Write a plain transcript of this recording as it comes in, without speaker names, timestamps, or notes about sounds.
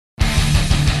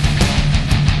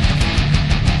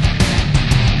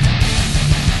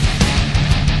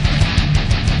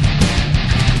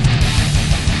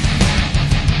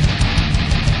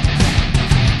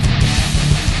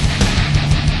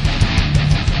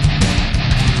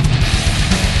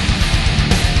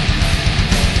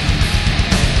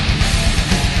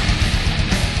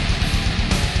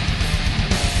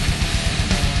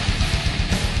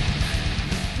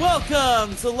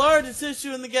Welcome to Largest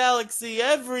Issue in the Galaxy,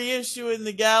 every issue in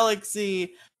the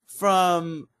galaxy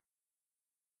from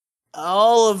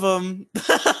all of them.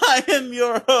 I am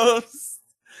your host,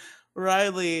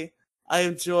 Riley. I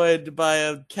am joined by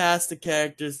a cast of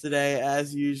characters today,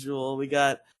 as usual. We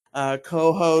got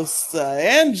co-host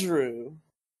Andrew.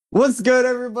 What's good,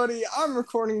 everybody? I'm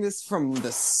recording this from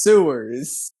the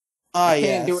sewers. I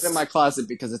can't do it in my closet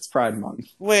because it's Pride Month.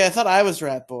 Wait, I thought I was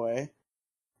Rat Boy.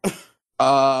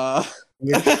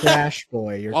 You're trash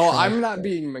boy. I'm not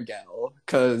being Miguel,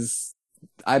 because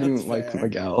I didn't like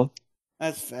Miguel.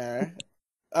 That's fair.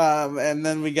 And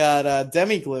then we got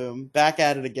Demigloom back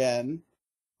at it again.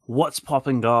 What's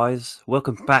poppin', guys?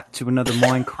 Welcome back to another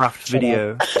Minecraft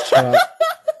video. Shut up.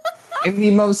 In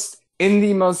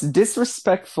the most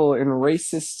disrespectful and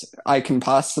racist I can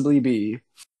possibly be,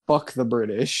 fuck the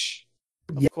British.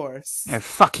 Of course. Oh,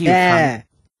 fuck you, Yeah.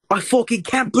 I fucking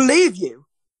can't believe you!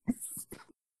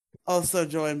 Also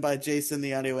joined by Jason,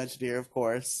 the audio engineer, of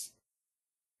course.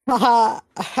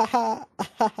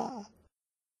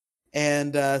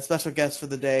 And special guest for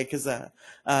the day, because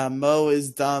Mo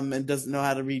is dumb and doesn't know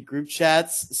how to read group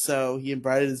chats, so he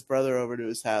invited his brother over to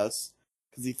his house,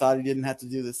 because he thought he didn't have to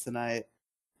do this tonight.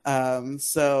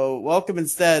 So welcome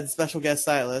instead, special guest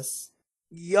Silas.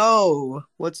 Yo,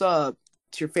 what's up?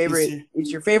 It's your favorite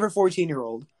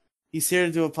 14-year-old. He's here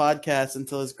to do a podcast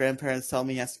until his grandparents tell him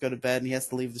he has to go to bed and he has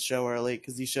to leave the show early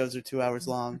because these shows are 2 hours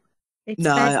long. It's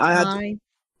bedtime.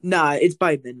 Nah, it's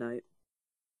by midnight.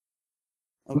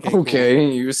 Okay, cool.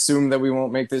 You assume that we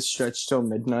won't make this stretch till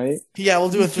midnight? Yeah, we'll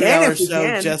do a 3-hour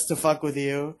show just to fuck with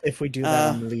you. If we do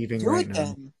that, I'm leaving right now.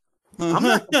 Then. I'm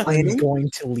not complaining. I'm going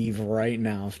to leave right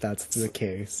now if that's the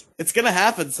case. It's gonna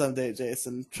happen someday,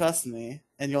 Jason. Trust me.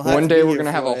 And you'll have one to day be we're here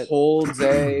gonna have for a it. whole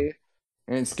day,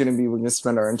 and we're gonna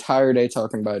spend our entire day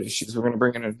talking about issues. We're gonna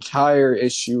bring an entire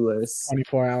issue list.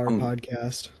 24-hour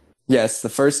podcast. Yes, the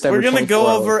first ever. We're gonna go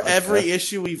 24-hour over podcast. every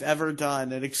issue we've ever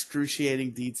done in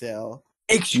excruciating detail.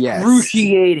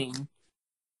 Excruciating.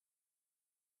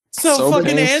 So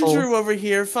fucking painful. Andrew over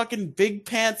here, fucking Big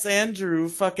Pants Andrew,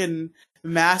 fucking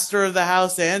Master of the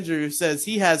House Andrew says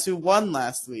he has who won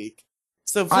last week.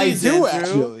 So please, I do Andrew,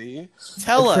 actually.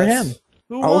 tell Good for us him.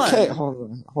 who won. Okay,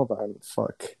 hold on.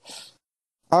 Fuck.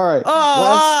 All right.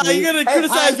 You're gonna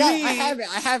criticize me. I have it.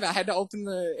 I had to open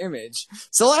the image.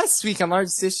 So last week on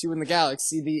Largest Issue in the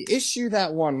Galaxy, the issue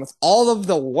that won with all of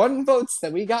the 1 votes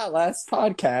that we got last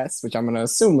podcast, which I'm gonna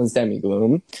assume was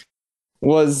Demigloom,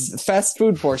 was fast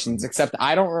food portions, except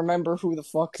I don't remember who the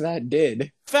fuck that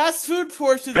did. Fast food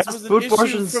portions Fast was an food issue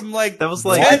portions, from like that was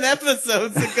like 10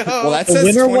 episodes ago. Well, that The says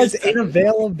winner was 27.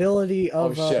 unavailability Oh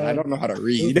of. shit! I don't know how to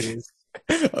read. movies.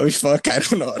 Oh fuck! I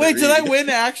don't know how to Wait, read. did I win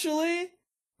actually?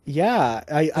 Yeah,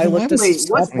 I looked at. Wait,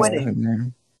 what's something.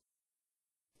 winning?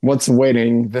 What's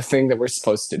winning? The thing that we're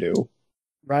supposed to do.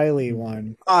 Riley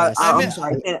won. I'm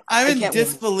sorry. I'm in can't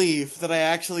disbelief that I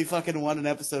actually fucking won an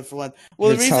episode for one.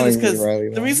 Well, You're the reason is telling me because Riley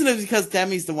won. the reason is because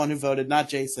Demi's the one who voted, not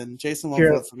Jason. Jason won't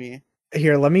Here. vote for me.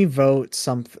 Here, let me vote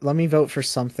Let me vote for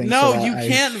something. No, so that you I-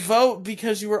 can't vote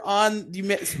because you were on.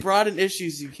 You brought in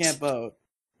issues. You can't vote.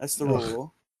 That's the Ugh.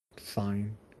 rule.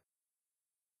 Fine.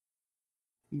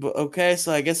 But okay,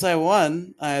 so I guess I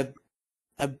won. I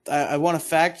want to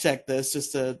fact check this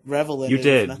just to revel in you it.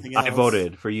 did. If nothing else. I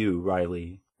voted for you,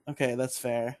 Riley. Okay, that's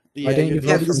fair. Why didn't you you're- vote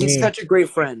Yeah, for because he's me? such a great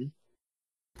friend.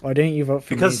 Why didn't you vote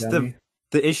for Because me, Demi?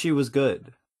 the issue was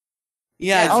good.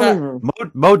 Yeah, I I tried. don't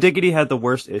even- Mo Diggity had the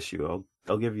worst issue.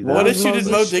 I'll give you that. What was issue did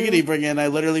Mo's Mo issue? Diggity bring in? I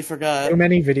literally forgot. Too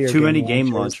many video. Too many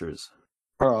game launchers. launchers.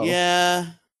 Bro.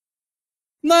 Yeah.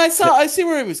 No, I see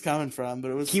where he was coming from,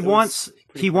 but it was. He it wants was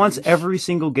pretty wants cringe. every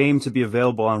single game to be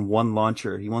available on one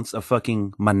launcher. He wants a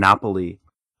fucking monopoly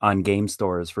on game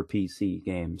stores for PC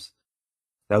games.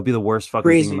 That would be the worst fucking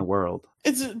Crazy. thing in the world.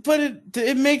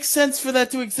 It makes sense for that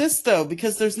to exist though,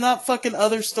 because there's not fucking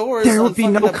other stores. There on would be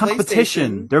fucking no a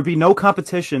competition. PlayStation. There'd be no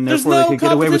competition, There's therefore no they could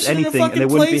get away with competition in a anything and they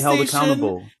fucking wouldn't be held PlayStation.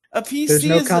 accountable. A PC There's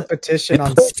no is competition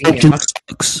on Steam.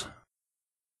 sucks.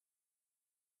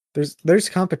 There's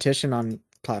competition on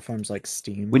platforms like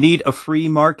Steam. We need a free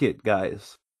market,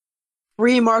 guys.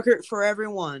 Free market for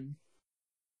everyone.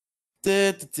 a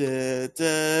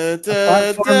A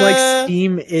platform like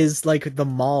Steam is like the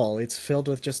mall. It's filled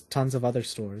with just tons of other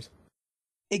stores.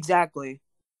 Exactly.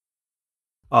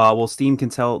 Well, Steam can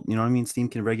tell, you know what I mean? Steam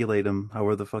can regulate them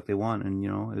however the fuck they want, and, you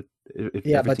know, if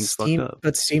Yeah, but everything's fucked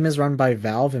up. Steam is run by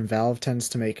Valve, and Valve tends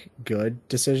to make good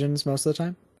decisions most of the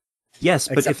time. Yes,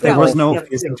 but Except if there for was no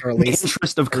refusing to release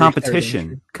interest of every third competition,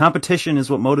 entry. competition is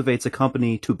what motivates a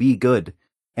company to be good.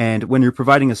 And when you're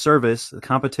providing a service, the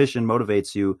competition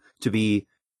motivates you to be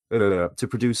to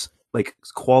produce like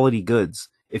quality goods.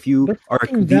 If you But are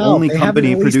fucking the Valve, only they haven't company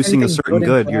released producing a anything certain good in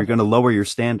good, you're forever. going to lower your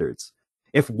standards.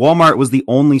 If Walmart was the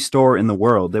only store in the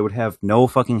world, they would have no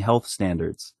fucking health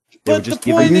standards. They would But the just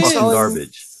give point you you is, fucking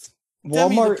garbage. Demi, the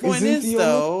Walmart point isn't is the only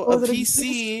though, store a that exists?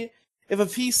 PC, if a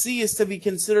PC is to be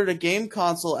considered a game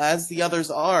console as the others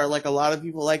are, like a lot of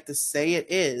people like to say it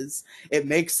is, it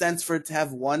makes sense for it to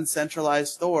have one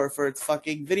centralized store for its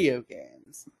fucking video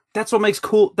games. That's what makes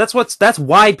cool. That's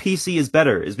why PC is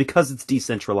better, is because it's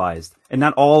decentralized and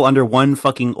not all under one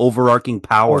fucking overarching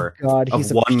power Oh god, of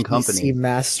he's a one PC company.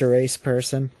 master race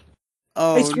person.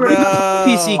 Oh It's really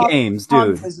PC no! games, dude.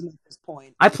 communism at this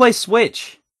point. I play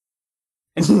Switch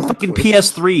and fucking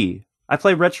PS3. I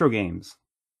play retro games.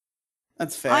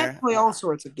 That's I fair. play all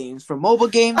sorts of games, from mobile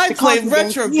games I to play console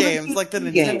retro and even games like the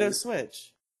PC Nintendo games.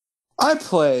 Switch. I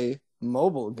play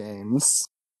mobile games.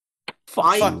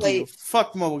 I Fuck play. you.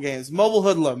 Fuck mobile games. Mobile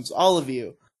hoodlums, all of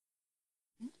you.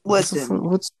 Listen,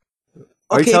 What's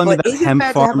Are you telling me but that is it Hemp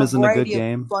bad to have Farm a isn't a good variety of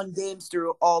game? fun games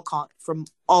through from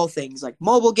all things, like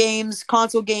mobile games,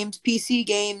 console games, PC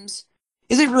games?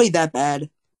 Is it really that bad?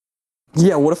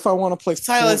 Yeah, what if I want to play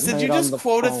Silas, did Fortnite you on just the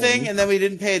quote a phone? thing and then we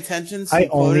didn't pay attention, so I you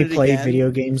quoted only it play again?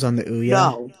 video games on the Ouya.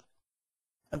 No,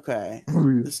 Okay,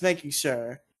 just making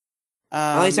sure.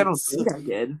 at least I don't So- think I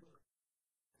did.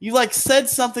 You like said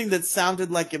something that sounded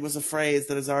like it was a phrase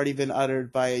that has already been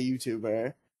uttered by a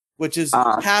YouTuber, which is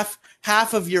half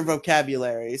of your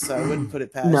vocabulary. So I wouldn't put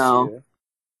it past No. you.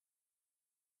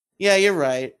 Yeah, you're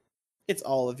right. It's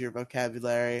all of your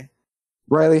vocabulary.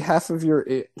 Riley, half of your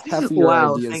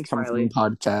Wow, ideas thanks, come Riley.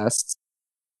 from podcasts.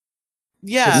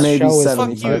 Yeah, This Maybe show is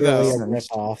 75%. literally a 75%.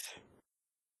 ripoff.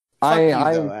 fuck you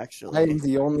I'm though. Actually,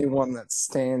 the only one that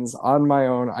stands on my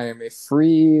own. I am a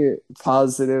free,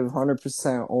 positive,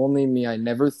 100% only me. I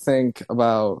never think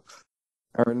about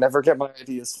or never get my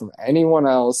ideas from anyone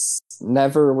else.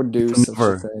 Never would do such a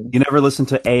Never. thing. You never listen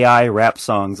to AI rap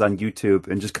songs on YouTube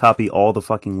and just copy all the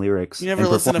fucking lyrics. you never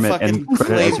and listen to perform it fucking and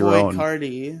credit it as your Playboy own.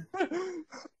 Cardi.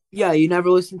 Yeah, you never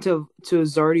listened to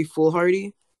Zardy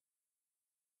Foolhardy?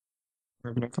 I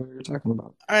have no clue what you're talking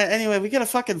about. All right. Anyway, we got a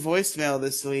fucking voicemail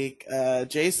this week.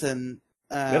 Jason,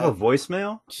 You have a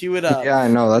voicemail? cue it up. Yeah, I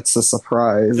know, that's a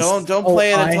surprise. Don't Oh,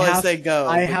 play it I until I have- say go.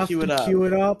 I but have cue it to up. queue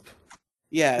it up.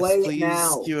 Yes, Play it please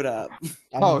now. cue it up.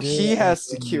 Oh, he has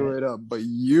to cue it up, but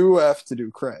you have to do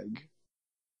Craig.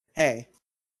 Hey,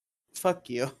 fuck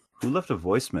you. Who left a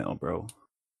voicemail, bro?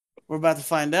 We're about to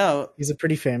find out. He's a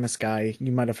pretty famous guy.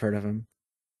 You might have heard of him.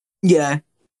 Yeah.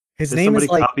 His Did name somebody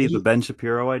is like copy the Ben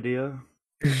Shapiro idea?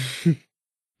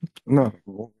 No,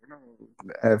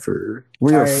 ever.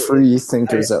 We are Alright, free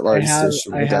thinkers I- at large I have-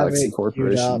 station I with have Galaxy it queued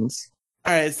Corporations.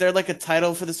 All right, is there like a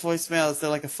title for this voicemail? Is there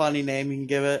like a funny name you can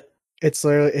give it? It's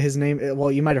literally his name.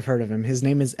 Well, you might have heard of him. His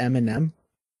name is Eminem.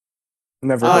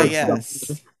 Never Oh heard of yes.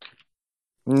 him.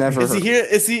 Never Is he heard here?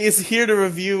 Is he here to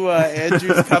review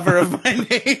Andrew's cover of My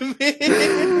Name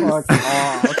Is? Fuck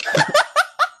off.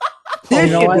 This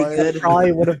You know should what? be That good.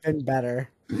 probably would have been better.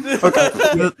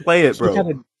 Okay, play it, He had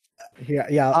bro.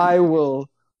 yeah. I will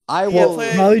play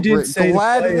it. Probably did say to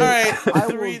gladly, play it. All right, I will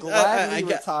three. gladly I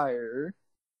got retire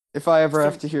if I ever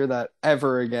have to hear that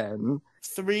ever again.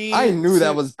 three. I knew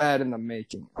that two- was bad in the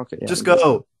making. Okay, yeah, Just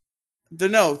go.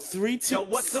 No, 3, 2. Yo,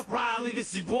 what's up, Riley?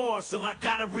 This is War, so I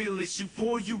got a real issue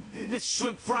for you. This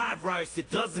shrimp fried rice, it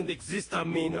doesn't exist. I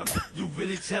mean, you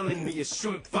really telling me it's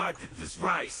shrimp fried this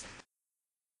rice?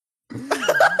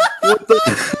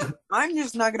 I'm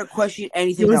just not gonna question He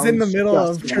anything. was that in the middle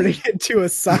of disgusting. turning into a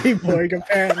cyborg,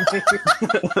 apparently.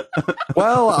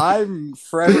 Well, I'm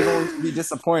forever going to be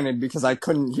disappointed because I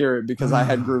couldn't hear it because I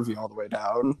had Groovy all the way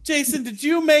down. Jason, did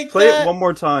you make Play that? it one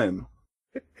more time.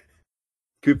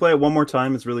 Can we play it one more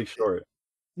time? It's really short.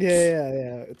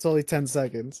 Yeah. It's only 10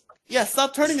 seconds. Yeah,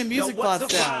 stop turning the music Yo, what's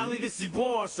box up, down. Riley? This is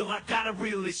War, so I got a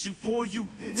real issue for you.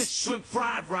 This shrimp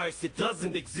fried rice, it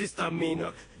doesn't exist. I mean,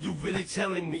 you really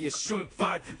telling me it's shrimp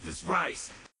fried this rice?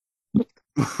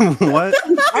 What?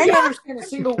 I didn't understand a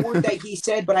single word that he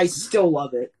said, but I still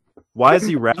love it. Why is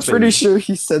he I'm rapping? pretty sure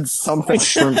he said something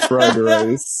shrimp fried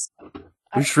rice.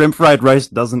 Shrimp fried rice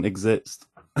doesn't exist.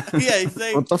 Yeah, he's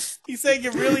saying What the f-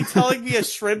 you're really telling me a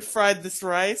shrimp fried this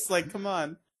rice? Like, come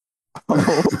on.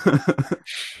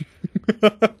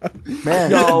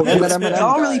 Man, No, man, that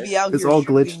y'all Eminem really guy. be out It's here all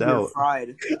shrimping glitched your out.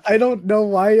 fried. I don't know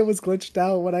why it was glitched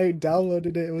out. When I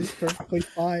downloaded it, it was perfectly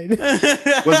fine.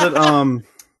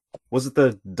 Was it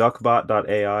the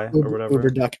duckbot.ai or whatever?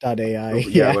 Uberduck.ai.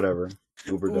 Yeah, whatever.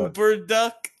 Uberduck. Uber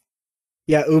duck?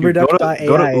 Yeah, Dude, go to uberduck.ai.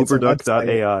 It's a website.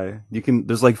 uberduck.ai. You can.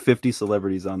 There's like 50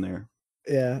 celebrities on there.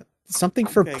 Yeah. Something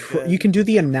for Okay, good. you can do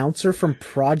the announcer from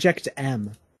Project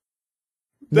M.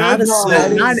 Not That's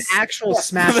not an actual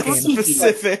Smash that's game.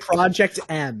 specific. Project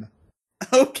M.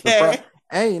 Okay.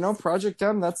 Hey, Project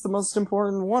M, that's the most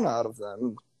important one out of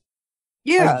them.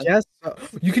 Yeah. I guess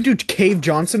you can do Cave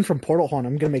Johnson from Portal. Hold on,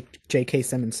 I'm gonna make J.K.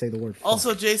 Simmons say the word. Fuck.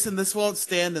 Also, Jason, this won't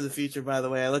stand in the future, by the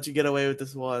way. I let you get away with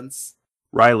this once.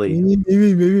 Riley,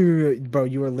 Bro,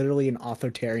 you are literally an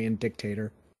authoritarian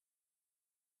dictator.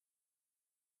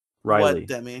 Riley, What,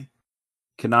 Demi?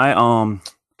 can I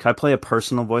play a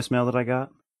personal voicemail that I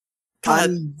got?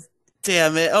 God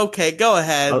damn it. Okay, go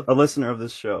ahead. A listener of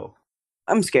this show.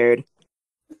 I'm scared.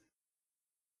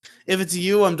 If it's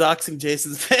you, I'm doxing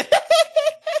Jason's face.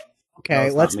 Okay,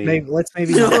 it's let's not me.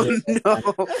 maybe No, not do it. no.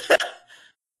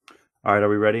 All right, are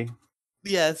we ready?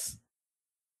 Yes.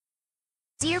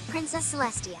 Dear Princess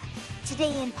Celestia,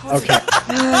 today in Poland, Okay.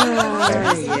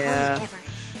 Yeah.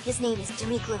 his name is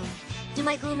Jimmy Gloom.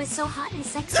 Jimmy Gloom is so hot and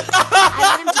sexy.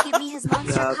 I want him to give me his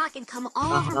monster Yup. cock and come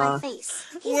all over my face.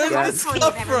 He's Where the did hottest this pony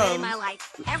come I've ever met in from? my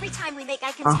life. Every time we make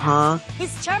eye contact, Uh-huh.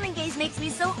 his charming gaze makes me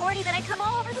so horny that I come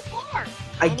all over the floor.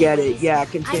 I get it. Anyways, Yeah,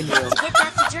 I've continue. got to get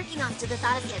back to jerking off to the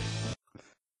thought of him.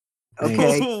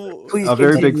 Okay. Ooh. Please A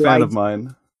very continue. big fan of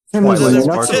mine. Twilight You're not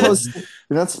Sparkle. supposed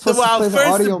you're not supposed Wow, to play the first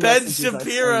audio Ben messages I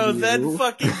Shapiro, send then you.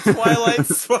 fucking Twilight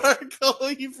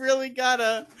Sparkle. You've really got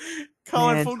a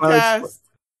colorful Twilight cast.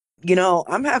 You know,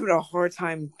 I'm having a hard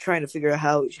time trying to figure out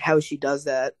how she does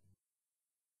that.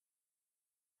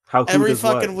 How who Every does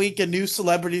fucking what? week, a new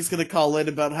celebrity's gonna call in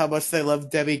about how much they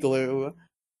love Debbie Glue.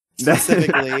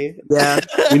 Specifically. Yeah,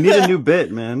 We need a new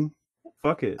bit, man.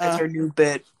 Fuck it. that's her new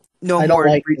bit. No I more.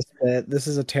 don't like this bit. This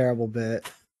is a terrible bit.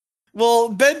 Well,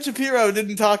 Ben Shapiro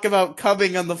didn't talk about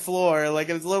coming on the floor. Like,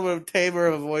 it was a little bit tamer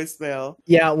of a voicemail.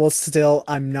 Yeah, well, still,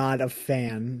 I'm not a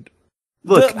fan.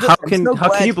 Look, the- how I'm can so how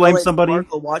can glad you blame Twilight somebody?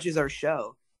 Sparkle watches our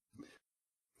show.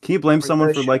 Can you blame For someone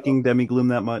the for show. liking Demi Gloom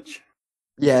that much?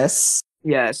 Yes.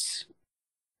 Yes.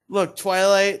 Look,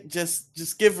 Twilight,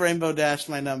 just give Rainbow Dash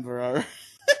my number, alright?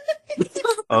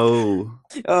 Oh,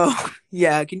 Oh,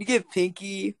 yeah. Can you give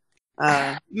Pinky?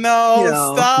 No, You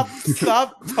know.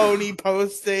 stop pony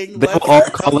posting. they'll Let's all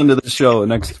call into the show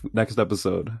next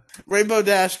episode. Rainbow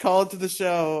Dash call into the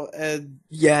show and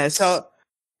Yes.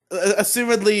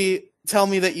 assumedly tell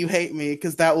me that you hate me,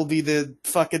 because that will be the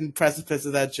fucking precipice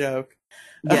of that joke.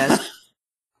 Yes.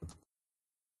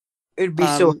 It'd be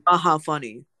so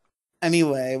funny.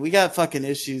 Anyway, we got fucking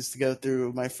issues to go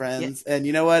through, my friends. And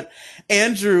you know what?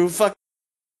 Andrew, fucking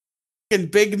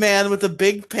big man with the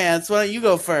big pants, why don't you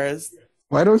go first?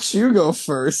 Why don't you go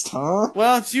first, huh?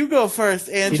 Why don't you go first,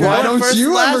 Andrew? Why I went don't first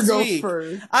you last ever go week.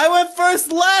 first? I went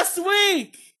first last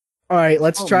week! All right,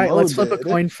 let's Oh, try. Mo Let's flip a did.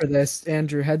 coin for this.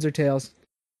 Andrew, heads or tails?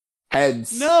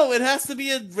 Heads. No, it has to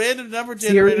be a random number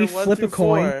Siri, generator. 1 flip through a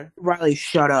coin. 4. Riley,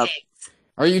 shut up.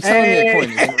 Are you telling me a coin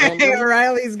isn't Hey, random?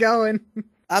 Riley's going.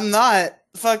 I'm not.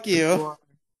 Fuck you.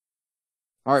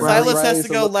 All right, Silas has Riley's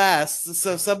to go last,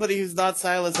 so somebody who's not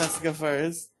Silas has to go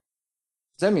first.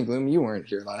 Demi Gloom, you weren't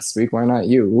here last week. Why not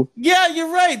you? Yeah,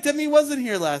 you're right. Demi wasn't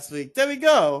here last week. Demi,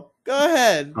 go. Go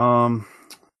ahead.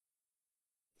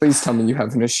 Please tell me you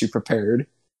have an issue prepared.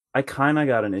 I kind of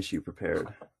got an issue prepared.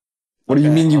 What do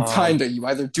you mean you Um, kinda? You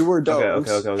either do or don't.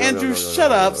 Okay. Andrew,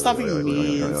 shut up. Stop being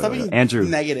mean. Stop being Andrew.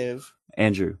 negative.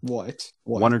 Andrew, What?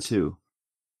 1 or 2?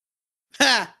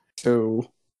 Ha! 2.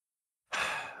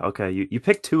 Okay, you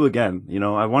picked 2 again. You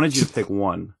know, I wanted you to pick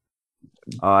 1.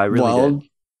 I really did.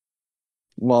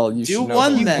 Well, you Do should know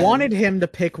one that. You then. wanted him to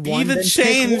pick Be one. the then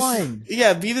change. Pick one.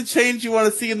 Yeah, be the change you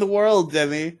want to see in the world,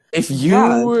 Demi. If you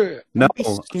No, Be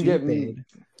can get stupid.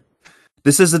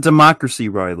 this is a democracy,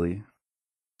 Riley.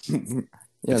 yeah,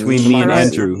 Between me and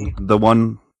democracy.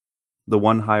 Andrew, the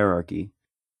one hierarchy.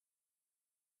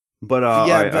 But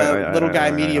little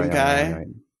guy, medium guy.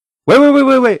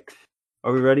 Wait.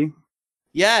 Are we ready?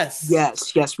 Yes.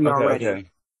 Yes, we are ready. Okay.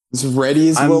 as ready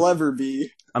as we'll ever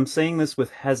be. I'm saying this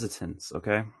with hesitance,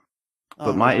 okay? Oh,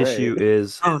 But my right. issue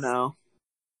is, Oh no.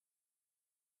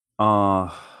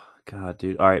 God,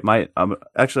 dude. All right, I'm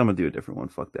gonna do a different one.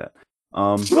 Fuck that.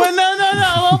 Wait, no,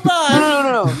 hold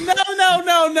on.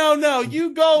 No. No.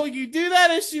 You go. You do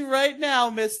that issue right now,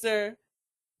 mister.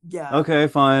 Yeah. Okay,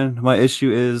 fine. My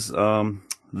issue is the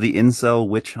incel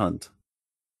witch hunt.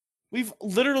 We've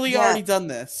literally Yeah. already done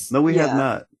this. No, we have Yeah.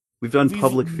 not. We've done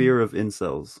public fear of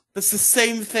incels. That's the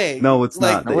same thing. No, it's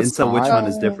Like, not. The No, it's incel witch not. hunt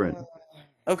is different.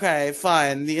 Okay,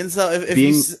 fine. The incel. If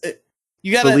Being-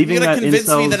 you gotta believing that convince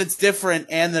me incels- that it's different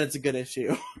and that it's a good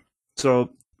issue. So,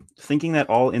 thinking that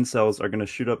all incels are going to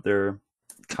shoot up their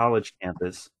college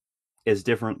campus is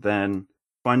different than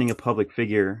finding a public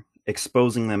figure,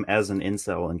 exposing them as an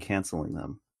incel, and canceling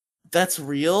them. That's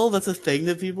real. That's a thing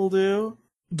that people do.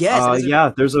 Yes.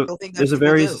 Yeah, there's a real thing that there's a people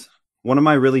very do. one of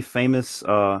my really famous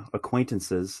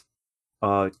acquaintances,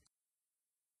 uh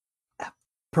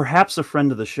perhaps a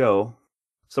friend of the show,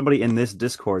 somebody in this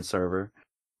Discord server,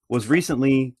 was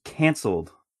recently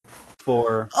canceled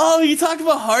for Oh, you talked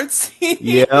about Heartsy?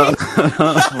 yeah.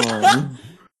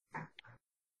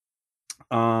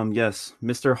 Um, Yes,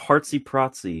 Mr. Heartsy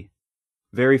Protsy,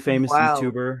 very famous Wow.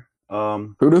 YouTuber.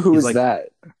 who He's is like that?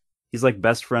 he's like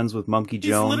best friends with Monkey He's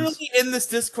Jones. literally in this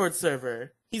Discord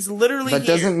server. He's literally That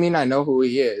here. doesn't mean I know who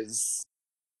he is.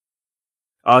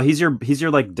 He's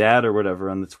your like dad or whatever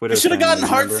on the Twitter. We should have gotten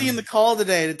family, remember? Heartsy in the call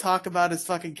today to talk about his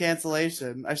fucking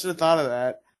cancellation. I should have thought of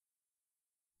that.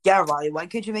 Yeah, Riley. Why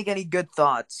can't you make any good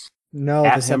thoughts? No,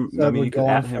 At this him. I episode mean, you would could go on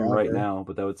at him right forever. now,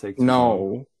 but that would take too long.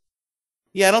 No.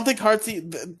 Yeah, I don't think Heartsy.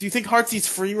 Do you think Heartsy's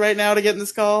free right now to get in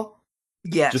this call?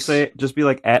 Yes. Just be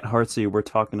like at Heartsy. We're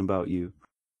talking about you.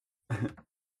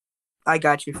 I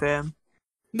got you, fam.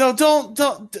 No, don't.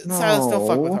 Silas, don't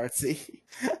fuck with No. Heartsy.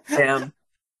 Fam.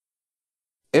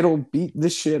 It'll beat the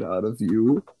shit out of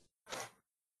you.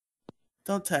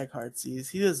 Don't tag Heartsies.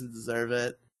 He doesn't deserve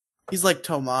it. He's like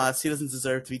Tomas. He doesn't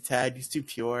deserve to be tagged. He's too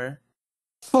pure.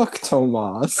 Fuck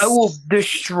Tomas. I will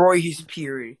destroy his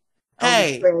purity. I will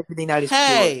Hey, destroy everything that is pure.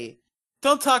 hey,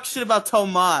 don't talk shit about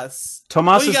Tomas.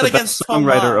 Tomas What you is got the best against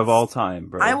songwriter Tomas? of all time,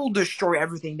 bro. I will destroy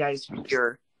everything that is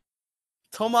pure.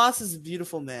 Tomas is a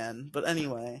beautiful man. But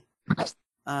anyway,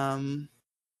 Demi,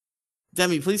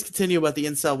 please continue about the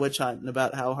incel witch hunt and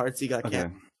about how Heartsy got Okay.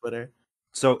 canceled on Twitter.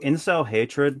 So incel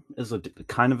hatred is a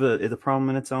kind of a problem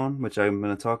in its own, which I'm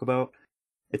going to talk about.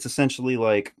 It's essentially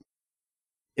like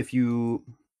if you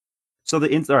so the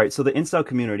incel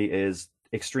community is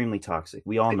extremely toxic.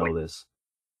 We all know this.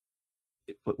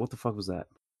 What the fuck was that?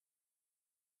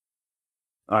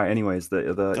 All right. Anyways,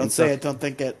 the Don't say it. Don't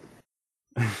think it.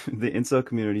 the incel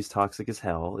community is toxic as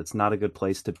hell. It's not a good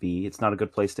place to be. It's not a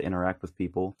good place to interact with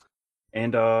people.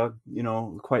 And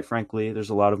quite frankly, there's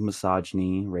a lot of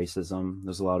misogyny, racism.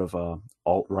 There's a lot of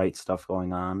alt-right stuff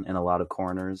going on in a lot of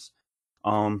corners.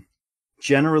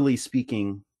 Generally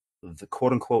speaking, the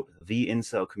quote unquote the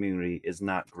incel community is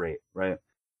not great, right?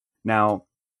 Now,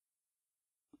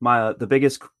 the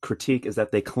biggest critique is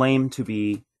that they claim to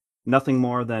be nothing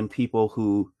more than people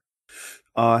who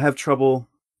have trouble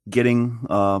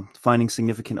finding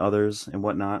significant others and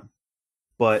whatnot.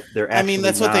 But they're actually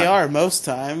that's what they are most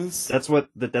times. That's what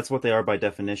they are by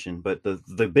definition. But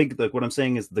the big what I'm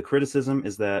saying is the criticism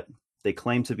is that they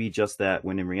claim to be just that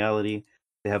when in reality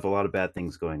they have a lot of bad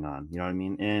things going on. You know what I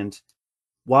mean? And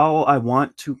while I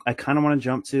kind of want to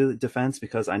jump to defense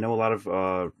because I know a lot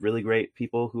of really great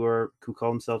people who call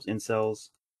themselves incels.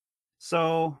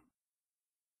 So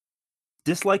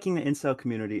disliking the incel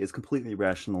community is completely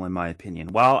rational in my opinion.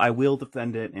 While I will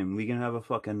defend it, and we can have a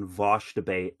fucking Vosh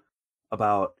debate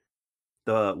about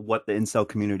what the incel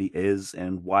community is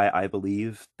and why I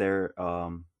believe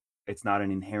it's not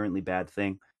an inherently bad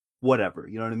thing. Whatever,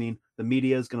 you know what I mean? The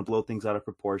media is gonna blow things out of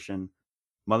proportion.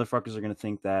 Motherfuckers are gonna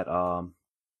think that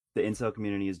the incel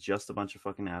community is just a bunch of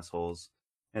fucking assholes,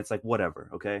 and it's like whatever,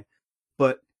 okay?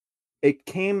 But it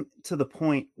came to the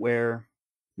point where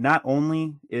not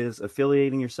only is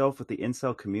affiliating yourself with the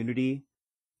incel community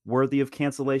worthy of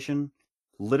cancellation,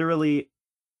 literally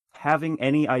having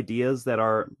any ideas that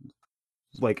are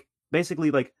like basically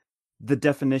like the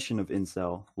definition of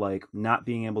incel, like not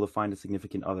being able to find a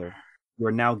significant other,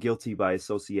 you're now guilty by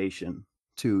association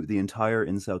to the entire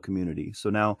incel community. So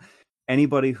now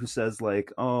anybody who says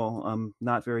like, oh, I'm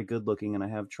not very good looking and I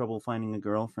have trouble finding a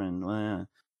girlfriend,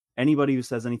 anybody who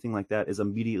says anything like that is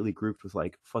immediately grouped with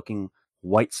like fucking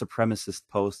white supremacist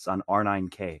posts on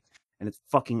R9K, and it's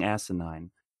fucking asinine.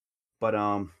 But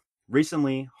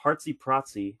recently Heartsy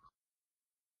Protsy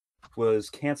was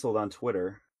canceled on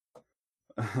Twitter,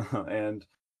 and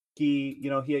he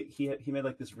made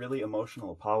like this really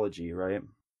emotional apology, right?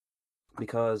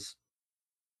 Because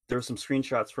there were some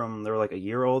screenshots from they were like a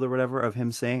year old or whatever of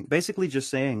him basically just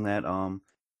saying that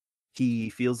he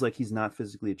feels like he's not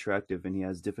physically attractive and he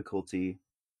has difficulty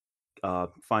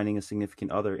finding a significant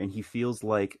other, and he feels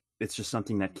like it's just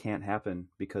something that can't happen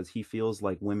because he feels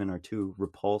like women are too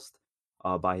repulsed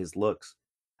by his looks.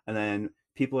 And then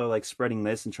people are like spreading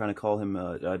this and trying to call him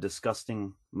a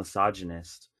disgusting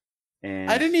misogynist.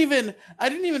 And I didn't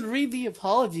even read the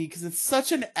apology because it's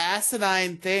such an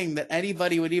asinine thing that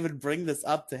anybody would even bring this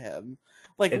up to him.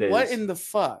 Like, what in the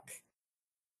fuck?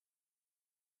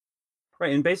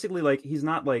 Right, and basically, like, he's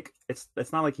not like it's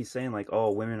not like he's saying like,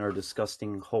 oh, women are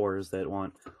disgusting whores that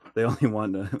they only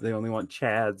want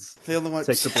chads. They only want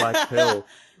take the black pill.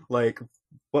 Like,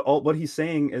 what he's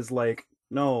saying is like,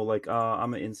 no, like,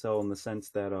 I'm an incel in the sense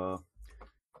that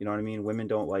You know what I mean? Women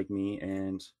don't like me,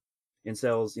 and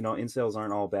incels, incels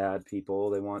aren't all bad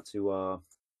people. They want to,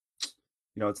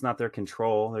 it's not their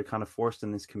control. They're kind of forced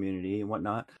in this community and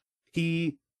whatnot.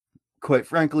 He, quite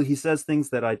frankly, he says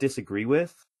things that I disagree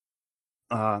with.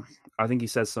 I think he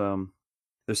says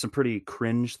there's some pretty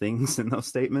cringe things in those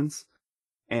statements,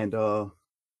 and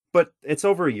but it's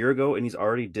over a year ago, and he's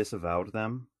already disavowed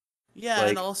them. Yeah,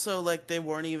 and also, like, they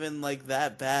weren't even, like,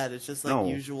 that bad. It's just, like,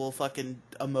 usual fucking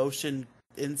emotion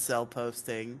incel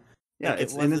posting. Yeah, like,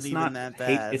 it wasn't even that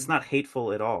bad. It's not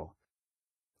hateful at all.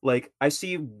 Like, I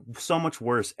see so much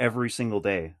worse every single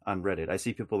day on Reddit. I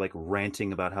see people, like,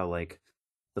 ranting about how, like,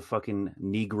 the fucking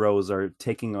Negroes are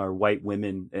taking our white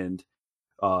women and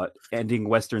ending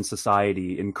Western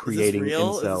society and creating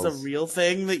incels. Is this a real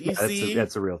thing that you see?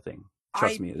 That's a real thing.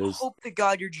 Trust me. I hope to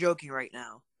God you're joking right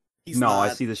now. He's not.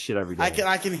 I see this shit every day.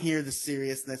 I can hear the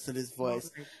seriousness in his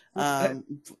voice. Like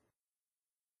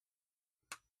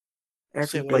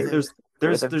there's a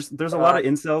lot of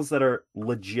incels that are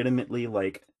legitimately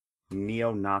like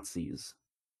neo-Nazis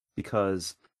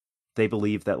because they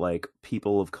believe that like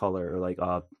people of color or like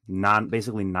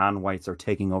basically non-whites are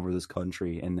taking over this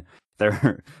country and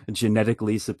they're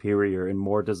genetically superior and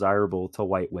more desirable to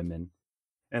white women.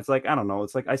 And it's like, I don't know.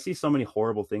 It's like I see so many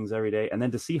horrible things every day. And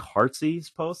then to see Heartsy's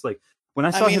post, like when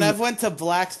I saw him... I've went to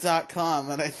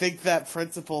blacks.com and I think that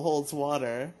principle holds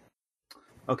water.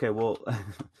 Okay, well,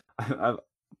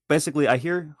 basically I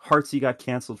hear Heartsy got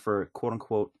canceled for quote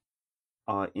unquote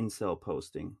incel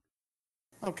posting.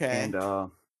 Okay. And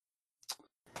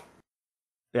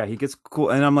yeah, he gets cool.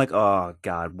 And I'm like, oh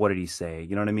God, what did he say?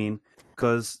 You know what I mean?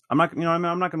 Because I'm not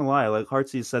going to lie. Like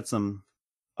Heartsy said some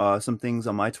things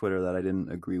on my Twitter that I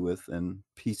didn't agree with, and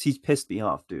he's pissed me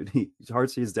off, dude.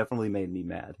 Heartsy has definitely made me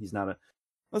mad. He's not a...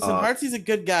 Listen, Heartsy's a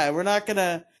good guy. We're not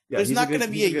gonna... Yeah, there's not going to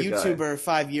be a guy. YouTuber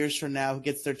 5 years from now who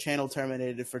gets their channel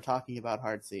terminated for talking about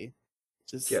Heartsy.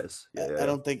 Yes. I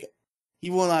don't think...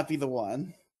 He will not be the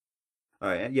one. All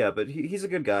right, yeah, but he's a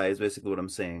good guy is basically what I'm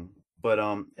saying. But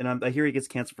I hear he gets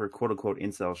canceled for quote unquote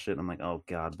incel shit. I'm like, oh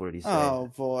God, what did he say?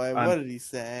 Oh boy, what did he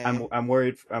say? I'm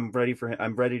worried. I'm ready for him.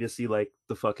 I'm ready to see like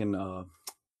the fucking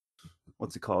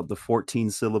what's it called? The 14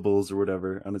 syllables or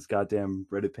whatever on his goddamn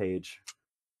Reddit page.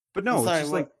 But no, it's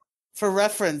just like for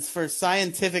reference, for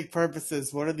scientific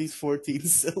purposes, what are these 14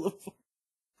 syllables?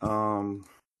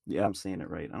 Yeah, I'm saying it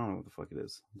right. I don't know what the fuck it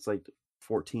is. It's like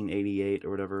 1488 or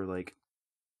whatever. Like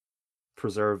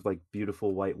preserve like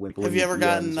beautiful white women. Have you ever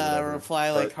gotten a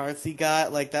reply like Heartsy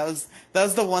got? Like that was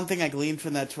the one thing I gleaned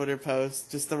from that Twitter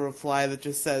post. Just the reply that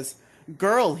just says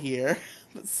 "girl" here.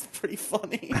 That's pretty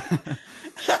funny.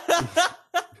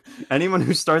 Anyone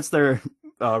who starts their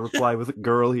reply with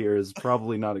 "girl" here is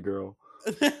probably not a girl.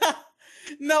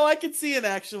 No, I could see an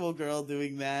actual girl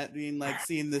doing that. I mean, like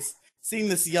seeing this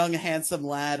young handsome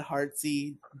lad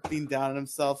Heartsy being down on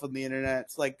himself on the internet.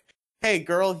 It's like, hey,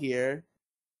 girl here.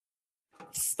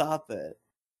 Stop it.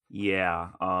 Yeah,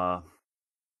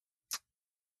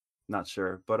 not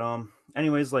sure, but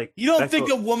anyways, like you don't think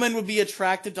a woman would be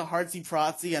attracted to Heartsy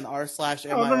Protsy and r/.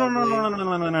 No,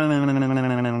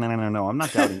 I'm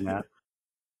not doubting that.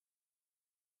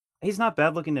 He's not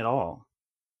bad looking at all.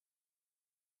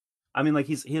 I mean, like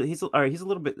he's all right. He's a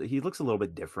little bit. He looks a little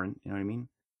bit different. You know what I mean?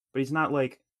 But he's not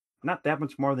that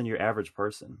much more than your average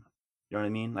person. You know what I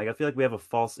mean? Like I feel like we have a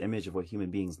false image of what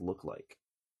human beings look like.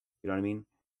 You know what I mean?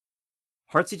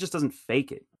 Heartsy just doesn't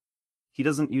fake it. He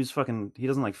doesn't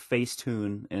like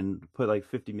Facetune and put like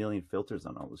 50 million filters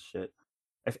on all this shit.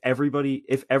 If everybody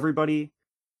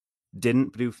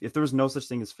didn't do, if there was no such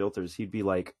thing as filters, he'd be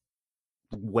like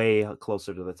way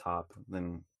closer to the top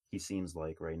than he seems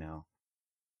like right now.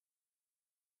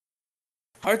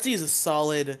 Heartsy is a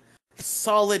solid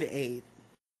 8,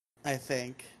 I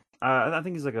think. I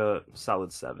think he's like a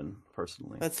solid 7,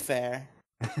 personally. That's fair.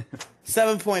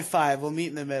 7.5. We'll meet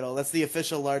in the middle. That's the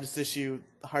official largest issue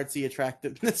Heartsy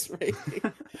attractiveness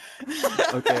rating.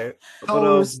 Okay. How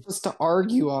are we supposed to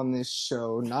argue on this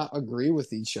show, not agree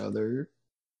with each other?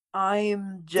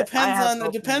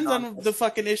 Depends on the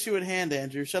fucking issue at hand,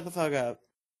 Andrew. Shut the fuck up.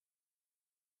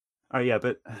 Oh yeah,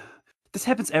 but this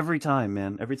happens every time,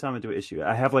 man. Every time I do an issue,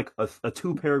 I have like a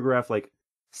 2-paragraph like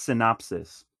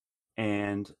synopsis.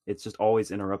 And it's just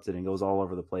always interrupted and goes all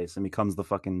over the place and becomes the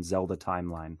fucking Zelda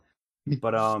timeline.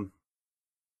 But no,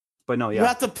 yeah. You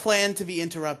have to plan to be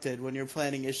interrupted when you're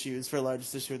planning issues for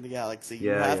largest issue in the galaxy.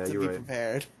 You have to be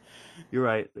prepared. You're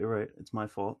right. It's my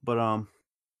fault. But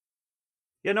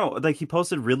yeah, no, like he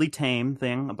posted really tame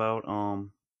thing about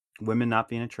women not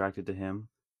being attracted to him.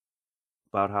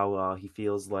 About how he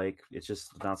feels like it's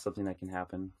just not something that can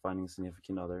happen, finding a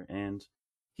significant other. And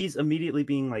he's immediately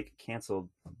being like canceled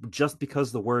just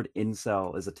because the word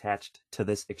incel is attached to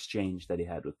this exchange that he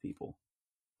had with people.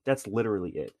 That's literally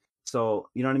it. So,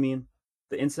 you know what I mean?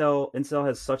 The incel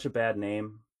has such a bad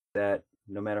name that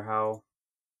no matter how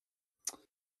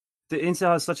the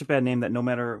incel has such a bad name that no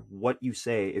matter what you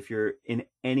say, if you're in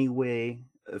any way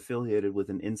affiliated with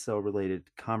an incel related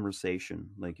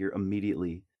conversation, like you're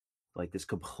immediately like this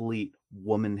complete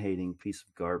woman hating piece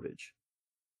of garbage.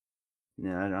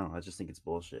 Yeah, I don't know. I just think it's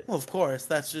bullshit. Well, of course,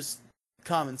 that's just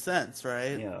common sense,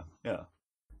 right? Yeah, yeah.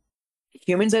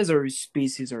 Humans as a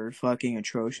species are fucking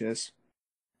atrocious.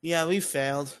 Yeah, we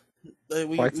failed. We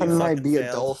Why couldn't I fucking be a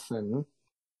failed. dolphin?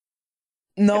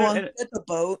 Noah, get the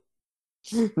boat.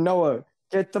 Noah,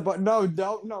 get the boat. No,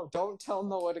 don't tell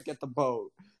Noah to get the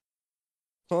boat.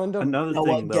 Another Noah,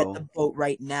 thing, get though. the boat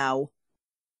right now.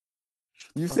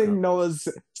 You Fuck think up. Noah's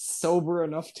sober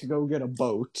enough to go get a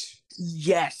boat?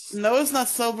 Yes. Noah's not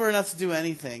sober enough to do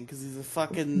anything because he's a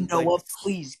fucking Noah, like,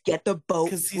 please get the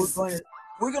boat. 'cause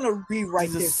We're gonna rewrite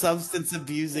he's a this. substance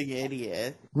abusing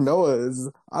idiot. Noah's.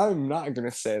 I'm not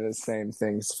gonna say the same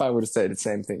things. If I were to say the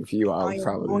same thing for you, I I would am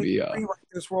probably going be to rewrite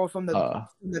this world from the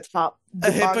top.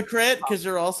 A hypocrite because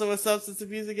you're also a substance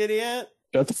abusing idiot.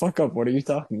 Shut the fuck up. What are you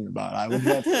talking about? I would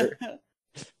never.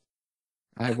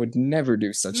 I would never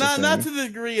do such a thing. Not to the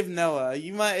degree of Noah.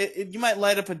 You might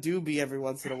light up a doobie every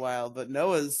once in a while, but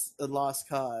Noah's a lost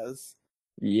cause.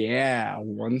 Yeah,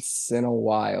 once in a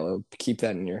while. Keep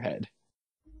that in your head.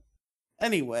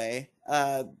 Anyway,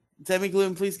 Demi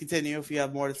Gloom, please continue if you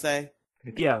have more to say.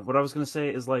 Yeah, what I was gonna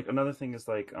say is like another thing is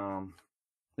like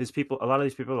these people, a lot of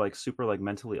these people are like super like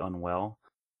mentally unwell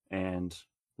and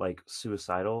like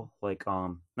suicidal. Like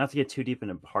not to get too deep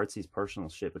into Heartsy's personal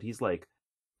shit, but he's like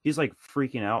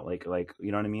freaking out, like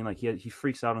you know what I mean? Like he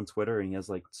freaks out on Twitter and he has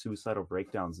like suicidal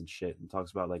breakdowns and shit and talks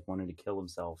about like wanting to kill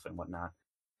himself and whatnot.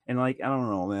 And like I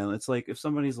don't know, man. It's like if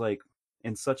somebody's like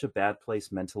in such a bad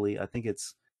place mentally, I think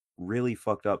it's really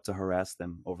fucked up to harass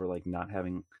them over like not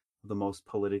having the most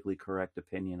politically correct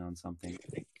opinion on something.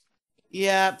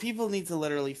 Yeah, people need to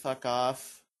literally fuck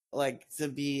off. Like, to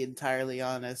be entirely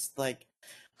honest, like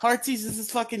Heartsy's is this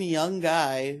fucking young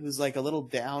guy who's like a little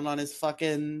down on his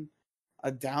fucking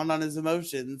down on his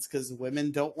emotions because women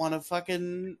don't want to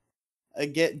fucking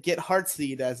get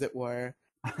heartseed, as it were.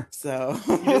 So,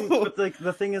 But like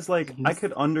the thing is, like I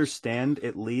could understand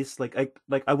at least, like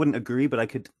I wouldn't agree, but I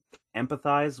could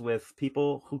empathize with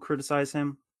people who criticize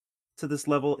him to this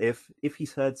level if he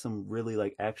said some really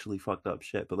like actually fucked up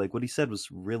shit. But like what he said was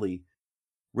really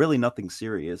nothing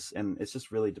serious, and it's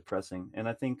just really depressing. And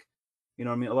I think, you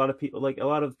know what I mean, a lot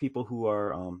of people who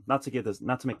are not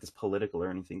to make this political or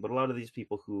anything, but a lot of these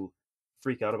people who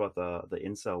freak out about the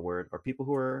incel word are people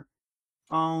who are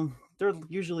they're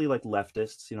usually like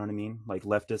leftists, you know what I mean? Like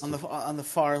leftists on the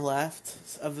far left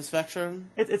of the spectrum.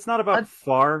 It's not about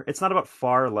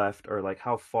far left or like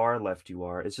how far left you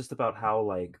are. It's just about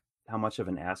how much of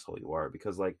an asshole you are,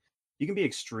 because like you can be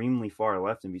extremely far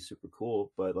left and be super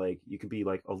cool, but like you can be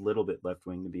like a little bit left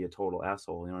wing and be a total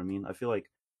asshole, you know what I mean? I feel like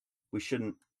we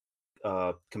shouldn't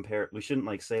we shouldn't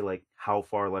like say like how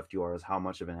far left you are as how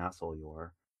much of an asshole you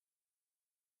are.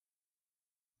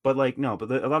 But like no,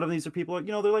 but a lot of these are people,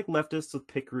 you know, they're like leftists with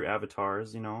pickaroo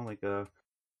avatars, you know, like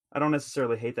I don't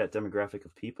necessarily hate that demographic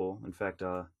of people. In fact,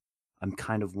 I'm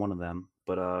kind of one of them.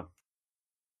 But a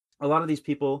lot of these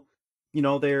people, you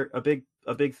know, they're a big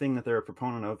thing that they're a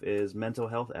proponent of is mental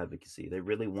health advocacy. They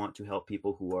really want to help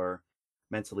people who are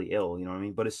mentally ill, you know what I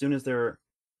mean? But as soon as they're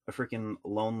a freaking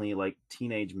lonely like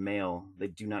teenage male, they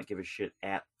do not give a shit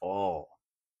at all.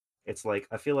 It's like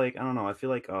I feel like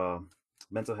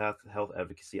mental health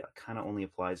advocacy kind of only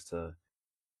applies to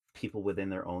people within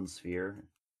their own sphere.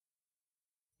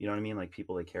 You know what I mean? Like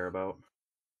people they care about.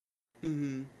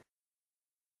 Mm-hmm.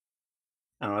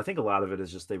 I don't know. I think a lot of it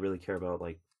is just they really care about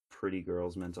like pretty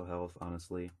girls' mental health.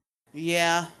 Honestly,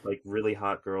 Yeah. like really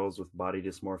hot girls with body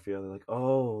dysmorphia. They're like,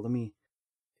 oh, let me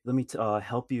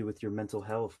help you with your mental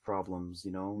health problems.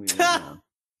 You know.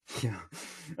 Yeah.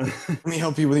 Let me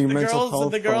help you with your mental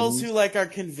health. The girls who like are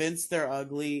convinced they're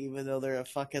ugly even though they're a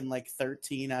fucking like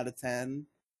 13 out of 10.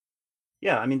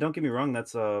 Yeah, I mean, don't get me wrong.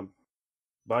 That's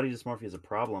body dysmorphia is a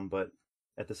problem, but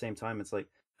at the same time, it's like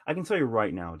I can tell you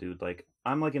right now, dude. Like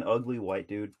I'm like an ugly white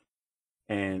dude,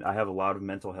 and I have a lot of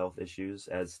mental health issues,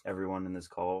 as everyone in this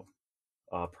call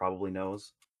probably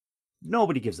knows.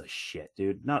 Nobody gives a shit,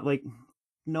 dude. Not like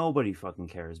nobody fucking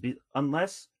cares.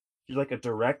 Unless you're like a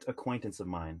direct acquaintance of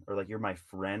mine, or like you're my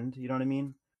friend. You know what I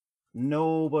mean?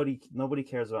 Nobody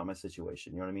cares about my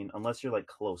situation. You know what I mean? Unless you're like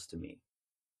close to me.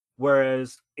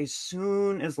 Whereas as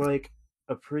soon as like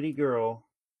a pretty girl,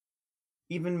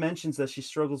 even mentions that she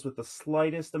struggles with the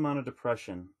slightest amount of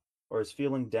depression or is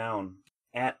feeling down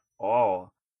at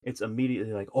all, it's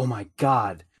immediately like, oh my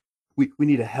god, we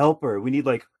need to help her. We need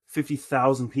like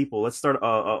 50,000 people. Let's start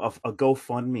a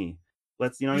GoFundMe.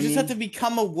 Let's, you know You what I just mean? have to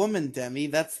become a woman, Demi.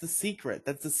 That's the secret.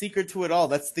 That's the secret to it all.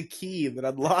 That's the key that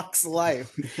unlocks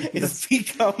life. Is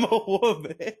become a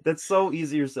woman. That's so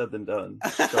easier said than done.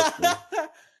 Trust me.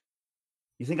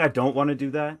 You think I don't want to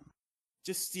do that?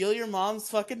 Just steal your mom's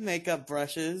fucking makeup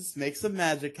brushes, make some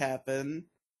magic happen,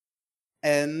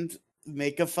 and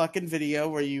make a fucking video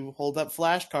where you hold up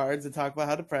flashcards and talk about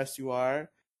how depressed you are,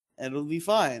 and it'll be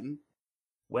fine.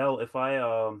 Well,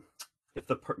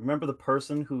 remember the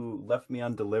person who left me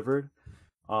undelivered?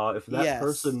 If that Yes.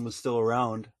 person was still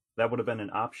around, that would have been an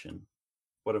option.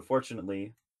 But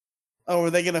unfortunately, Oh,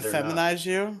 were they gonna They're not. feminize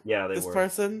you? yeah, they This were.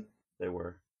 person? They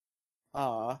were.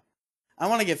 Aw. I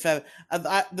want to get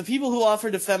the people who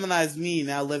offered to feminize me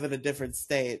now live in a different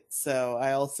state, so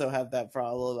I also have that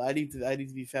problem. I need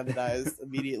to be feminized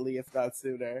immediately, if not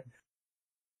sooner.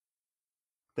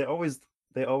 They always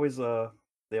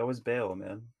bail,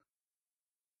 man.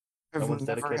 No I've one's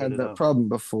never dedicated had that enough. problem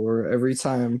before. Every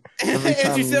time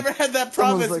Andrew's never had that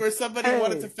someone's promise like, where somebody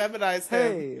wanted to feminize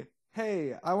him.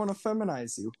 hey, I want to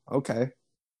feminize you. Okay.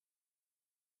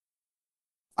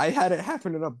 I had it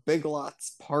happen in a Big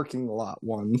Lots parking lot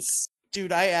once.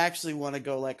 Dude, I actually want to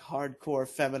go like hardcore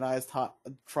feminized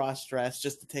cross dress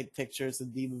just to take pictures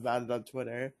and meme about it on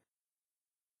Twitter.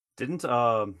 Didn't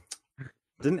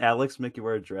Alex make you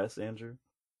wear a dress, Andrew?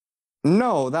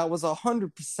 No, that was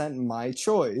 100% my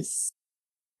choice.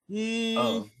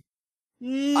 Oh.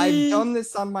 I've done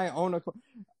this on my own.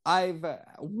 I've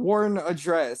worn a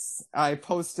dress. I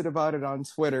posted about it on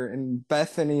Twitter, and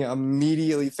Bethany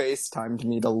immediately FaceTimed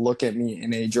me to look at me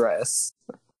in a dress.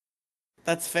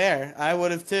 That's fair. I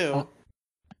would have too.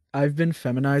 I've been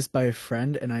feminized by a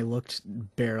friend, and I looked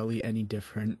barely any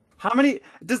different. How many?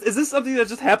 Is this something that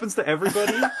just happens to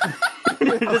everybody?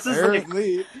 This is like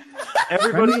Apparently.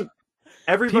 everybody.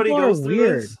 Everybody People are goes through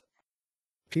weird. this.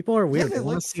 People are weird. they They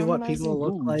want like to see what people feminizing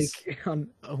look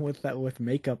boobs. like with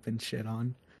makeup and shit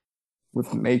on.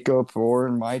 With makeup, or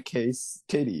in my case,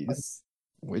 titties,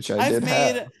 which I did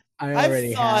have. I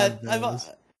already have those.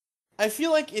 I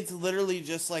feel like it's literally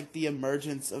just like the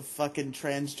emergence of fucking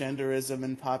transgenderism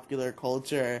in popular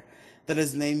culture that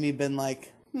has made me been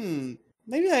like,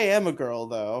 maybe I am a girl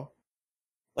though.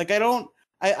 Like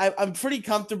I'm pretty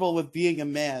comfortable with being a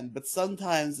man, but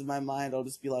sometimes in my mind I'll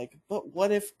just be like, but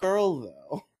what if girl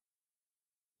though?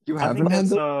 You I think haven't had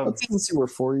that's, those since you were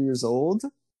 4 years old?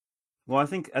 Well, I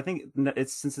think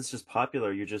it's since it's just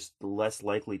popular, you're just less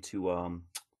likely to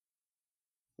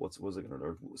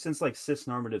since like cis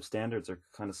normative standards are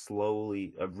kind of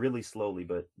slowly, really slowly,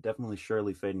 but definitely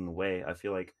surely fading away. I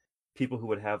feel like people who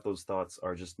would have those thoughts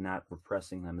are just not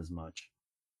repressing them as much.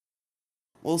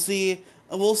 We'll see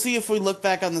if we look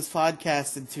back on this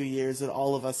podcast in 2 years and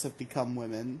all of us have become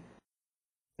women.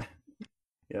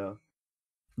 Yeah,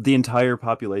 the entire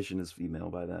population is female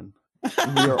by then.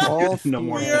 We are all No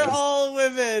more We men. are all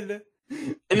women.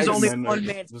 There's only Men are one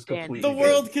man just standing. completely The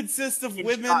world consists of In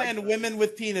women Chicago. and women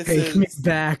with penises. Take me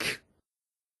back.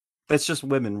 That's just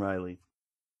women, Riley.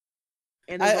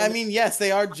 And there's I only- mean, yes,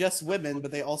 they are just women,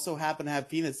 but they also happen to have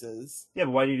penises. Yeah,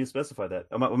 but why do you specify that?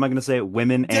 Am I going to say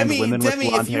women and women with Demi,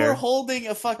 blonde if you were hair? holding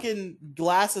a fucking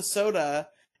glass of soda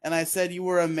and I said you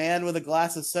were a man with a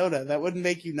glass of soda, that wouldn't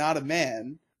make you not a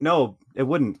man. No, it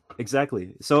wouldn't.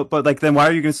 Exactly. So, but like, then why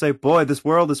are you going to say, boy, this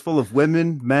world is full of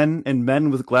women, men, and men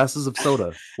with glasses of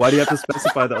soda? Why do you have to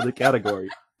specify the other category,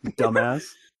 you dumbass?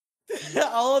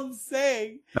 All I'm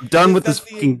saying I'm done is with this that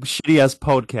the fucking shitty-ass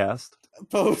podcast.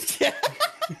 podcast.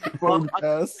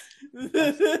 Podcast.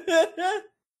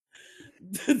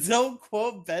 Don't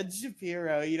quote Ben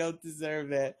Shapiro. You don't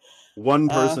deserve it. One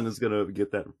person is going to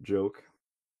get that joke.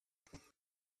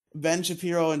 Ben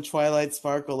Shapiro and Twilight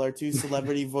Sparkle are two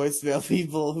celebrity voicemail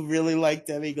people who really like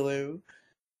Demi Glue.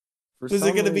 Who's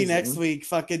it going to be next week?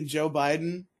 Fucking Joe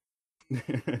Biden?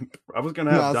 I was going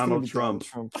to have Donald Trump,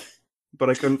 but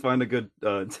I couldn't find a good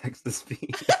text to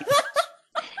speech.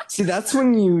 See, that's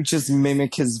when you just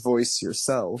mimic his voice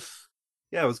yourself.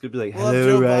 Yeah, I was going to be like, We'll have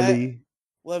hello, Joe Riley.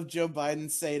 We'll have Joe Biden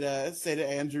say to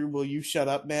Andrew, "Will you shut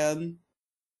up, man?"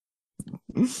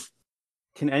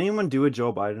 Can anyone do a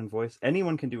Joe Biden voice?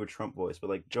 Anyone can do a Trump voice, but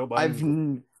like Joe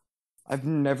Biden. I've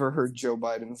never heard Joe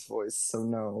Biden's voice, so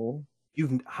no.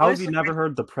 How have you never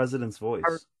heard the president's voice?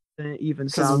 Even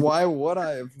Because why would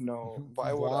I have known?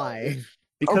 Why would I?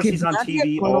 Because he's on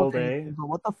TV all day. But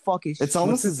what the fuck is? It's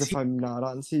almost as if I'm not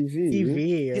on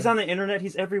TV. He's on the internet.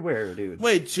 He's everywhere, dude.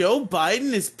 Wait, Joe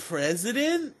Biden is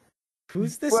president?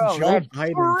 Who's this Bro, Joe that's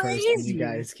Biden person crazy. you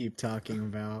guys keep talking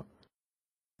about?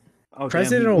 Oh,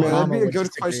 President damn, Yeah, that'd Obama be a would good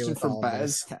disagree question with for all Baz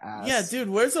this. to ask. Yeah, dude,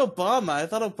 where's Obama? I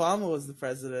thought Obama was the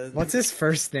president. What's his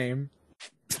first name?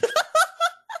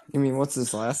 You mean, what's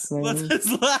his last name? What's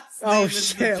his last name? Oh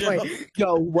is the shit! joke. Wait,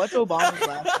 Yo, what's Obama's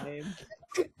last name?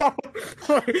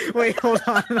 wait, hold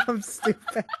on. I'm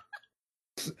stupid.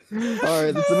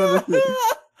 Alright, that's another thing.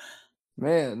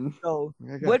 Man. Yo,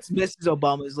 I got- what's Mrs.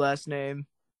 Obama's last name?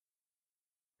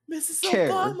 Mrs. Care.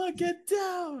 Obama, get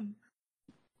down.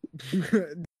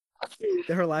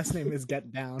 Her last name is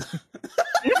Get Down.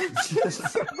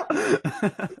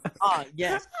 Ah,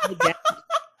 yes. Get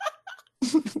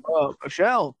down.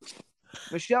 Michelle.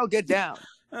 Michelle, get down.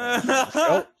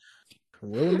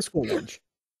 Ruin the school lunch.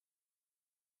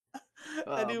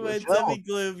 Anyway, Michelle. Demi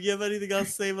Gloom, you have anything else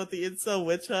to say about the incel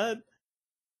witch hunt?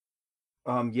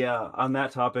 Yeah, on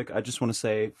that topic, I just want to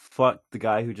say, fuck the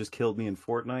guy who just killed me in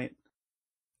Fortnite.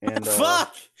 And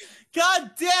Fuck!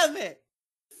 God damn it!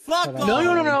 Fuck No, all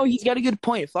of you. No. He's got a good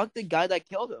point. Fuck the guy that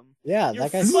killed him. Yeah, You're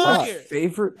that guy's fired. fucked. Fired.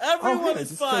 Favorite? Everyone oh, hey, I is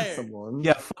just killed fired. someone.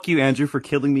 yeah, fuck you, Andrew, for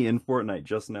killing me in Fortnite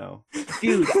just now.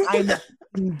 Dude,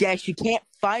 I'm guess you can't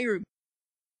fire me.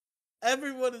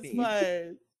 Everyone is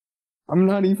fired. I'm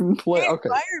not even You playing. can't Okay.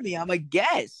 fire me. I'm a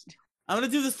guest. I'm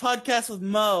gonna do this podcast with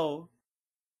Mo.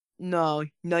 No,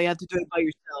 you have to do it by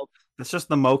yourself. That's just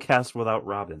the MoCast without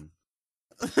Robin.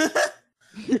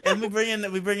 And we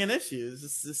bring in issues.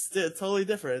 It's totally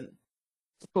different.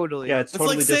 Totally. Yeah, it's It's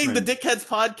totally like saying different. the Dickheads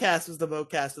podcast was the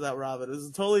MoCast without Robin. It was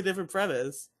a totally different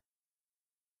premise.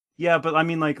 Yeah, but I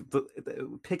mean, like,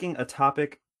 picking a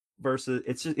topic versus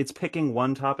it's picking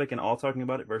one topic and all talking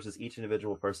about it versus each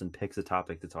individual person picks a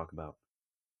topic to talk about.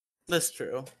 That's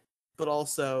true, but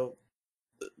also,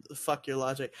 fuck your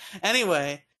logic.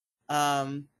 Anyway,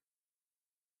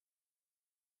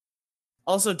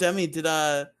 also Demi, did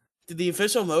the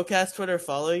official MoCast Twitter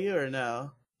follow you or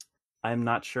no? I'm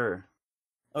not sure.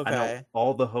 I know Okay,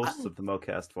 all the hosts of the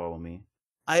MoCast follow me.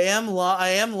 I am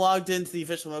logged into the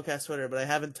official MoCast Twitter, but I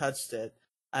haven't touched it.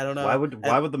 I don't know. Why would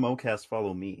the MoCast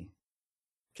follow me?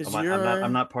 Because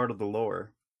I'm not part of the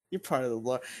lore. You're part of the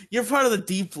lore. You're part of the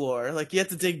deep lore. Like, you have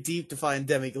to dig deep to find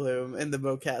Demigloom in the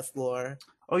MoCast lore.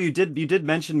 Oh, you did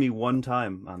mention me one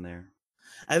time on there.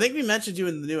 I think we mentioned you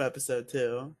in the new episode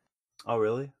too. Oh,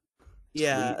 really?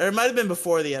 Yeah, Sweet. or it might have been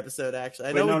before the episode. Actually,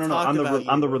 I Wait, know no, we no, talked on about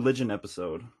the you. religion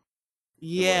episode.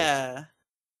 Yeah.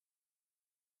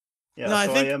 Yeah, No, I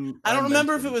so think I don't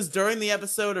remember if it mentioned- was during the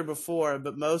episode or before,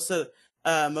 but Mo said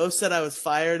I was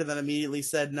fired, and then immediately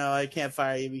said, "No, I can't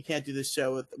fire you. We can't do this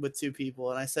show with two people."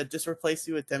 And I said, "Just replace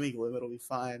you with Demigloom. It'll be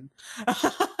fine."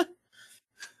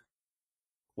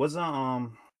 Was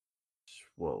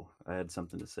whoa, I had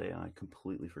something to say and I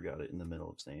completely forgot it in the middle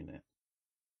of saying it.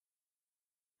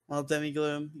 Well,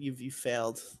 Demigloom, you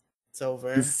failed. It's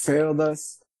over. You failed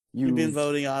us. You've been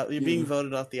voting off. You're being you-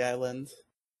 voted off the island.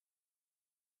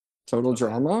 Total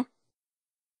drama?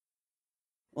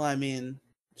 Well, I mean,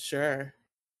 sure.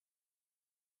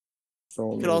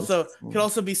 For Could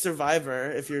also be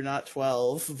Survivor if you're not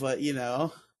 12, but you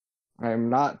know. I am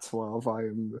not 12. I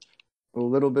am a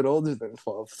little bit older than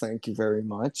 12. Thank you very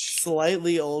much.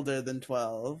 Slightly older than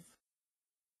 12.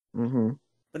 Mm-hmm.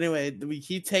 But anyway, we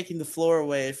keep taking the floor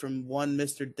away from one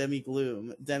Mr.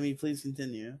 Demigloom. Demi, please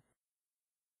continue.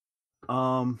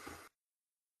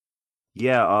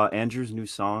 Yeah, Andrew's new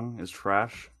song is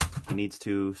trash. He needs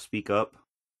to speak up.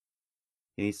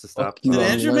 He needs to stop. Fuck you, Did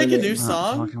I'm Andrew make a learning. new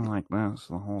song? Talking like this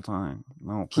the whole time.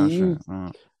 No He-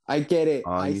 pressure. I get it.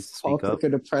 You I need to talk speak up. like a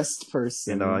depressed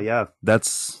person. And yeah,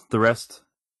 that's the rest.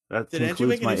 That Did Andrew concludes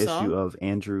make a my new song? issue of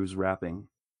Andrew's rapping.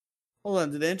 Hold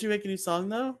on, did Andrew make a new song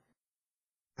though?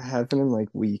 I haven't in like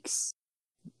weeks.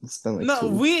 It's been like No, 2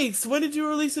 weeks. When did you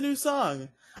release a new song?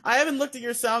 I haven't looked at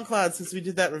your SoundCloud since we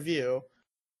did that review.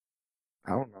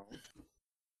 I don't know.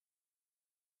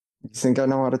 You think I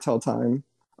know how to tell time?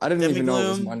 I didn't even know it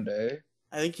was Demigloom. Monday.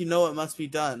 I think you know what must be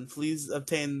done. Please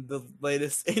obtain the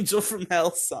latest Angel from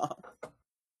Hell song.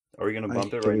 Are we gonna I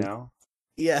bump it right hate- now?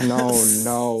 Yeah. No.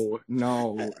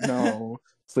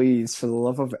 Please, for the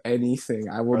love of anything,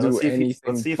 I will Alright, do anything.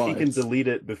 let's see if he can but- delete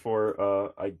it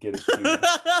before I get it to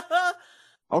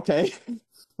you. Okay.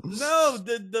 No,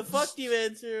 the fuck you,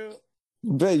 Andrew.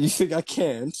 Bet you think I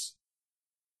can't?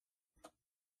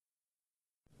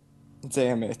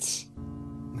 Damn it.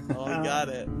 Oh, I got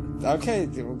it. Okay,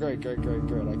 well, great. I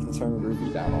can turn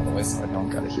Ruby down all the way so I don't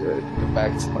gotta hear it. Go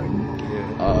back to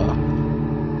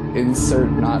insert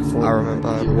not for. I remember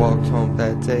I walked home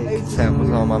that day, Sam was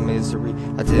on my misery.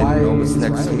 I didn't Why know what's is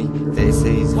next to me. right? They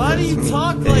say he's Why do next you to me.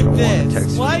 talk They like don't wanna this?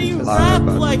 text Why me do you because I rap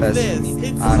about the like best this? for me.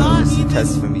 It's I know not it's a even-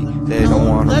 test for me. They don't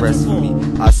wanna rest for me.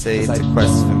 I say it's a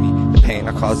quest for me. The pain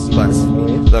I cause is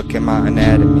blasphemy. Look at my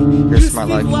anatomy. You're smart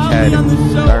like academy.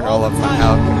 Learn all of my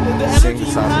alchemy. Sing the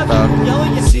songs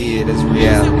about me. See it as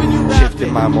reality.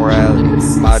 Shifting my morality.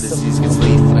 My disease gets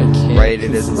lethal.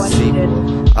 Rated as a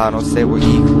sequel. I don't say we're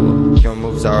equal. Your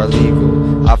moves are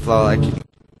illegal. I fly like an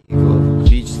eagle.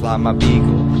 Beach like my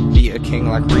beagle. Be a king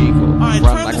like regal. Run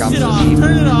like I'm so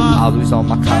evil. I'll lose all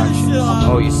my conscience.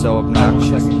 Oh, you're so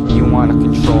obnoxious. You wanna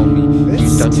control me. You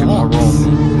start to roll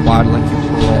me. Wide like you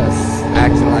parole me.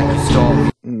 Acting like you stole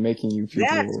me. Making you people.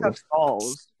 That stuff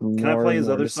stalls. Can I play his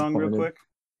other song real quick?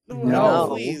 No,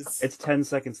 please. It's 10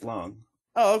 seconds long.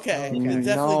 Oh, okay. We can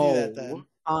definitely do that then.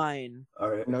 Fine. All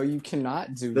right. No, you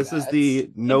cannot do This that. is the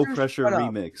No Andrew, Pressure shut up.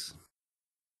 remix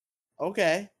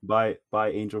Okay. by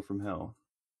Angel from Hell.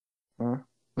 Huh?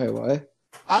 Wait, what?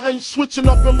 I ain't switching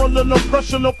up and under no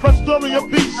pressure, no press story or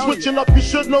beat. Switching up, you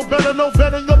should know better,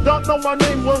 you don't know my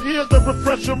name. Well, here's the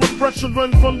refresher,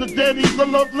 run from the dead. He's a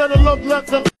love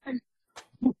letter.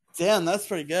 Damn, that's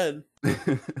pretty good.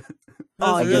 That's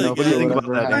Oh, really What do you good. think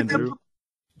about that, Andrew?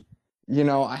 You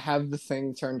know, I have the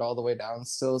thing turned all the way down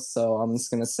still, so I'm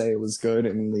just gonna say it was good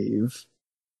and leave.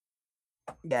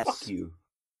 Yes. Fuck you.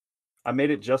 I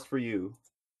made it just for you.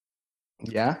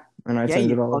 Yeah? And I Yeah, turned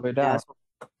you it all the way fucking down. asshole.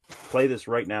 Play this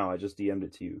right now. I just DM'd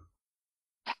it to you.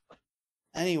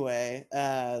 Anyway,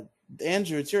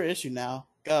 Andrew, it's your issue now.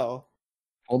 Go.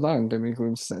 Hold on, Demi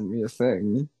Gloom sent me a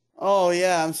thing. Oh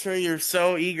yeah, I'm sure you're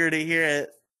so eager to hear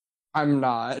I'm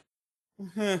not.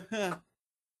 it.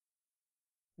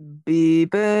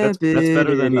 That's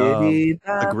better than the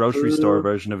grocery store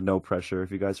version of No Pressure.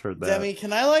 If you guys heard that. Demi,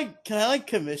 can I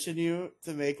commission you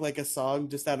to make like a song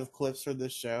just out of clips for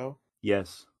this show?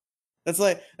 Yes. That's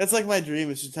like my dream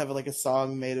is just to have like a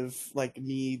song made of like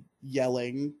me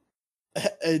yelling.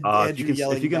 If you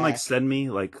can like back. send me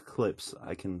like clips,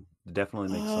 I can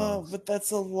definitely make Oh, songs. but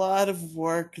that's a lot of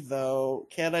work though.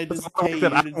 Can't I just That's pay the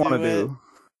work you that to I want do to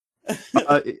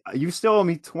it? do. You still owe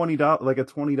me $20, like a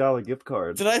 $20 gift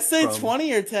card. Did I say from-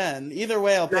 20 or 10? Either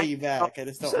way, I'll pay you back. I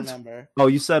just don't remember. Oh,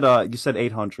 you said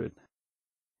 800.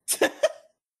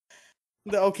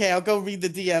 Okay, I'll go read the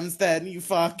DMs then. You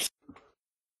fuck.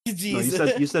 Jesus. No,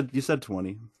 you said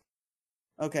 20.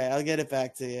 Okay, I'll get it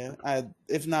back to you.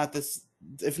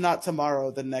 If not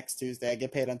tomorrow, then next Tuesday. I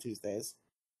get paid on Tuesdays.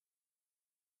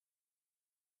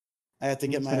 I have to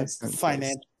get my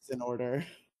finances in order.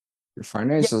 Your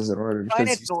financials in order because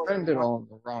finance you order. spend it all on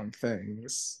the wrong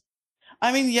things.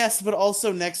 I mean, yes, but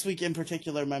also next week in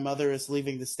particular, my mother is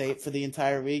leaving the state for the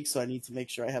entire week, so I need to make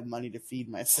sure I have money to feed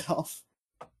myself.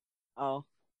 Oh.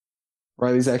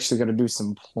 Riley's actually got to do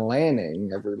some planning,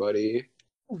 everybody.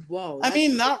 Whoa. I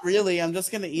mean, not really. I'm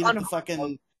just gonna eat at the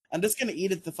Unhard.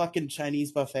 fucking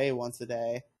Chinese buffet once a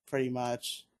day, pretty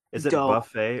much. Is it Dope.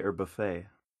 buffet or buffet?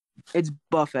 It's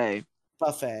buffet.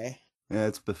 Buffet. Yeah,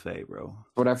 it's buffet, bro.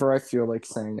 Whatever I feel like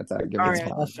saying at that given Alright.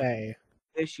 time. Buffet.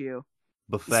 Issue.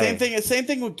 Buffet. Same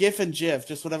thing with GIF and GIF.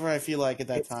 Just whatever I feel like at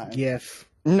that time. GIF.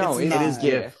 No, It's it is not.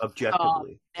 GIF.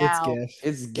 Objectively. It's Now, GIF.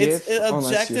 It's GIF. It's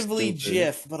unless you're objectively stupid.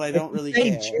 GIF, but I If don't you really say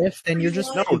care. GIF, then you're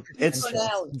just No, stupid. it's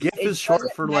Essentially. GIF It is short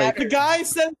doesn't for like. The guy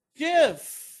said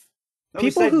GIF. No, he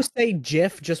People said- who say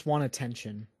GIF just want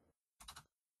attention.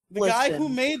 The guy Listen. who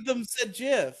made them said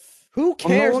GIF. Who Well,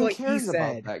 cares no one what cares he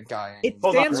about said? that guy. It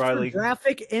Hold on, stands for Riley.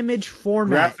 graphic image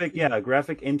format.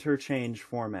 graphic interchange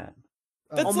format.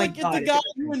 That's Oh my like if God, the it's guy a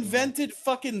who different invented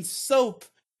fucking soap,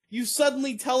 you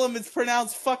suddenly tell him it's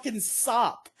pronounced fucking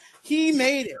sop. He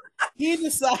made it. He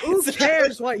decides. Who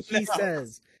cares what he No.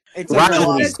 says? it's Riley.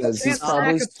 Whatever he Says you says, he's can't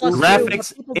probably stack a plus stupid. two, but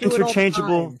Graphics people do it all the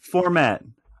interchangeable time. format.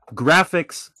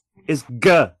 Graphics is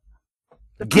G.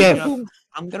 The GIF. people who,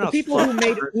 I'm the gonna people who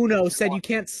made Uno said you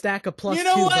can't stack a plus You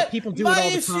know two, what? but people do my it all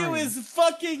the issue time. is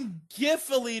fucking GIF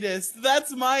elitist.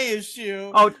 That's my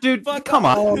issue. Oh, dude, Fuck come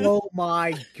off. on. Oh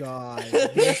my god.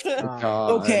 This guy.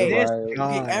 God, Okay. Riley.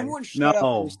 God. Okay, everyone shut up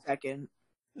No. for a second.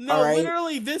 No, All right.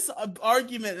 literally, this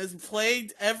argument has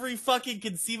plagued every fucking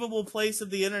conceivable place of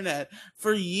the internet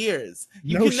for years.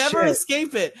 You No can never shit.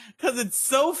 escape it because it's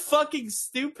so fucking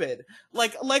stupid.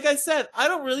 Like I said, I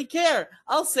don't really care.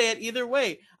 I'll say it either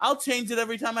way. I'll change it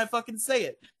every time I fucking say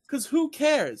it. Because who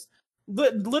cares?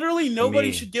 Literally, nobody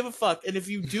Me. should give a fuck. And if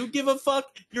you do give a fuck,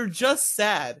 you're just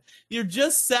sad. You're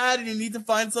just sad, and you need to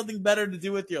find something better to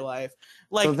do with your life.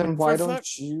 Like, So then why for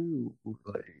don't you,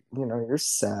 like, you're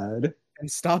sad. And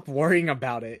stop worrying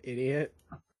about it, idiot.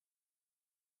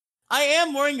 I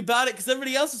am worrying about it because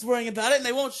everybody else is worrying about it, and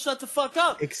they won't shut the fuck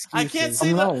up. Excuses. I can't say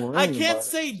I'm not that. I worrying can't about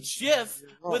say it. GIF You're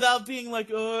wrong. without being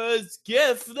like, oh, it's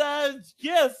GIF. That's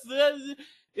GIF.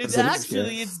 It's Is it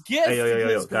actually GIF? it's GIF Hey, yo,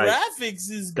 because guys.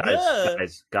 graphics is good.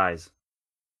 Guys.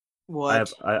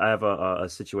 What? I have a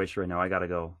situation right now. I gotta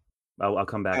go. I'll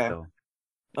come back Okay. though.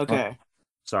 Okay.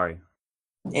 Sorry.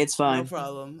 It's No fine.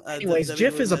 problem. Anyways, Debbie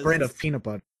GIF is a Bloom brand has- of peanut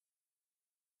butter.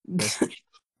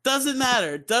 Doesn't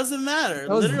matter. Doesn't matter.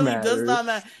 Does Literally does matter. not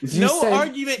matter. If you No say-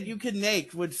 argument you can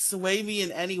make would sway me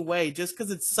in any way just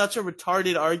because it's such a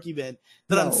retarded argument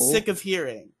that I'm No. sick of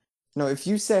hearing. No, if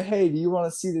you say, hey, do you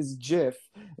want to see this GIF?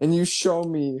 And you show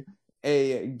me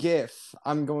a GIF,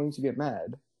 I'm going to get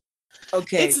mad.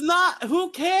 Okay. It's not.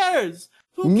 Who cares?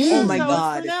 Who Me? cares Oh my how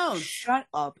god. it's pronounced? Shut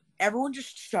up. Everyone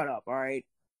just shut up, alright?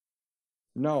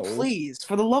 No. Please,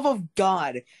 for the love of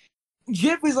God.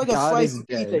 GIF is like a God slice is of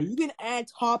pizza. dead. You can add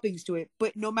toppings to it,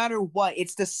 but no matter what,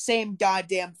 it's the same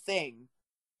goddamn thing.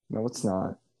 No, it's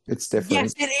not. It's different.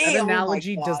 Yes, it is. That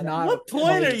analogy does not What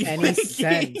point are make you any making?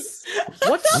 sense.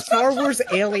 What Star Wars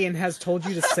alien has told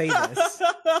you to say this?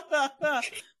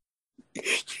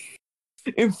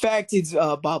 In fact, it's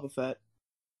Boba Fett.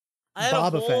 I had Boba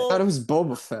a Fett. I whole. thought it was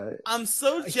Boba Fett. I'm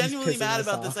so He's genuinely pissing mad us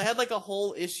about this. off. I had like a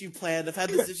whole issue planned. I've had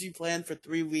this issue planned for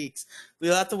 3 weeks.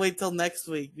 We'll have to wait till next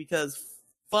week because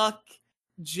fuck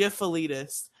GIF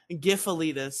elitists, GIF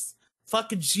elitists, fuck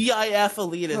GIF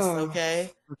elitists. Okay,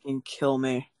 Fucking kill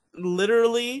me.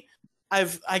 literally,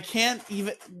 I can't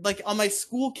even like on my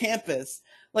school campus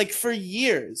like for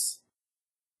years.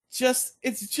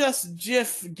 It's just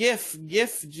GIF.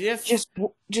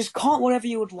 Just call it whatever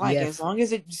you would like, Yes. as long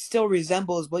as it still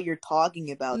resembles what you're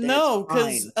talking about. Then No, it's fine.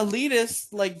 because elitists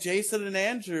like Jason and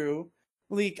Andrew,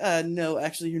 no,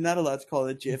 actually, you're not allowed to call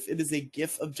it GIF. It is a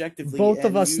GIF objectively. Both of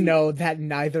and us you- know that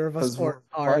neither of us 'Cause we're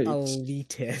are right.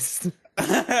 elitist.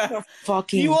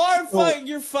 Fucking you are kill-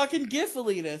 you're fucking GIF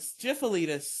elitist, GIF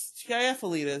elitist, GIF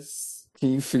elitist.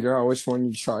 Can you figure out which one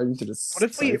you're trying to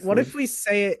decipher? What if we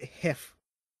say it HIF?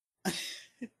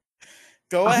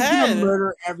 Go I'm ahead. gonna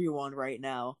murder everyone right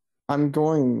now. I'm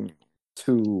going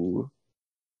to...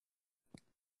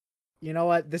 You know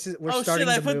what? We're Oh starting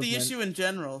shit! I the put movement. the issue in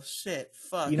general. Shit,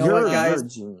 fuck. You know what,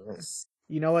 guys? You're a genius.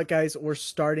 You know what, guys? We're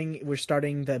starting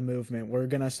the movement. We're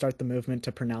gonna start the movement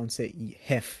to pronounce it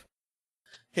HIF.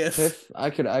 HIF. I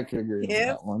could agree with If-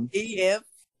 that one. If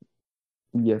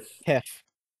Yes. HIF.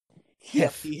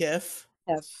 HIF. HIF. HIF.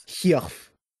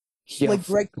 Yes. like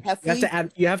Greg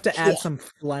Heffley. You have to add Yeah. some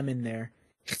phlegm in there.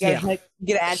 Yeah, HIF. like,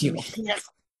 you gotta add some. Yeah.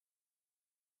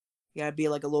 You gotta be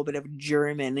like a little bit of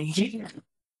German.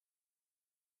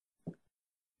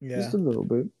 Yeah. Just a little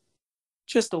bit.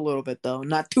 Just a little bit though,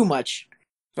 not too much.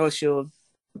 Or else you'll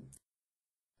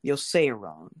say it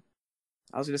wrong.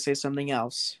 I was gonna say something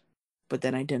else, but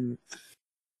then I didn't.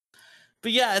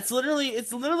 But yeah, it's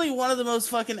literally one of the most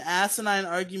fucking asinine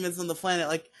arguments on the planet.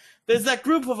 Like, there's that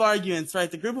group of arguments, right?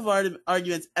 The group of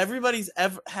arguments everybody's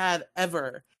ever had,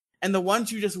 and the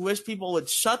ones you just wish people would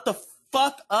shut the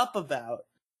fuck up about.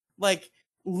 Like,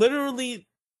 literally,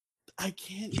 I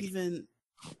can't even.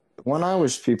 One I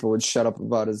wish people would shut up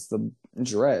about is the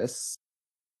dress.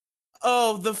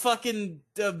 Oh, the fucking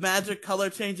magic color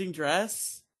changing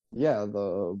dress, Yeah,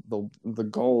 the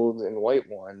gold and white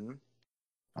one.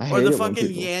 I hate or the it when fucking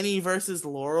people... Yanny versus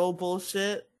Laurel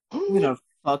bullshit. I'm gonna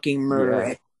fucking murder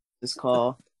Yeah. this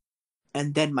call,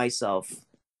 and then myself.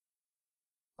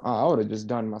 I would have just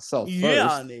done myself first.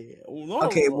 Yanny. Laurel.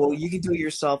 Okay, well you can do it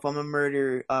yourself. I'm gonna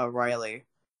murder Riley.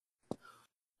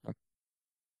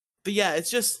 But yeah, it's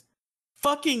just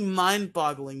fucking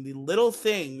mind-boggling, the little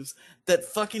things that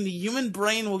fucking the human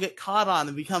brain will get caught on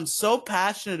and become so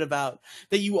passionate about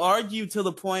that you argue to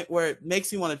the point where it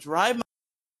makes me want to drive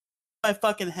my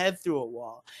fucking head through a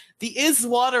wall. The is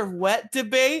water wet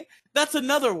debate, that's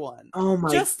another one. Oh my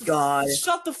Just god!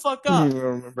 shut the fuck I up.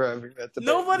 remember having that debate.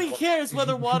 Nobody cares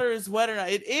whether water is wet or not.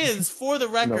 It is, for the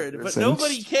record, it but isn't.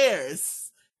 nobody cares.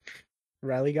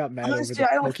 Riley got mad over Honestly,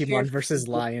 the I don't Pokemon care. versus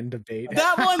Lion debate.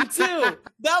 That one too.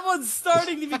 That one's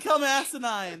starting to become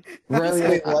asinine. Riley,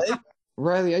 Wait, what?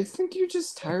 Riley, I think you're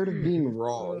just tired of being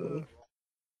wrong.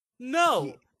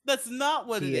 No, that's not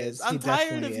what he it is. is. I'm He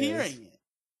tired of definitely hearing is. it.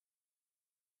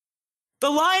 The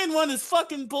lion one is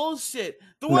fucking bullshit.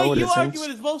 The No, way it you isn't. argue it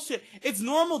is bullshit. It's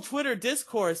normal Twitter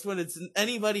discourse when it's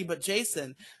anybody but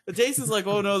Jason. But Jason's like,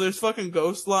 oh no, there's fucking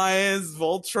ghost lions,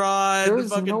 Voltron, There the is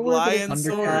fucking nowhere that lion it's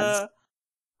Sora.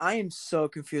 I am so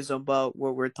confused about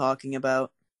what we're talking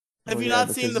about. Have Oh, you yeah,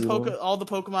 not seen because all the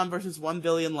Pokemon versus 1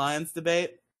 billion lions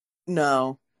debate?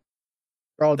 No.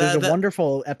 Bro, there's That- a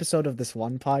wonderful episode of this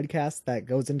one podcast that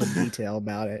goes into detail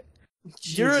about it.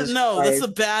 Jesus that's Christ. a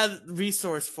bad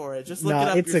resource for it. Just look it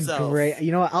up it's yourself. a great.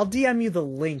 You know what? I'll DM you the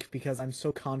link because I'm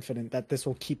so confident that this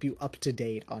will keep you up to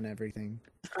date on everything.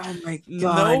 Oh my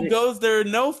god. There are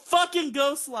no fucking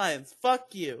ghost lines.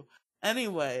 Fuck you.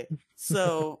 Anyway,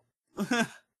 so the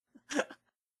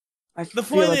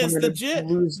point is the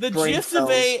GIF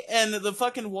debate and the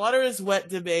fucking water is wet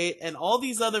debate and all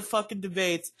these other fucking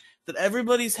debates that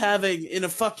everybody's having in a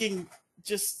fucking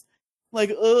just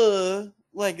like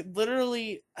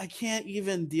literally I can't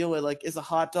even deal with like is a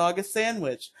hot dog a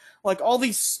sandwich? Like all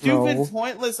these stupid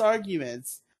pointless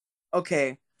arguments.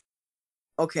 Okay.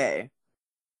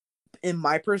 In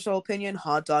my personal opinion,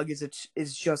 hot dog is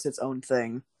just its own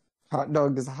thing. Hot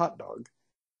dog is a hot dog.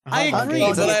 I agree,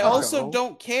 but I also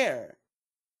don't care.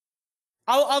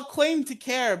 I'll claim to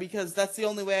care because that's the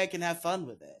only way I can have fun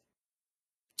with it.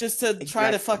 Just to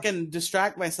try to fucking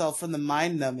distract myself from the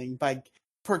mind numbing by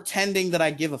pretending that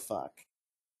I give a fuck.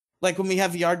 Like when we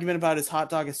have the argument about is hot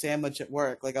dog a sandwich at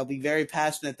work, like I'll be very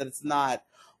passionate that it's not,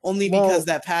 only because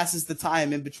that passes the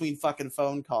time in between fucking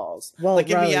phone calls. Well, like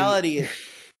in Riley, reality,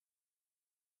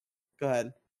 go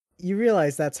ahead. You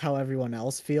realize that's how everyone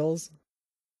else feels?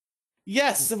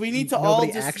 Yes, so we need to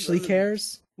Nobody actually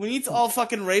cares? We need to all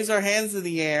fucking raise our hands in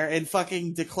the air and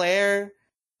fucking declare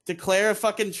a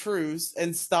fucking truce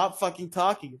and stop fucking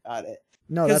talking about it.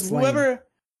 No, that's lame.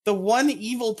 The one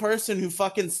evil person who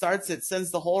fucking starts it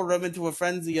sends the whole room into a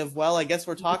frenzy of, well, I guess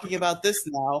we're talking about this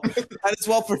now. Might as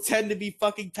well pretend to be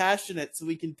fucking passionate so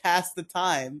we can pass the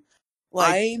time.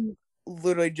 Like, I'm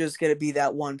literally just gonna be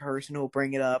that one person who'll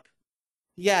bring it up.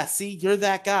 Yeah, see, you're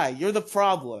that guy. You're the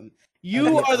problem.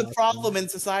 You are the problem in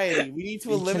society. We need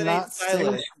to eliminate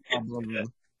silence.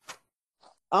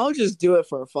 I'll just do it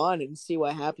for fun and see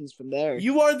what happens from there.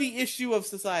 You are the issue of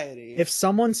society. If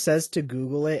someone says to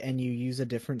Google it and you use a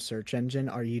different search engine,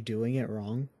 are you doing it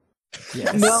wrong?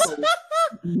 Yes.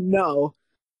 No.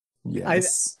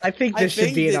 Yes. I think this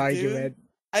should be an argument. Dude.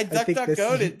 I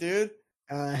DuckDuckGo'd it, dude.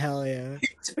 Hell yeah.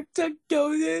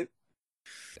 DuckDuckGo'd it.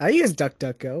 I use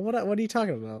DuckDuckGo. What are you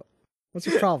talking about? What's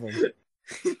your problem?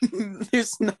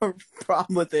 There's no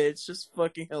problem with it. It's just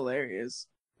fucking hilarious.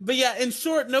 But yeah, in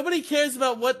short, nobody cares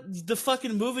about what the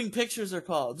fucking moving pictures are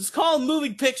called. Just call them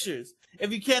moving pictures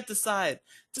if you can't decide.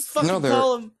 Just fucking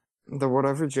call them. They're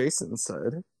whatever Jason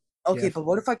said. Okay, but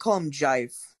what if I call them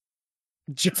jive?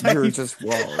 You're just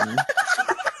wrong.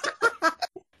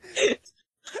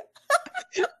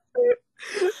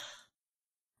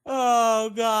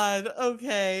 Oh god.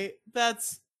 Okay,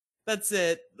 that's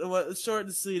it. Short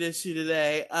and sweet issue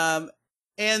today.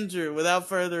 Andrew, without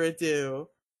further ado,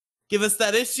 give us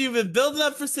that issue you've been building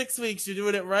up for 6 weeks. You're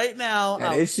doing it right now.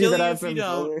 An issue that I've been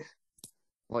building.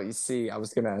 Well, you see, I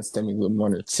was gonna ask Demigloom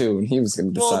 1 or 2, and he was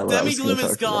gonna decide. Well, Demigloom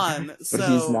is gone, but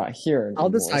he's not here anymore. I'll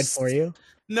decide for you.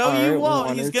 No, you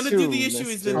won't. He's gonna do the issue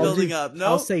he's been building up. No,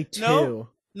 I'll say 2.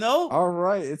 No. All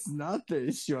right, it's not the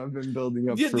issue I've been building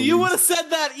up. You would have said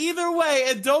that either way,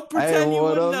 and don't pretend you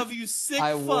wouldn't have. You sick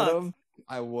fuck.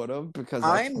 I would have, because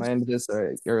I planned this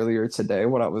earlier today,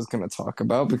 what I was going to talk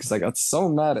about, because I got so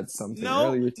mad at something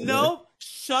earlier today. No,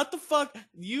 shut the fuck.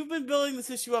 You've been building this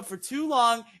issue up for too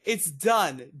long. It's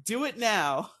done. Do it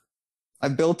now. I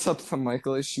built up the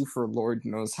Michael issue for Lord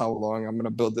knows how long. I'm going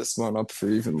to build this one up for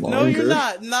even longer. No, you're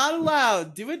not. Not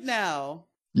allowed. Do it now.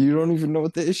 You don't even know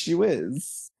what the issue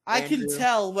is. I can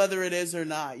tell whether it is or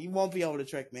not. You won't be able to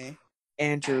trick me.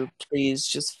 Andrew, please,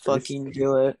 just fucking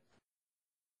do it.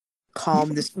 Calm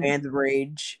this man's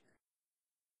rage.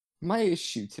 My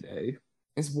issue today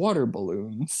is water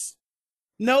balloons.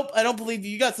 Nope, I don't believe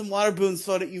you. You got some water balloons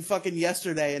thrown at you fucking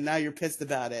yesterday, and now you're pissed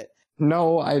about it.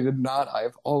 No, I did not.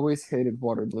 I've always hated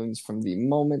water balloons from the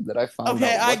moment that I found out.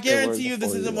 Okay, I guarantee you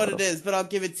this isn't what it is, but I'll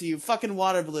give it to you. Fucking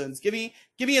water balloons. Give me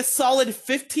a solid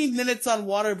 15 minutes on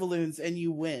water balloons, and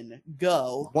you win.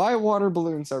 Go. Why water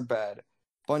balloons are bad?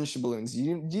 Bunch of balloons. Do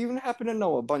you even happen to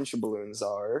know what bunch of balloons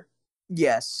are?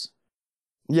 Yes.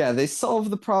 Yeah, they solve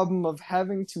the problem of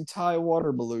having to tie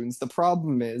water balloons. The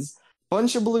problem is,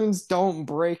 bunch of balloons don't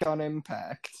break on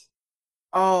impact.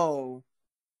 Oh.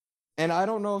 And I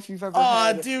don't know if you've ever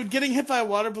had... dude, getting hit by a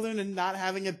water balloon and not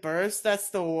having it burst, that's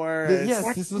the worst.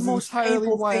 Yes, this was entirely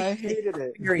why I hated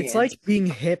it. It's like being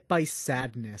hit by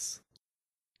sadness.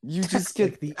 You just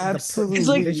get the absolute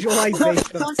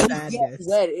visualization of sadness.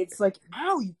 It's like,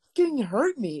 ow, you fucking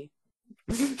hurt me.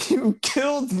 You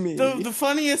killed me. The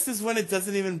funniest is when it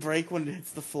doesn't even break when it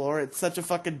hits the floor. It's such a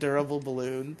fucking durable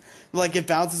balloon. Like, it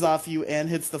bounces off you and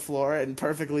hits the floor and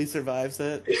perfectly survives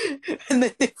it. And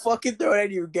then they fucking throw it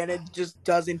at you again, it just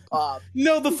doesn't pop.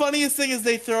 No, the funniest thing is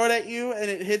they throw it at you and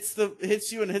it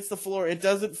hits you and hits the floor. It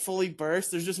doesn't fully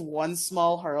burst. There's just one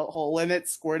small hole in it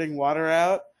squirting water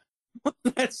out.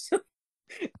 That's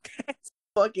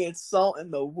fucking salt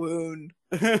in the wound.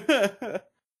 I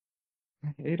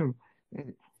hate him.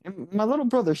 And my little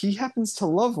brother, he happens to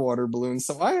love water balloons,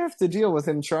 so I have to deal with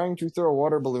him trying to throw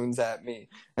water balloons at me,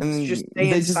 and Just stay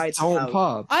they just inside the don't house.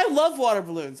 pop. I love water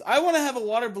balloons. I want to have a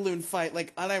water balloon fight,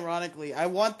 like, unironically. I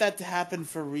want that to happen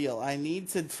for real. I need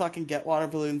to fucking get water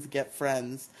balloons, get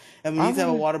friends, and we need to have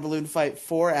a water balloon fight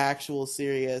for actual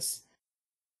serious.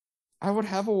 I would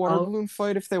have a water balloon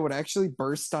fight if they would actually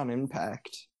burst on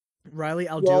impact. Riley,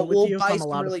 I'll Well, do it with we'll you if buy I'm some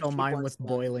allowed really to fill cheap mine ones with then.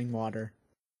 boiling water.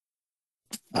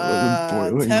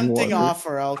 Boiling Tempting water.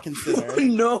 offer, I'll consider.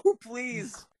 No,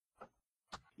 please.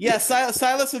 Yeah,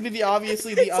 Silas would be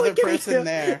obviously the It's other like getting person hit-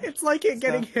 there. It's like it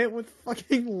getting hit with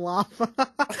fucking lava.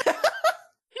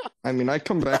 I mean, I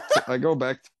go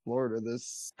back to Florida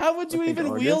this How would you I think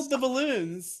even August. wield the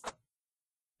balloons?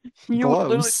 You were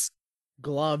literally gloves.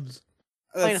 Gloves.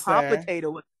 playing That's hot fair. potato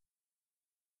with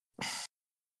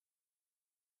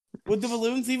Would the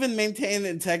balloons even maintain the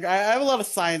integrity? I have a lot of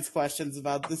science questions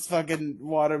about this fucking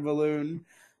water balloon.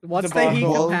 What's the heat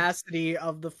debacle. capacity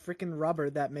of the freaking rubber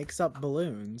that makes up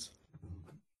balloons?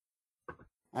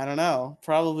 I don't know.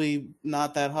 Probably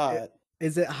not that hot.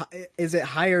 Is it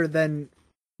higher than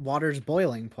water's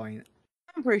boiling point?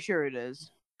 I'm pretty sure it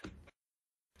is.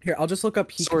 Here, I'll just look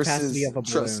up heat capacity Sources, of a balloon.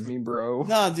 trust me, bro.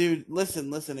 No, dude,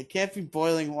 listen. It can't be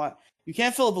boiling water. You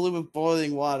can't fill a balloon with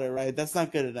boiling water, right? That's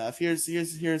not good enough. Here's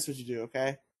what you do,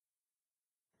 okay?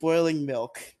 Boiling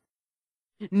milk.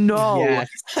 No. Yes.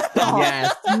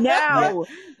 Yes. No.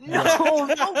 No.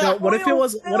 No, what if it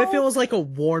was like a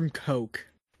warm Coke?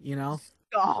 You know?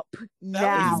 Stop That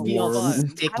now. would be fun.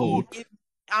 Sticky.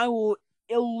 I will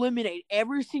eliminate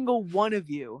every single one of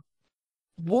you.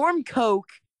 Warm Coke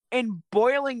and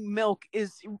boiling milk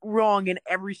is wrong in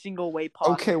every single way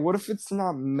possible. Okay, what if it's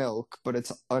not milk, but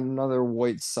it's another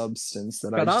white substance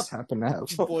that Shut I just up. happen to have?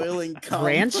 Boiling cum.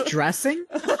 Ranch dressing?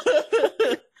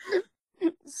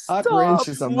 Hot ranch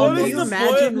is What Can is you the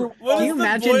imagine? boil- what Can is you the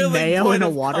imagine boiling mayo point in a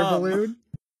of water cum? balloon?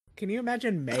 Can you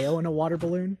imagine mayo in a water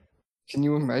balloon? Can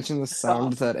you imagine the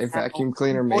sound that a vacuum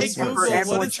cleaner Hey makes when Google, it fills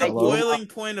what up is the Jello? boiling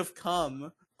point of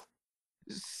cum?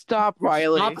 Stop,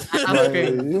 Riley. Stop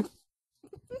asking. Riley.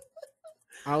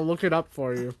 I'll look it up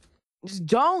for you. Just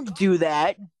don't do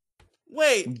that.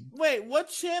 Wait, what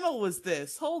channel was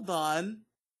this? Hold on.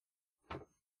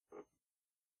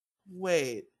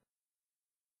 Wait.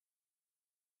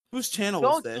 Whose channel was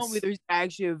Don't this? tell me there's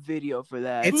actually a video for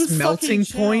that. Its Whose melting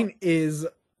fucking point is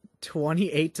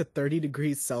 28 to 30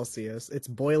 degrees Celsius. Its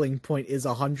boiling point is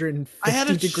 150 I had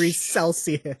a degrees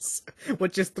Celsius,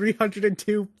 which is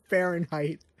 302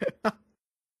 Fahrenheit.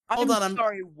 Hold on, I'm-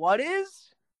 sorry, what is?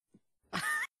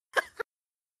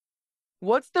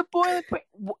 What's the boiling point?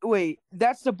 Wait,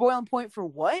 that's the boiling point for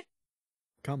what?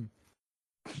 Come.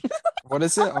 What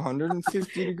is it?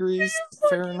 150 degrees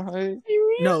Fahrenheit?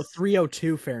 No,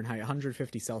 302 Fahrenheit,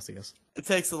 150 Celsius. It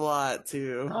takes a lot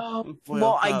to boil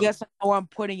Well, I cum. guess I know where I'm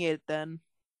putting it then.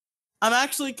 I'm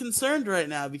actually concerned right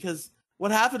now because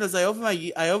what happened is I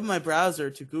opened my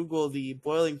browser to Google the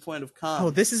boiling point of cum. Oh,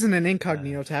 this isn't an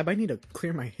incognito tab. I need to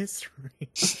clear my history.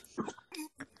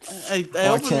 I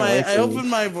opened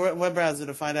my web browser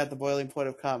to find out the boiling point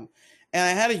of cum, and I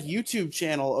had a YouTube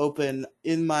channel open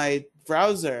in my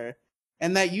browser,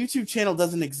 and that YouTube channel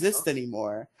doesn't exist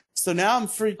anymore. So now I'm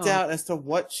freaked out as to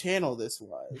what channel this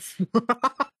was.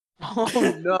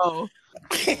 Oh no!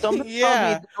 Somebody Yeah. told me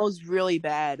that was really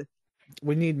bad.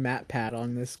 We need Matt Pat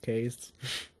on this case.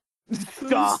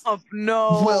 Stop!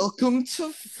 No. Welcome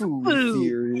to Food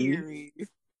Theory. Theory.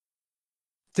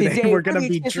 Today we're gonna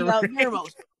be testing out drinking. your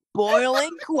most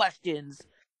boiling questions.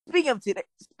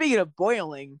 Speaking of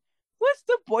boiling, what's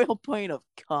the boil point of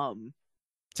cum?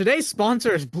 Today's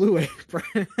sponsor is Blue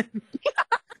Apron.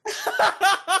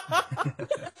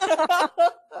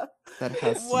 That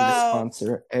has to Wow.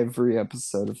 sponsor every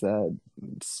episode of that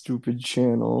stupid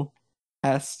channel.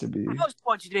 Has to be. Our host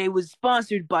point today was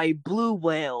sponsored by Blue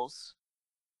Whales.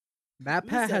 Matt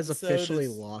Pat This has episode officially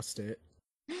is- lost it.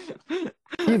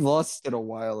 He lost it a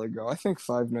while ago. I think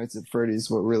Five Nights at Freddy's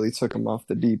what really took him off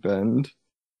the deep end.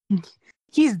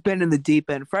 He's been in the deep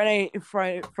end. Friday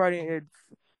Friday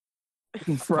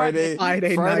Friday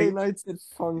night. nights at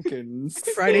Punkins.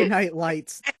 Friday Night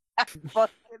Lights.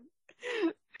 fucking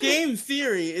Game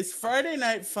theory: is Friday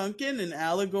Night Funkin' an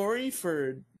allegory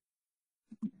for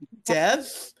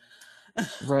death?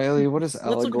 Riley, what does look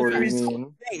at allegory this.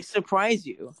 mean? Hey, surprise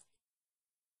you.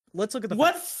 Let's look at the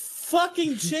What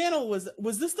fucking channel was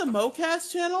this? The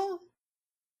MoCast channel?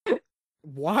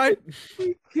 What?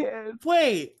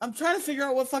 Wait, I'm trying to figure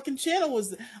out what fucking channel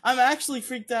was. I'm actually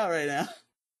freaked out right now.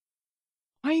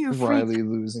 Why are you Riley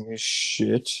losing his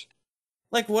shit.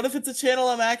 Like, what if it's a channel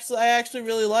I actually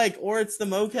really like, or it's the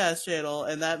MoCast channel,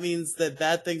 and that means that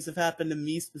bad things have happened to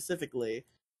me specifically.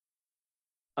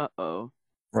 Uh-oh.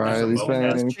 Riley's been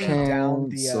Down the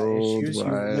canceled. issues. You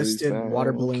Riley's listed been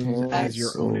water balloons as your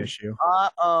own canceled. issue.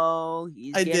 Uh-oh.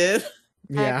 I did.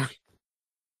 Yeah.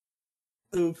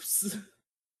 Oops.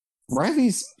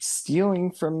 Riley's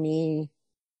stealing from me.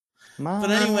 Mom.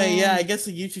 But anyway, yeah, I guess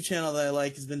the YouTube channel that I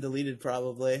like has been deleted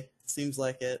probably. Seems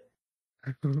like it.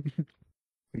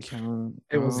 We can't.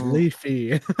 It was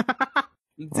Leafy.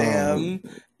 Damn.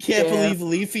 Can't believe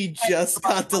Leafy just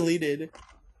got deleted.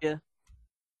 Yeah.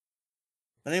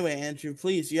 But anyway, Andrew,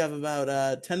 please, you have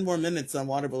about 10 more minutes on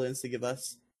water balloons to give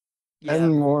us.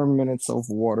 10 more minutes of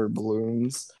water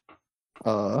balloons.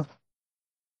 Fuck.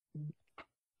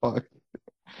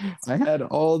 I had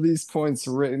all these points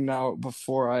written out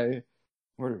before I...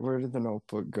 Where did the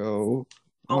notebook go?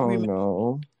 Oh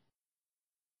no.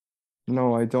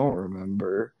 No, I don't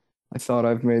remember. I thought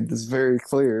I've made this very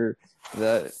clear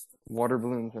that water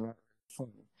balloons are not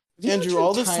fun. Andrew,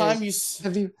 all this time you...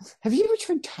 Have you ever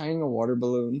tried tying a water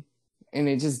balloon and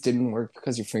it just didn't work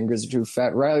because your fingers are too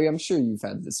fat? Riley, I'm sure you've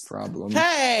had this problem.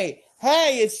 Hey,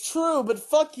 it's true, but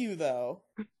fuck you though.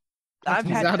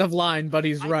 He's out of line, but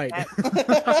he's right.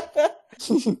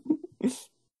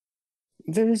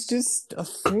 There's just a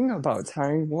thing about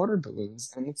tying water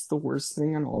balloons, and it's the worst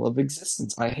thing in all of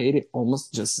existence. I hate it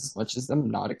almost just as much as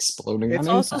them not exploding. It's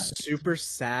on also impact. super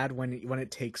sad when it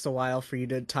takes a while for you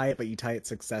to tie it, but you tie it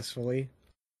successfully.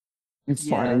 You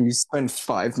find you spend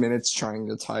 5 minutes trying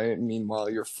to tie it, meanwhile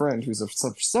your friend, who's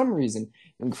for some reason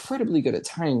incredibly good at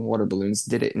tying water balloons,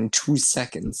 did it in 2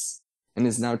 seconds, and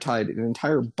is now tied an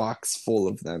entire box full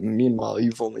of them. Meanwhile,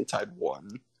 you've only tied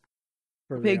one.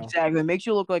 Exactly. It makes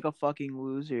you look like a fucking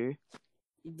loser.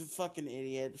 You fucking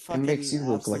idiot. Fucking it makes you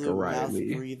look like a Riley.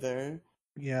 Mouth breather.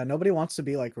 Yeah, nobody wants to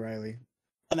be like Riley.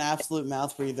 An absolute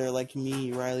mouth breather like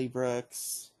me, Riley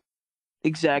Brooks.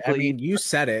 Exactly. I mean, you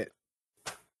said it.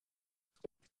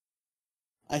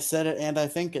 I said it and I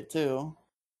think it too.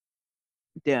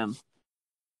 Damn.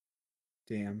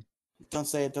 Don't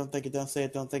say it, don't think it, don't say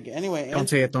it, don't think it. Anyway, Don't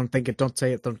say it, don't think it, don't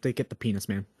say it, don't think it, the penis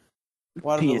man.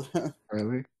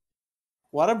 Really?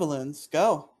 Water balloons,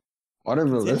 go. Water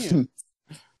balloons.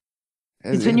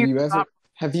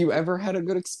 Have you ever had a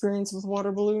good experience with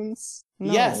water balloons?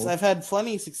 No. Yes, I've had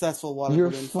plenty successful water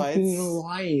balloon fights. You're fucking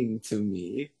lying to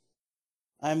me.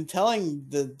 I'm telling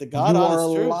the God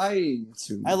honest truth. You are lying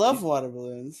to me. I love water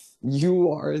balloons.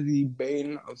 You are the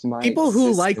bane of my People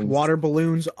who like existence. water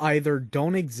balloons either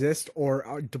don't exist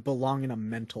or belong in a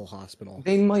mental hospital.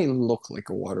 They might look like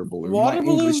a water balloon. Water my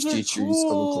balloons English are teacher used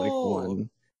to look like cool. one.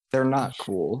 They're not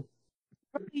cool.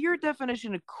 Your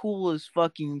definition of cool is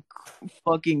fucking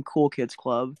Cool Kids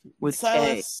Club with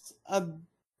Silas.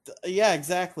 Yeah,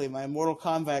 exactly. My Mortal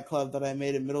Kombat club that I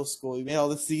made in middle school. You made all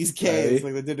the C's K's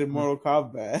like they did in Mortal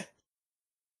Kombat.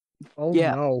 Oh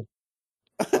Yeah. no.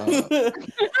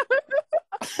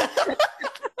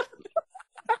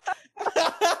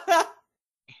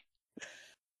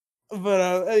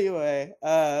 But anyway,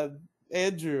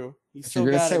 Andrew, you still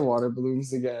You're gonna got say it. water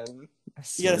balloons again. I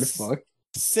swear to fuck.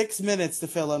 6 minutes to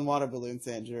fill in water balloons,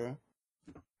 Andrew.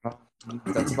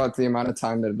 That's about the amount of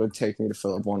time that it would take me to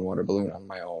fill up one water balloon on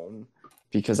my own,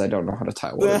 because I don't know how to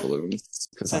tie water balloons,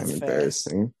 because I'm That's fair.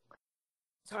 embarrassing.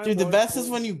 Dude, the best is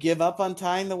when you give up on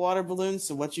tying the water balloons.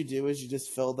 So what you do is you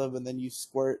just fill them and then you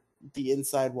squirt the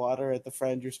inside water at the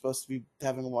friend you're supposed to be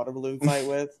having a water balloon fight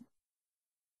with.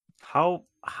 How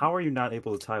are you not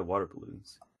able to tie water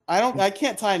balloons? I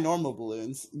can't tie normal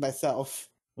balloons myself.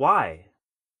 Why?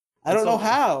 I don't know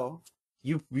how.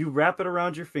 You wrap it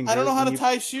around your finger. I don't know how to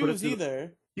tie shoes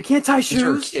either. You can't tie shoes.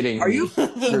 You're kidding. Are you?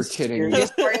 You're kidding.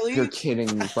 Serious, Riley? You're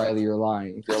kidding, Riley. You're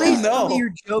lying. You're Please lying. tell me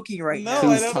you're joking right No, now. I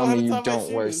Please don't tell know how me to you tie my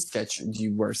don't wear shoes. Skechers. Do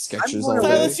you wear Skechers all gonna day?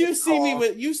 Silas, you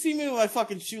see me with my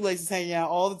fucking shoelaces hanging out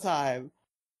all the time.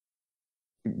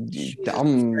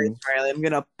 Riley, I'm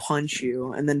gonna punch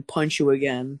you and then punch you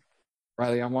again.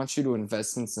 Riley, I want you to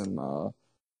invest in some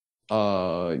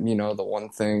the one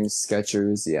thing,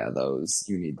 Skechers. Yeah, those.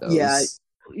 You need those. Yeah.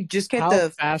 Just get How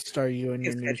the fast are you in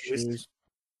your new Skechers. shoes?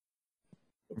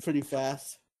 Pretty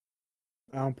fast.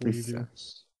 I don't believe you.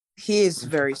 He is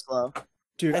very slow.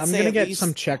 Dude, I'd I'm say gonna at get least-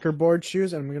 some checkerboard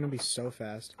shoes, and I'm gonna be so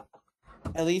fast.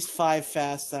 At least 5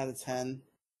 fasts out of 10.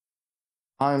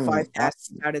 I'm 5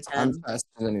 passes out of I'm 10. faster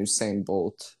than Usain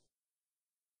Bolt.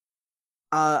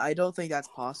 I don't think that's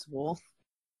possible.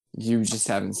 You just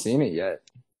haven't seen it yet.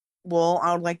 Well,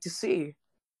 I would like to see.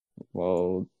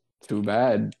 Well, too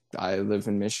bad. I live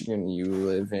in Michigan. You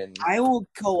live in. I will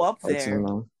go up there.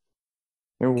 And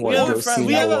We what, have, go a friend, see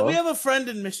we, have a, Noah? we have a friend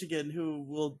in Michigan who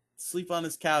will sleep on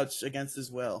his couch against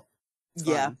his will. It's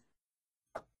Yeah.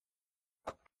 fine.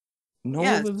 Noah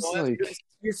Yeah, lives so like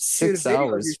you shoot a 6 video of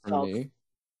hours from yourself. me.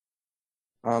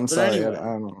 I'm But sorry,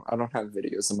 anyway. I don't have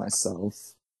videos of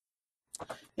myself.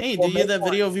 Hey, Well, do you have make that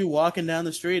video of you walking down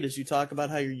the street as you talk about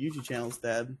how your YouTube channel's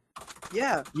dead?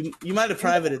 Yeah. You might have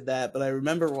privated that, but I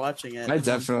remember watching it. I at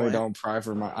some definitely point.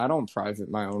 don't private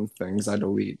my own things. I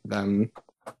delete them.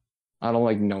 I don't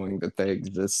like knowing that they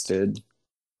existed.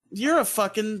 You're a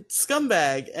fucking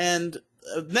scumbag. And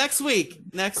next week.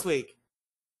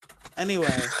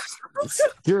 Anyway.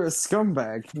 You're a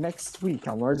scumbag. Next week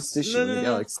on Largest Issue in the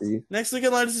Galaxy. Next week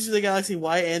on Largest Issue of the Galaxy,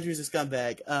 why Andrew's a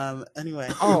scumbag. Anyway.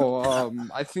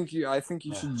 I think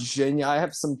you should I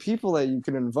have some people that you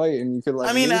can invite and you could like.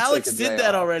 I mean, me Alex take a did day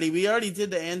that off. already. We already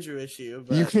did the Andrew issue.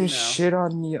 But, You can know. shit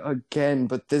on me again,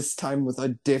 but this time with a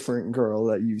different girl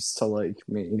that used to like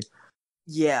me.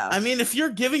 Yeah. I mean, if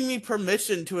you're giving me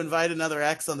permission to invite another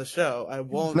ex on the show, I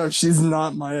won't. No, she's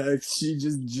not my ex. She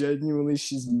just genuinely,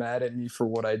 she's mad at me for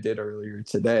what I did earlier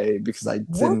today because I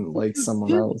didn't like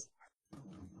someone else.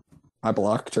 I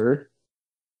blocked her.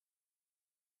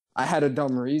 I had a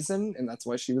dumb reason, and that's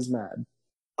why she was mad.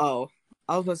 Oh,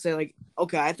 I was gonna say like,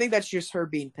 okay, I think that's just her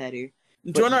being petty.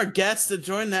 Join our guest to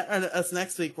join us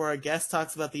next week, where our guest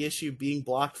talks about the issue being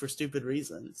blocked for stupid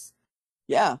reasons.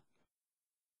 Yeah.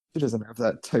 She doesn't have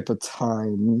that type of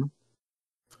time.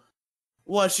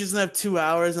 What? She doesn't have 2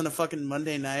 hours on a fucking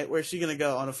Monday night. Where's she gonna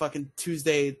go on a fucking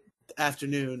Tuesday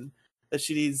afternoon? That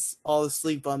she needs all the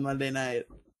sleep on Monday night.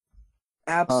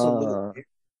 Absolutely.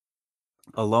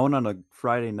 Alone on a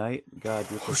Friday night? God,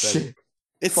 you're pathetic. Shit.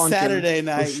 It's Funkin'. Saturday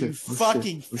night. shit. You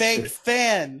fucking fake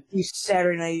fan. You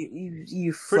Saturday night,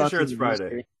 you Pretty fucking sure it's Friday.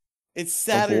 loser. It's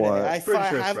Saturday. what? I Pretty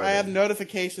sure it's have Friday.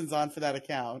 notifications on for that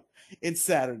account. It's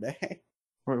Saturday.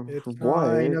 It's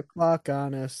Why? 9 o'clock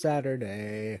on a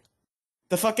Saturday.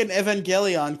 The fucking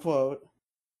Evangelion quote.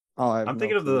 Oh, I have I'm no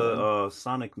thinking of clue. the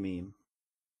Sonic meme.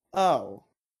 Oh.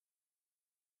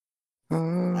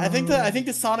 I think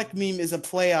the Sonic meme is a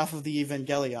play off of the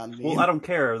Evangelion meme. Well, I don't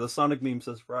care. The Sonic meme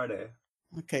says Friday.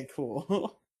 Okay,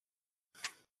 cool.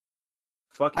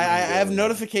 Fucking I have Evangelion.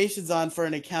 notifications on for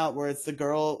an account where it's the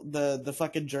girl, the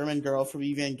fucking German girl from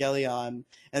Evangelion,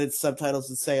 and its subtitles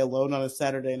would say "Alone on a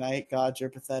Saturday Night." God, you're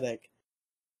pathetic.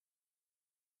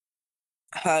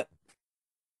 Pat,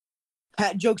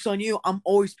 joke's on you. I'm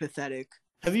always pathetic.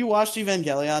 Have you watched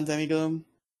Evangelion, Demigloom?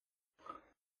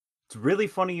 It's really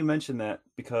funny you mentioned that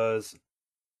because,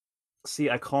 see,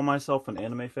 I call myself an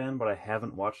anime fan, but I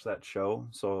haven't watched that show,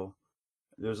 so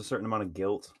there's a certain amount of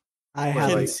guilt. I But,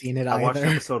 haven't like, seen it I watched either.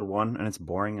 episode 1, and it's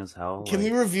boring as hell. Can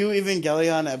we review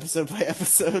Evangelion episode by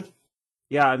episode?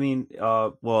 Yeah, I mean,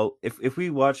 well, if we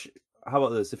watch, how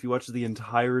about this? If you watch the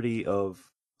entirety of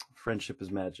Friendship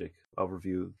is Magic, I'll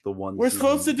review the one. We're season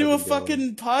supposed to do a Evangelion.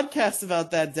 fucking podcast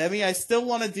about that, Demi. I still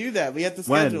want to do that. We have to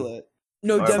When? schedule it.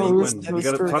 No, All right, Demi, when? listen, We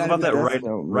gotta Demi, talk about that Demi, right Death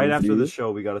Note after review. the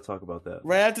show. We gotta talk about that.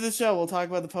 Right after the show, we'll talk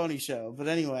about the Pony Show. But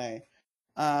anyway,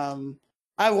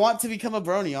 I want to become a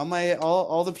brony.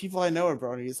 All the people I know are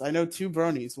bronies. I know 2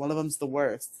 bronies. One of them's the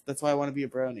worst. That's why I want to be a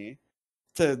brony.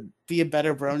 To be a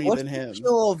better brony What's than him. the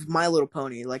show of My Little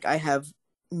Pony? Like, I have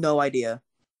no idea.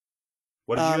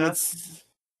 What did you ask?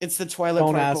 It's the Twilight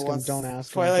Don't Sparkle ask him, wants. don't ask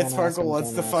him, Twilight don't ask Sparkle him, wants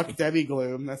don't to ask fuck him. Debbie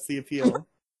Gloom. That's the appeal.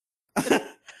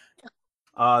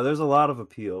 There's a lot of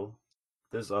appeal.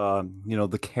 There's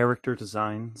the character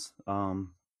designs. The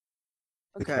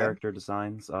Okay. character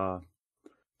designs.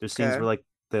 There's scenes Okay. where like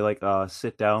they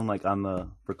sit down like on the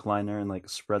recliner and like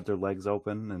spread their legs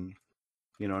open and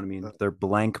you know what I mean. Their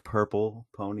blank purple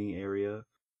pony area.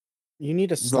 You need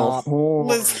to stop.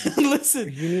 Listen.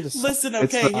 You need to stop. Listen,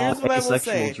 It's okay, the here's what I will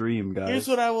asexual say. dream, guys. Here's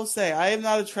what I will say. I am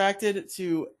not attracted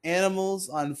to animals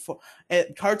on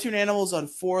cartoon animals on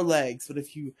 4 legs. But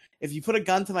if you put a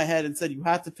gun to my head and said you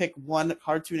have to pick one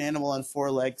cartoon animal on 4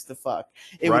 legs to fuck,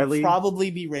 it Riley? would probably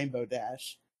be Rainbow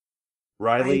Dash.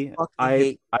 Riley, fucking I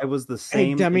hate- was the Hey,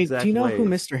 same Demi, exact do you know way. who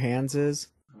Mr. Hands is?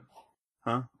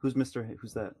 Huh? Who's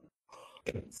that?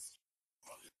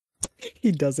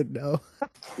 He doesn't know.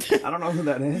 I don't know who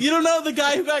that is. You don't know the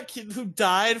guy who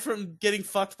died from getting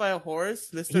fucked by a horse,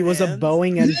 Mr. He was Hands? a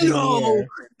Boeing engineer.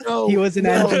 No, He was an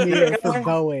engineer for no,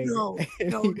 Boeing. No,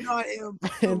 not him.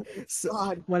 And Oh, so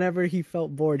God. whenever he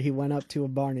felt bored, he went up to a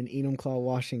barn in Enumclaw,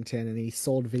 Washington, and he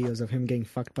sold videos of him getting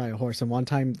fucked by a horse. And one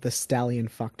time, the stallion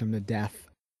fucked him to death.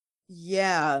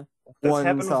 Yeah. That's One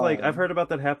happened with like time. I've heard about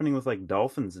that happening with like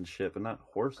dolphins and shit, but not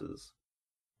horses.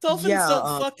 Dolphins Yeah,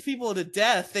 don't fuck people to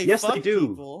death. They Yes, fuck they do.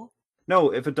 people.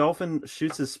 No, if a dolphin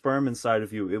shoots his sperm inside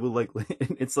of you, it will like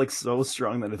it's like so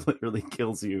strong that it literally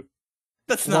kills you.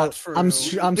 That's Well, not true. I'm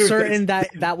Dude, certain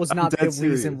that was I'm not the dead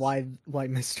reason serious. why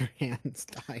Mr. Hands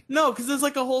died. No, because there's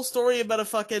like a whole story about a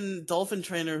fucking dolphin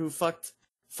trainer who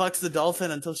fucks the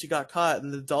dolphin until she got caught,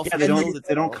 and the dolphin. Yeah, killed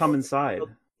they don't itself. come inside.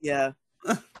 Yeah.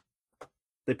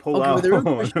 They pull Okay, out. but the real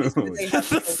question is, do they What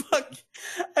the fuck?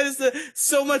 I just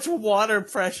so much water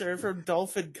pressure from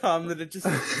dolphin cum that it just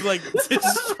like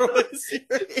destroys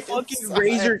your fucking inside.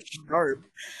 razor sharp.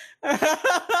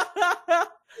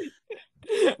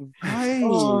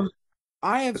 Oh,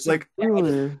 I have It's some like,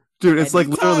 bad- dude, it's like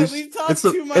literally. We've talked it's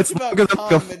too much it's about like a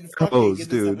cum and fucking hose, in this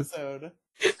dude. episode.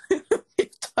 we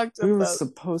talked We were about.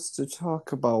 supposed to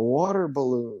talk about water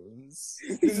balloons.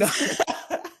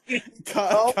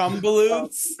 Cum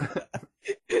balloons.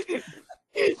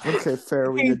 Okay, fair.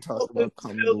 We did talk about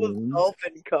cum Filled with balloons.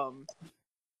 dolphin cum.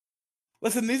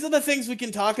 Listen, these are the things we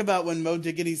can talk about when Mo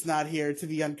Diggity's not here to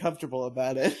be uncomfortable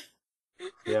about it.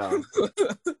 Yeah.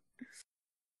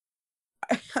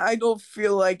 I don't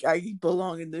feel like I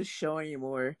belong in this show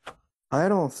anymore. I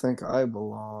don't think I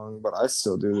belong, but I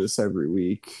still do this every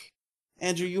week.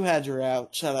 Andrew, you had your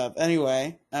out. Shut up.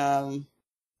 Anyway,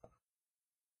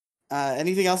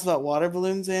 anything else about water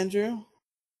balloons, Andrew?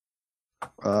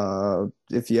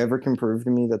 If you ever can prove to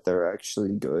me that they're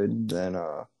actually good, then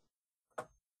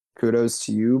kudos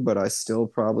to you, but I still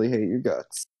probably hate your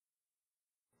guts.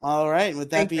 All right.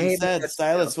 With that I being hate said, that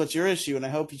Stylus, stuff. what's your issue? And I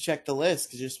hope you check the list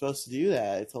because you're supposed to do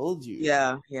that. I told you.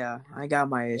 Yeah, I got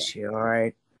my issue,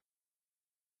 alright.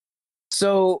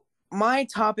 So, my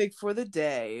topic for the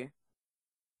day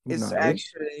is Nice.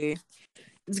 actually,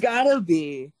 it's gotta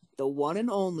be the one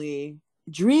and only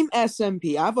Dream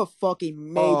SMP. I have a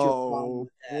fucking major problem Oh with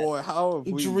that. boy, how have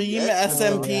we Dream yet to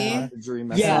SMP? talk about the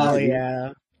Dream Yeah. Hell SMP?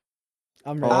 yeah.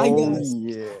 I'm ready I for Oh this.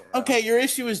 yeah. Okay, your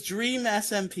issue is Dream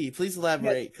SMP. Please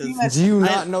elaborate. Dream Because Do you I-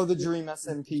 not know the Dream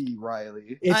SMP,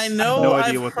 Riley? I know no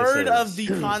idea I've what this heard of is. the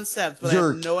concept, but I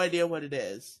Jerk. have no idea what it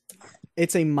is.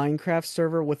 It's a Minecraft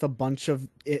server with a bunch of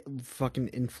fucking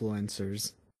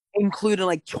influencers. Including,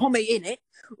 like, Tommy in it,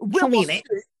 Tommy in it.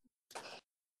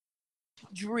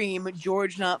 Dream,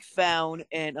 George Not Found,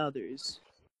 and others.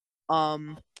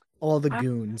 All the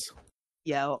goons.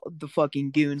 Yeah, the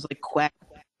fucking goons, like Quack.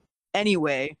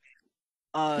 Anyway,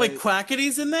 Wait,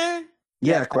 Quackity's in there?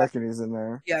 Yeah, Quackity's in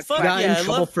there. yeah, Fuck He got yeah, I in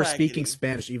trouble love for Quackity. speaking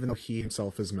Spanish, even though he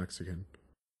himself is Mexican.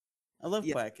 I love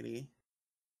Yeah. Quackity.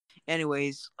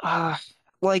 Anyways,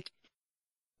 like,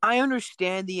 I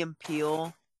understand the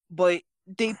appeal, but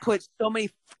they put so many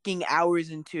fucking hours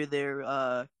into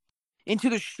their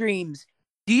streams.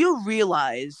 Do you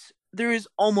realize there is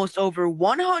almost over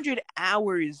 100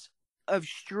 hours of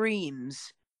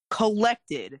streams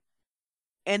collected?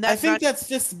 And I that's think not that's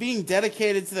just being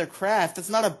dedicated to their craft. That's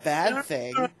not a bad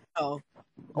thing. no, No,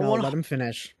 100 let him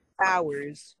finish.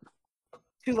 hours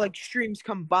to like streams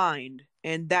combined,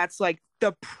 and that's like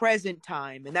the present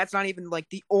time, and that's not even like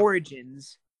the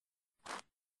origins.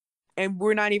 And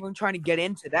we're not even trying to get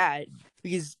into that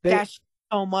because that's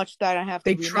so much that I have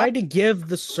to. They tried to give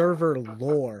the server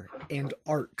lore and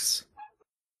arcs.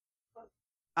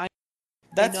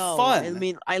 That's know. fun. I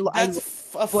mean,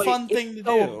 That's a but fun it's thing to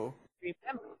so- do. He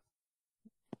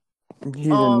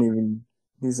didn't even.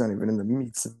 He's not even in the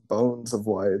meats and bones of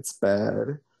why it's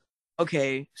bad.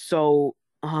 Okay, so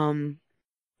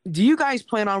do you guys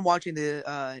plan on watching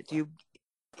the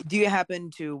do you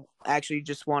happen to actually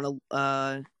just want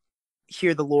to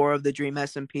hear the lore of the Dream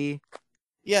SMP?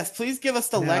 Yes, please give us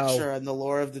the No. lecture on the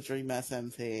lore of the Dream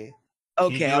SMP.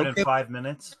 Can you Okay, do I'll it in give 5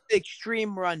 minutes? the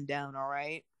extreme rundown, all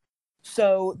right?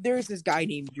 So there's this guy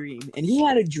named Dream, and he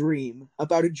had a dream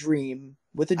about a dream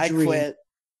with a I dream. quit.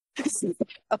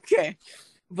 Okay,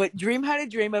 but Dream had a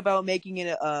dream about making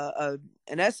an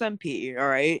SMP, all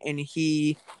right, and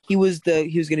he was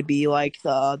gonna be like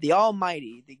the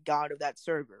Almighty, the god of that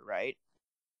server, right?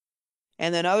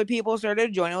 And then other people started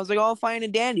to join. I was like, "Oh, fine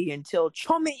and dandy," until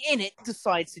Chummy in it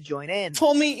decides to join in.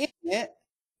 Told me in it.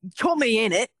 Chummy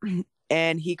in it,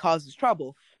 and he causes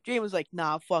trouble. Dream was like,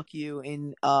 "Nah, fuck you,"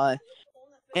 and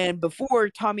before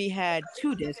Tommy had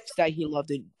 2 discs that he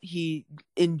loved and he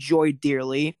enjoyed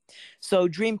dearly, so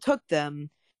Dream took them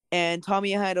and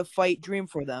Tommy had to fight Dream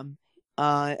for them.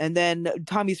 And then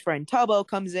Tommy's friend Tubbo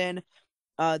comes in.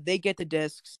 They get the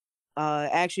discs.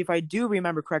 Actually, if I do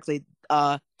remember correctly,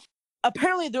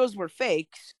 apparently those were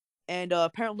fakes, and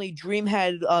apparently Dream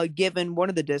had given one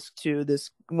of the discs to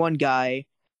this one guy,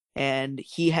 and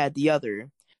he had the other.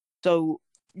 So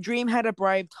Dream had to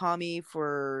bribe Tommy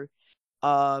for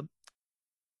a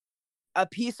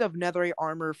piece of netherite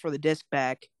armor for the disc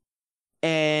back,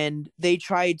 and they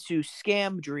tried to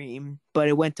scam Dream, but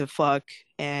it went to fuck,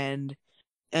 and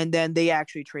then they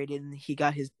actually traded, and he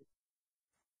got his.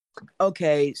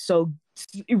 Okay, so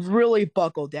really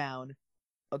buckle down.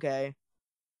 Okay.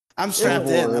 I'm strapped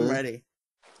in. I'm ready.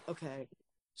 Okay.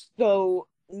 So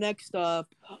next up,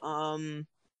 Tommy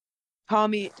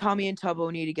and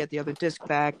Tubbo need to get the other disc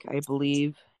back, I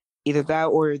believe. Either that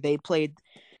or they played.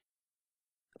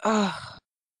 I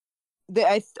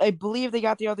believe they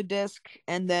got the other disc,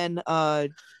 and then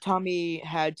Tommy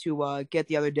had to get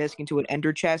the other disc into an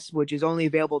ender chest, which is only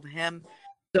available to him.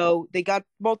 So they got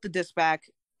both the discs back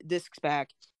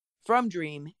from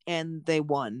Dream, and they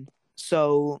won.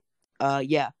 So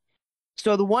yeah.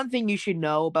 So the one thing you should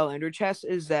know about ender chests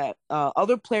is that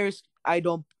other players, I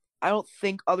don't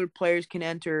think other players can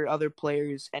enter other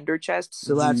players' ender chests.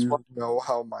 So that's Do you know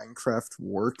how Minecraft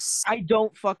works? I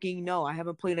don't fucking know. I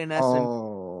haven't played an SMP.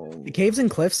 Oh. The Caves and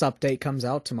Cliffs update comes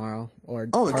out tomorrow, or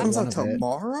Oh, it part comes one out of it.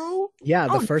 tomorrow? Yeah,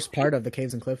 the Oh, first part of the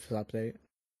Caves and Cliffs update.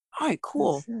 All right,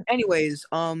 cool. shit. Anyways,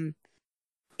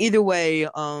 either way,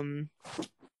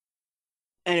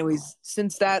 anyways,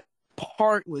 since that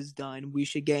part was done, we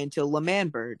should get into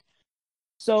L'Manberg.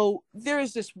 So there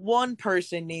is this one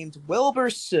person named Wilbur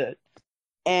Soot,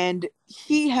 and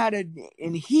he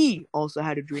also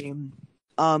had a dream.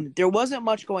 There wasn't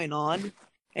much going on,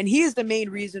 and he is the main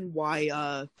reason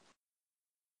why.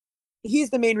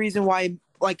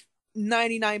 Like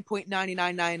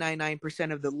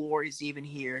 99.99999% of the lore is even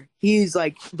here. He's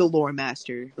like the lore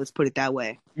master. Let's put it that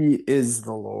way. He is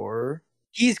the lore.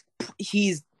 He's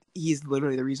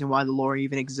literally the reason why the lore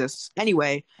even exists.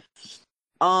 Anyway,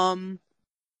 Wilbur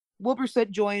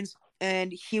joins,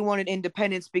 and he wanted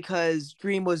independence because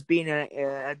Dream was being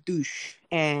a douche,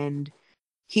 and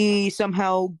he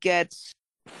somehow gets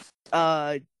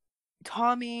Tommy,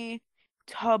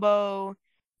 Tubbo,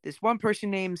 this one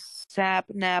person named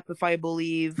Sapnap, if I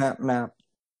believe. Nap.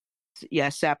 Yeah,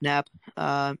 Sapnap.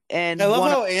 And I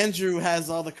love how Andrew has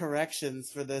all the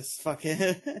corrections for this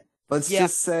fucking. Let's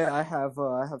just say I have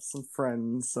some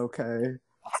friends, okay?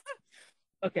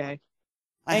 Okay.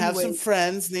 I have some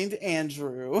friends named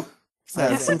Andrew. I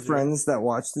have some friends that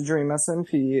watch the Dream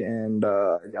SMP, and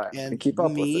I keep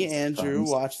up with it. Me, Andrew,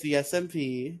 watch the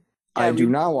SMP. I do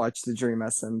not watch the Dream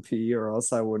SMP, or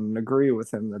else I wouldn't agree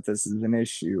with him that this is an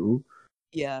issue.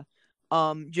 Yeah.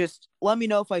 Just let me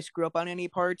know if I screw up on any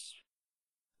parts.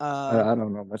 I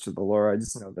don't know much of the lore. I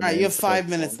just know that. Alright, you have 5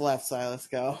 minutes left, Silas.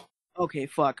 Go. Okay,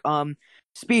 fuck.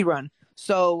 Speed run.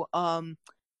 So,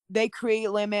 they create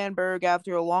L'Manberg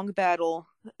after a long battle.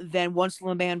 Then once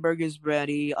L'Manberg is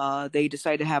ready, they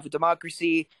decide to have a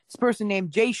democracy. This person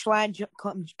named Jay Schlatt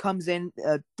comes in,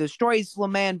 destroys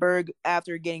L'Manberg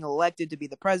after getting elected to be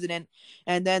the president,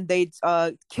 and then they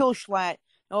kill Schlatt.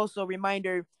 Also,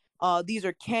 reminder, these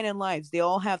are canon lives. They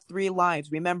all have 3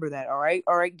 lives. Remember that. All right,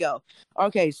 go.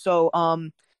 Okay, so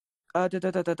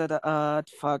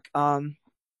fuck.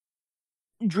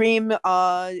 Dream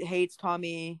hates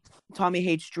Tommy. Tommy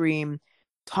hates Dream.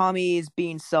 Tommy is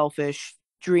being selfish.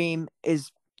 Dream is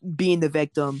being the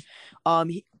victim.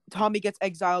 Tommy gets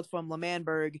exiled from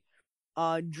L'Manberg.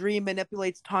 Dream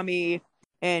manipulates Tommy,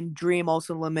 and Dream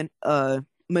also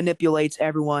manipulates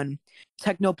everyone.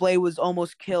 Technoblade was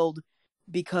almost killed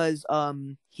because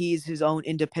he's his own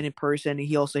independent person, and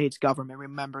he also hates government.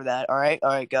 Remember that. All right,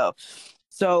 go.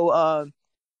 So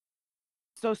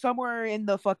somewhere in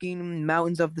the fucking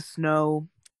mountains of the snow,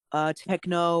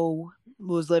 Techno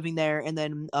was living there, and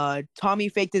then Tommy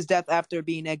faked his death after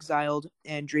being exiled,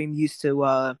 and Dream used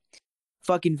to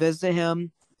fucking visit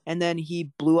him, and then he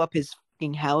blew up his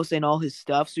fucking house and all his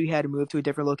stuff, so he had to move to a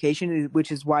different location,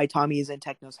 which is why Tommy is in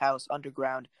Techno's house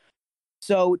underground.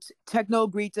 So Techno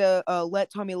agreed to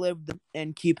let Tommy live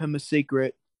and keep him a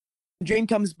secret. Dream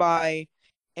comes by,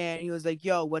 and he was like,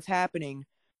 "Yo, what's happening?"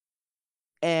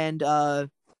 And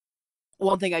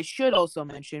one thing I should also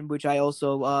mention, which I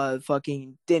also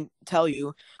fucking didn't tell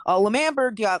you,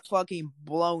 L'Manberg got fucking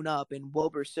blown up, and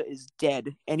Wilbur is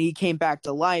dead, and he came back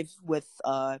to life with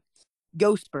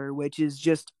Ghostbur, which is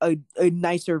just a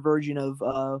nicer version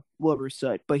of Wilbur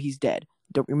Soot, but he's dead.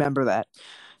 Don't remember that.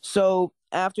 So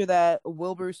after that,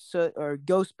 Wilbur Soot or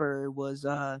Ghostbur was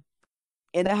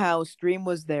in the house. Dream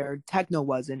was there. Techno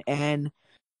wasn't, and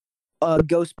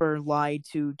Ghostbur lied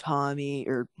to Tommy,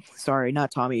 or sorry,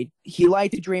 not Tommy. He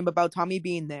lied to Dream about Tommy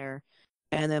being there,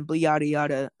 and then yada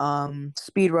yada.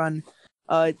 Speedrun.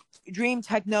 Dream,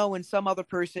 Techno, and some other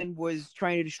person was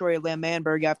trying to destroy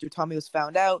Manberg after Tommy was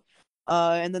found out.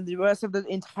 And then the rest of the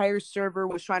entire server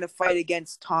was trying to fight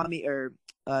against Tommy or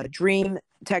Dream,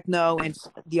 Techno, and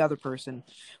the other person.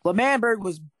 Manberg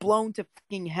was blown to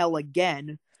fucking hell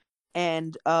again,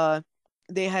 and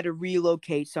they had to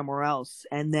relocate somewhere else.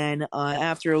 And then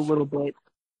after a little bit,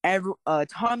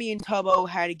 Tommy and Tubbo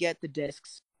had to get the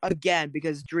discs again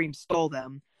because Dream stole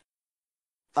them.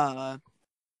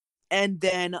 And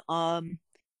then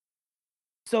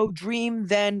so Dream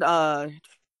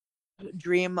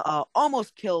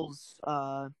almost kills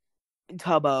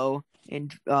Tubbo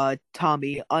and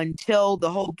Tommy until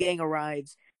the whole gang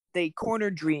arrives. They corner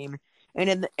Dream,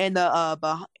 and you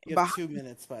have 2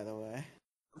 minutes, by the way.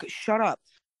 Okay, shut up.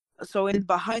 So in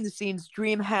behind the scenes,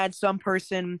 Dream had some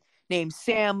person named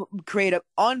Sam create an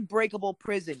unbreakable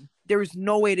prison. There is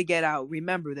no way to get out.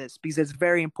 Remember this because it's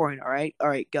very important. All right,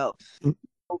 go.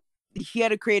 He had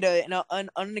to create an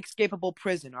unescapable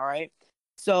prison. All right.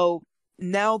 So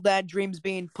now that Dream's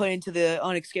being put into the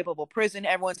unescapable prison,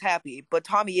 everyone's happy, but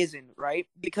Tommy isn't, right?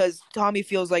 Because Tommy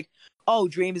feels like, oh,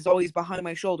 Dream is always behind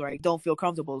my shoulder. I don't feel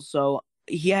comfortable. So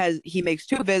he makes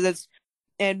 2 visits.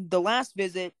 And the last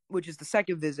visit, which is the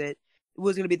second visit,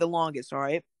 was going to be the longest, all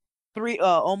right?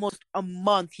 Almost a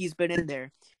month he's been in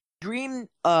there. Dream,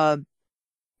 and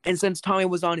since Tommy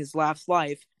was on his last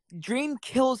life, Dream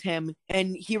kills him,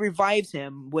 and he revives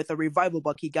him with a revival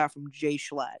book he got from Jay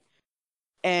Schlatt.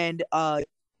 And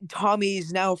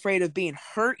Tommy's now afraid of being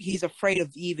hurt. He's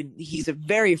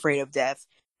very afraid of death.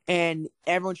 And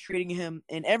everyone's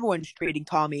treating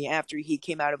Tommy after he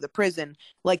came out of the prison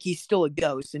like he's still a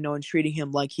ghost, and no one's treating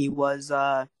him like he was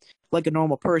like a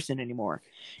normal person anymore.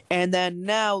 And then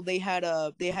now they had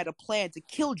a plan to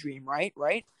kill Dream, right?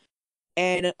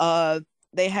 And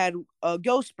they had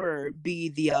Ghostbur be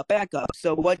the backup.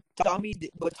 So what Tommy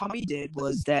did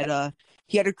was that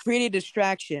he had to create a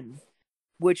distraction,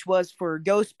 which was for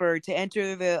Ghostbur to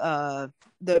enter the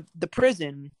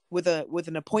prison with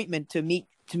an appointment to meet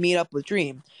up with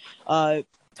Dream.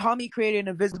 Tommy created an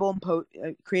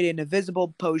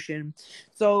invisible potion,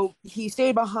 so he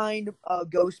stayed behind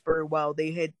Ghostbur while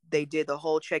they did the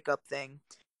whole checkup thing.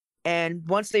 And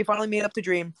once they finally made up to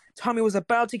Dream, Tommy was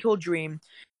about to kill Dream,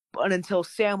 but until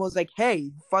Sam was like,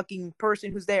 "Hey, fucking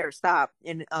person who's there, stop!"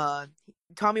 And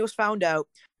Tommy was found out.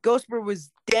 Ghostbur was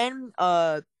then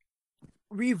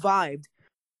revived.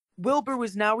 Wilbur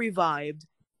was now revived.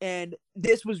 And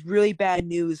this was really bad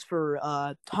news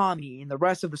for Tommy and the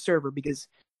rest of the server because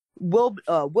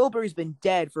Wilbur's been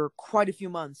dead for quite a few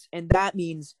months, and that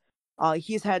means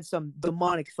he's had some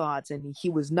demonic thoughts, and he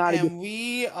was not. And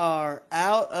we are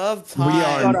out of time. We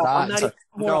are not.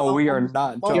 No, we are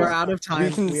not. We are out of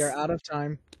time. We are out of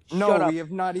time. No, we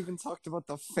have not even talked about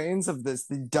the fans of this,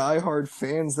 the diehard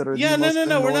fans that are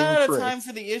no. We're not out of pricks. time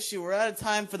for the issue. We're out of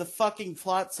time for the fucking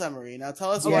plot summary. Now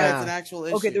tell us why it's an actual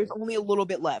issue. Okay, there's only a little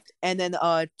bit left, and then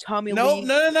Tommy. No,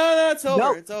 it's over.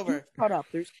 No, it's over. Shut up.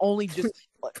 There's only just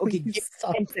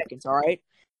 10 seconds. All right.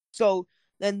 So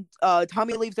then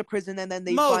Tommy leaves the prison, and then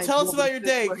they. Mo, tell us about your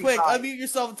day. Quick, unmute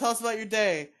yourself and tell us about your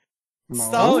day.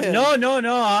 Stop him.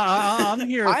 No. I'm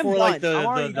here for like the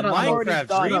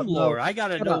Minecraft dream lore. I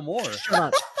gotta know more.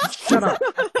 Shut up.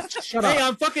 Hey,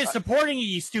 I'm fucking supporting you,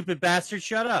 you stupid bastard.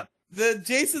 Shut up.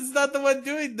 Jason's not the one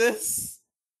doing this.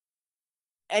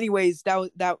 Anyways,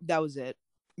 that was it.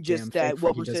 Just that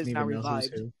Wilbur is now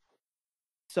revived.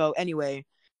 So anyway,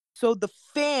 so the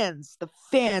fans,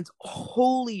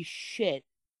 holy shit.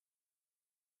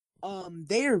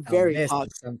 They are very hot.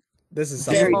 This is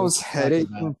the most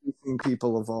headache-inducing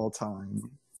people of all time.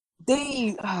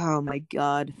 Oh my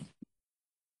god,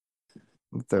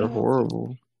 they're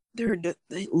horrible.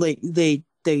 They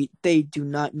do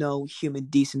not know human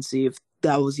decency, if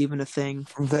that was even a thing.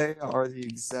 They are the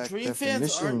exact Dream definition.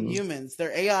 fans aren't humans.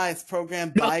 Their AI is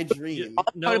programmed by Dream.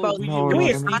 We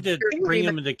just need to bring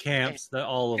them into camps.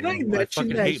 All of them. I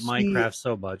fucking hate Minecraft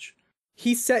so much.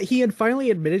 He said he had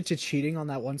finally admitted to cheating on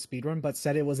that one speedrun, but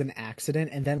said it was an accident,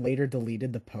 and then later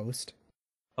deleted the post.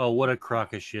 Oh, what a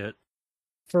crock of shit!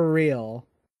 For real,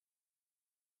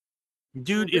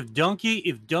 dude. If Donkey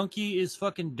is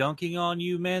fucking dunking on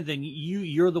you, man, then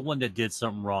you're the one that did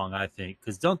something wrong. I think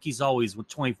because Donkey's always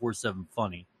 24/7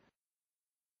 funny.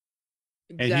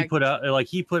 Exactly. And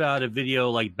he put out a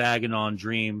video like bagging on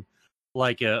Dream.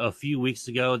 Like a few weeks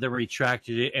ago, then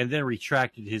retracted it, and then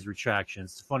retracted his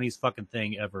retractions. The funniest fucking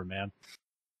thing ever, man.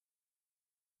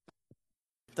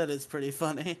 That is pretty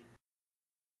funny.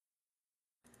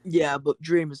 Yeah, but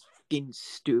Dream is fucking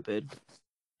stupid.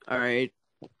 Alright?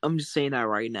 I'm just saying that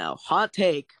right now. Hot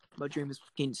take, but Dream is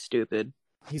fucking stupid.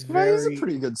 He's Well, he's very. a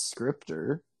pretty good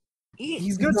scripter.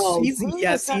 He's good. No, He's, Dream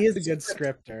yes, not he is a the good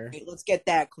scripter. scripter. Wait, let's get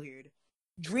that cleared.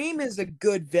 Dream is a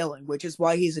good villain, which is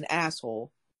why he's an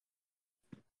asshole.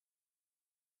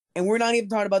 And we're not even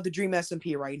talking about the Dream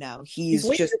SMP right now. He's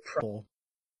way just... too pro.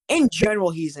 In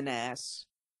general, he's an ass.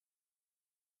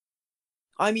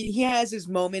 I mean, he has his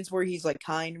moments where he's, like,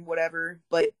 kind and whatever,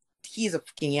 but he's a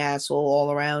fucking asshole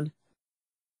all around.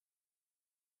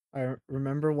 I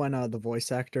remember when the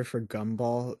voice actor for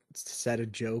Gumball said a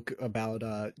joke about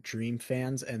Dream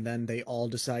fans, and then they all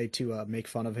decided to make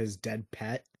fun of his dead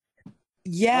pet.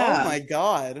 Yeah. Oh my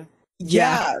god.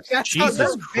 Yeah.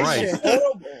 Jesus Christ.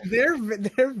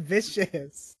 They're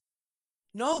vicious.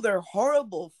 No, they're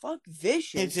horrible. Fuck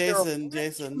vicious. Hey, They're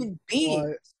Jason, human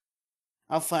beings.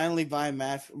 I'll finally buy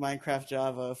Minecraft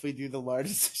Java if we do the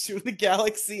largest issue in the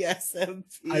Galaxy SMP.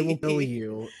 I will kill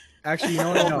you. Actually, you know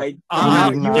what? Oh No. my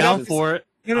I'm God. down for it.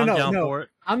 No, I'm down no. for it.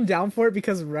 I'm down for it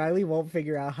because Riley won't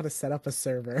figure out how to set up a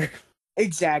server.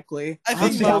 Exactly. I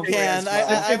think I'm Mo down for it can. as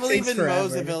well. I It believe takes in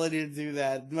Mo's forever. ability to do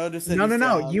that. Mo just said No. he's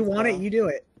down, You want so. it, you do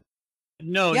it.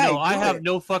 No, Yeah, I do have it.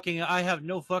 no fucking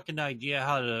idea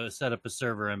how to set up a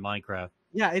server in Minecraft.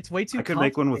 Yeah, it's way too I could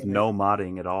make one with complicated. no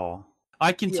modding at all.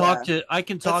 I can talk to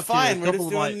That's fine. a We're just couple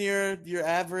of my doing your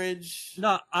average.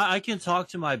 No, I can talk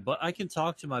to my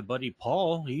buddy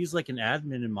Paul. He's like an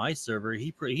admin in my server.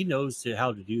 He knows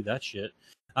how to do that shit.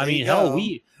 I There you mean, hell, go.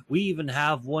 we even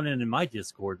have one in my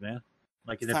Discord, man.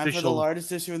 Like an It's time for the official.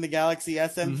 largest issue in the Galaxy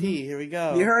SMP. Here we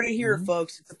go. You heard it here,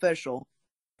 folks. It's official.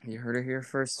 You heard it here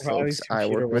first, Riley's folks. I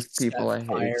computer work will with people I set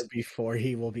fire hate. before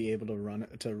he will be able to run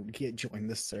it to join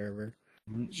the server.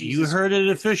 You Jesus heard it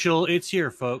official. It's here,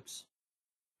 folks.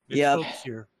 It's Yep. folks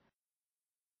here.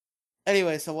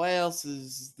 Anyway, so why else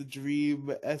is the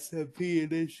Dream SMP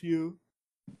an issue?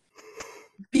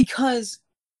 Because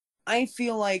I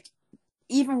feel like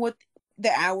even with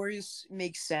the hours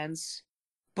make sense,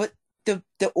 but the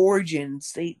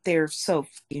origins they're so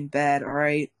fucking bad. All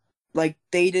right, like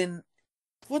they didn't.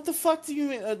 What the fuck do you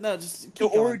mean? No, just keep The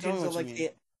going. Tell me origins what of you like mean.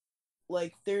 it,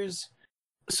 like there's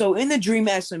so in the Dream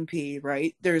SMP,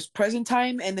 right? There's present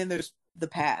time and then there's the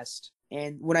past.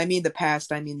 And when I mean the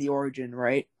past, I mean the origin,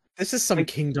 right? This is some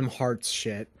Kingdom Hearts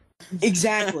shit.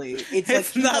 Exactly. It's like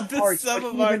It's not Kingdom the Hearts, sum but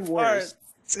of our even worse. parts.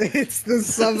 It's the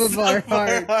sum of our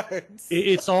hearts.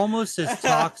 It's almost as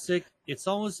toxic. It's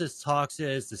almost as toxic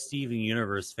as the Steven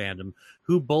Universe fandom,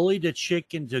 who bullied a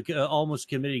chick into almost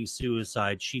committing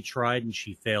suicide. She tried and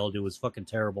she failed. It was fucking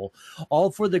terrible. All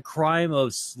for the crime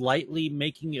of slightly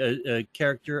making a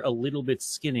character a little bit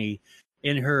skinny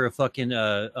in her fucking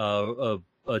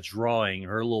drawing,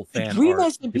 her little fan Dream art SMP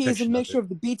is a depiction of mixture it. of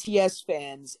the BTS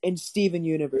fans and Steven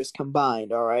Universe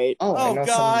combined, alright? Oh, I Oh know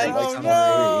god! someone that Oh likes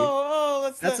no!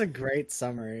 Oh, That's a great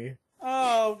summary.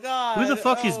 Oh god! Who the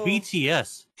fuck is Oh.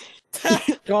 BTS?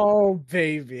 Oh,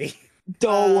 baby.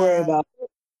 Don't worry about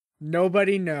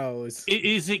Nobody knows.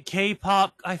 Is it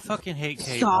K-pop? I fucking hate it.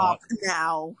 K-pop. Stop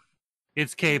now.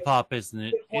 It's K-pop, isn't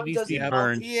it? It One needs to be doesn't-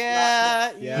 burned.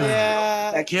 Yeah,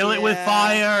 yeah. Kill it with yeah.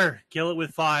 fire. Kill it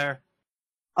with fire.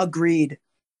 Agreed.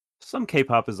 Some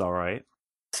K-pop is all right.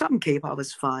 Some K-pop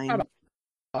is fine.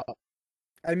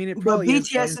 I mean, it But probably is,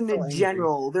 BTS I'm in still angry.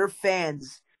 general, their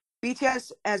fans.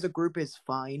 BTS as a group is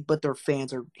fine, but their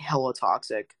fans are hella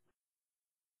toxic.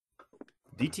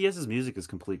 BTS's music is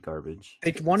complete garbage.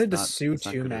 They wanted to It's not- sue it's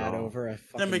not good at Mad all. over a The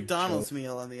fucking McDonald's joke.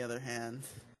 meal, on the other hand,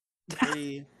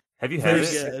 pretty, Have you had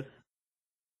pretty it? good.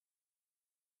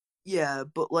 Yeah,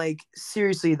 but like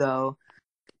seriously though,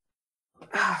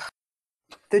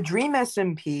 the Dream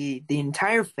SMP, the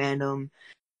entire fandom,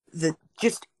 the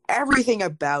just everything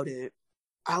about it.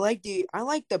 I like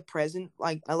the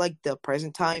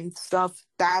present time stuff.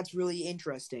 That's really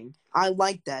interesting. I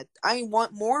like that. I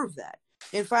want more of that.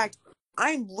 In fact,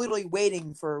 I'm literally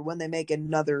waiting for when they make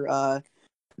another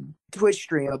Twitch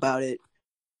stream about it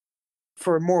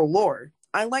for more lore.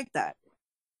 I like that.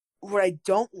 What I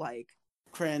don't like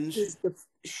Cringe. is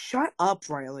shut up,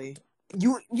 Riley.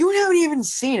 You haven't even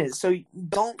seen it, so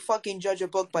don't fucking judge a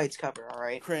book by its cover, all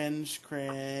right? Cringe.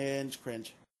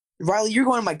 Riley, you're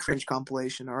going to my cringe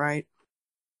compilation, all right?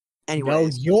 No,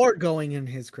 Anyways, you're going in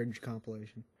his cringe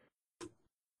compilation.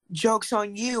 joke's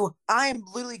on you. I am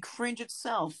literally cringe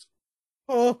itself.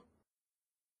 Oh.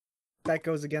 That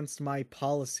goes against my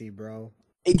policy, bro.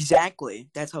 Exactly.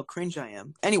 That's how cringe I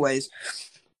am. Anyways,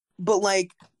 but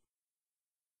like,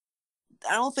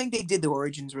 I don't think they did the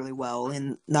origins really well,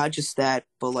 and not just that,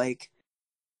 but like,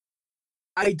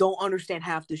 I don't understand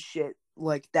half the shit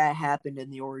like that happened in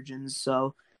the origins.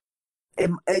 So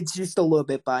It's just a little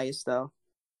bit biased though.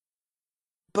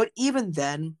 But even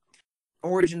then,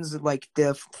 origins like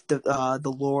the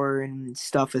lore and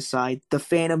stuff aside, the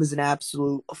fandom is an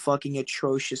absolute fucking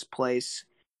atrocious place.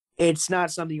 It's not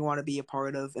something you want to be a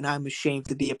part of, and I'm ashamed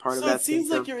to be a part of So that. it seems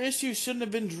like your issue shouldn't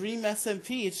have been Dream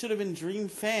SMP. It should have been Dream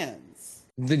fans.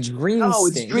 The Dream No,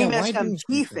 it's Stand. Dream Yeah, why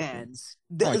SMP fans.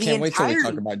 I can't wait till we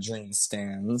talk about Dream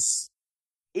Stands.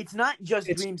 It's not just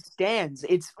Dream Stands.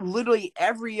 It's literally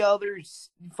every other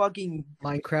fucking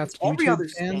Minecraft every YouTube other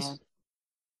fans. stand.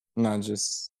 Not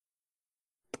just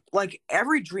Like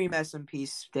every Dream SMP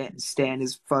stand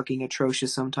is fucking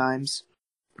atrocious sometimes.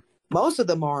 Most of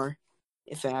them are,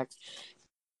 in fact.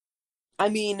 I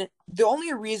mean, the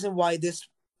only reason why this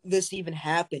even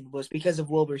happened was because of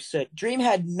Wilbur Soot. Dream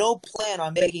had no plan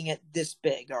on making it this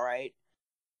big, alright?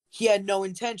 He had no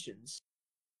intentions.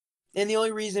 And the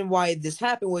only reason why this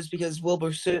happened was because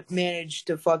Wilbur Soot managed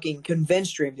to fucking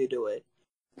convince Dream to do it.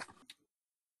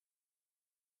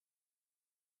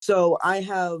 So I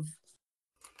have...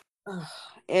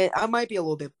 and I might be a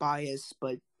little bit biased,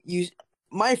 but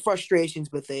my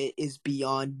frustrations with it is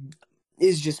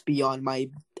just beyond my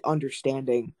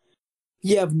understanding.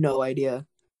 You have no idea.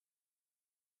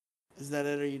 Is that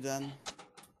it? Are you done?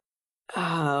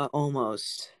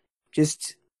 Almost.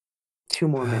 Just 2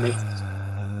 more minutes.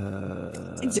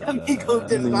 Demigo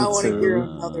does not want to hear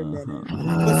another minute.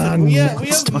 Listen, we have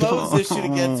Mo's issue to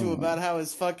get to about how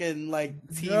his fucking like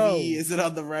TV isn't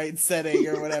on the right setting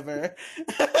or whatever.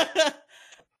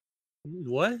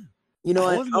 What? You know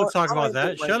I what? wasn't going to talk about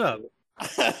that. Shut up.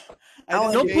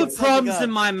 Don't put problems in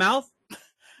my mouth.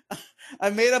 I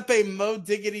made up a Mo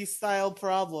Diggity style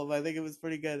problem. I think it was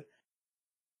pretty good.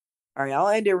 All right, I'll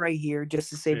end it right here just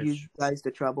to save you guys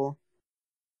the trouble.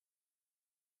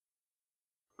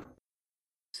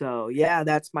 So yeah,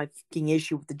 that's my fucking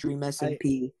issue with the Dream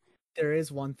SMP. There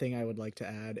is one thing I would like to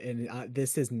add, and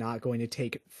this is not going to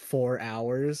take 4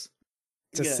 hours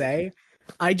to say.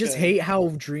 I just hate how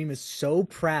Dream is so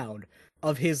proud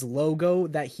of his logo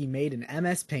that he made in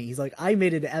MS Paint. He's like, I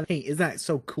made it in MS Paint. Isn't that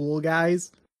so cool,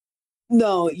 guys?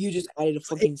 No, you just added a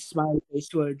fucking smiley face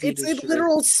to a Adidas It's a shirt.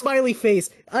 literal smiley face.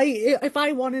 If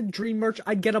I wanted Dream merch,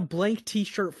 I'd get a blank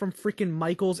t-shirt from freaking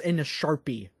Michaels and a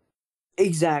Sharpie.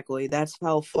 Exactly. That's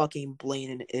how fucking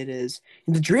blatant it is.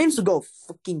 And the Dreams will go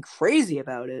fucking crazy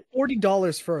about it.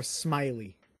 $40 for a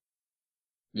smiley.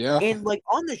 Yeah. And like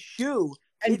on the shoe,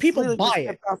 and people buy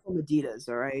it from Adidas.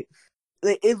 All right,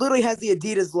 it literally has the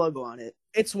Adidas logo on it.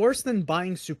 It's worse than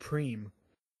buying Supreme.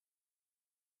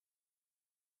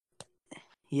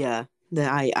 Yeah,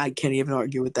 I can't even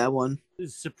argue with that one.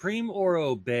 Supreme or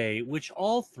Obey, which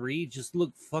all three just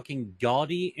look fucking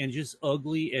gaudy and just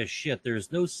ugly as shit.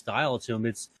 There's no style to them.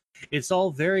 It's all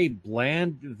very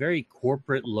bland, very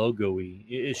corporate logo-y.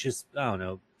 It's just, I don't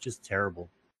know, just terrible.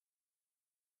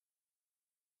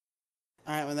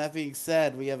 All right. With that being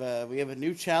said, we have a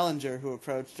new challenger who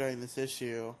approached during this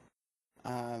issue.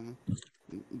 Our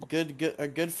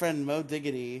good friend Mo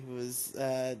Diggity, who was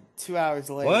 2 hours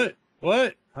late.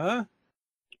 What? Huh?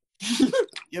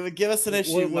 Give us an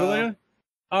issue, Mo.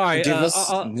 All right. Give us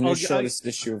the shortest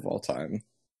issue of all time.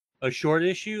 A short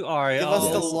issue? All right. Give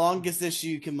us the longest issue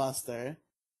you can muster.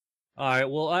 All right.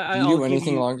 Well, If you do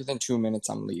anything longer than 2 minutes,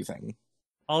 I'm leaving.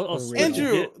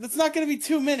 Andrew, that's not going to be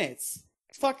 2 minutes.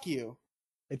 Fuck you.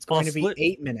 It's going to be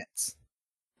 8 minutes.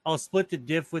 I'll split the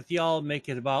diff with y'all, make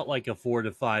it about like a 4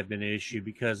 to 5 minute issue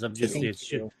because I'm just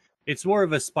it's more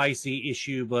of a spicy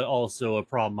issue, but also a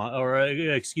problem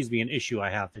an issue I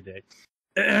have today.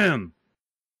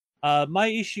 My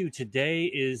issue today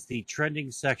is the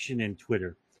trending section in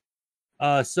Twitter.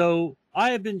 So I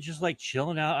have been just like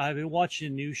chilling out. I've been watching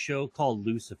a new show called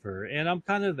Lucifer, and I'm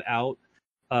kind of out.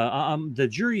 The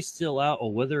jury's still out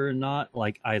on whether or not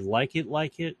like I like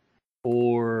it,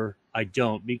 or I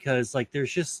don't, because like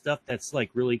there's just stuff that's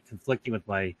like really conflicting with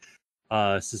my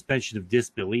suspension of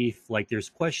disbelief. Like there's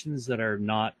questions that are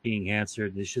not being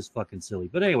answered, and it's just fucking silly.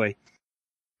 But anyway,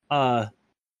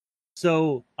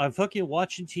 so I'm fucking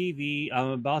watching TV.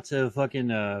 I'm about to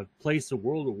fucking play some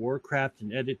World of Warcraft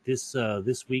and edit this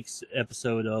week's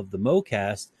episode of the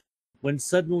MoCast, when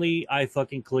suddenly I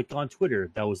fucking clicked on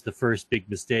Twitter. That was the first big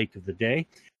mistake of the day.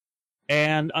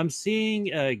 And I'm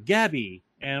seeing Gabby,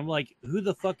 and I'm like, who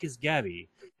the fuck is Gabby?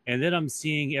 And then I'm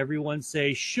seeing everyone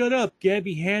say, shut up,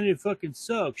 Gabby Hanna fucking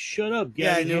sucks. Shut up,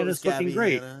 Gabby Hanna's fucking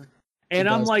great. And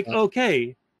I'm like,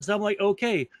 okay. So I'm like,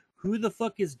 okay, who the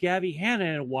fuck is Gabby Hanna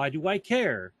and why do I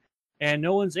care? And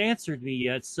no one's answered me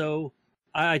yet. So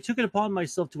I took it upon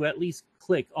myself to at least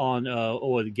click on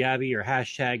Gabby or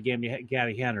hashtag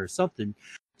Gabby Hanna or something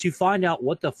to find out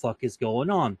what the fuck is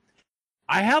going on.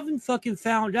 I haven't fucking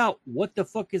found out what the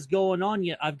fuck is going on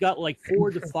yet. I've got like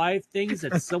 4 to 5 things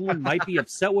that someone might be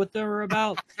upset with her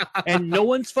about, and no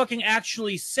one's fucking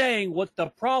actually saying what the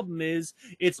problem is.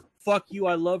 It's fuck you,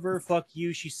 I love her, fuck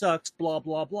you, she sucks, blah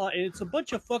blah blah, and it's a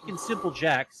bunch of fucking simple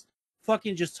jacks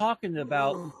fucking just talking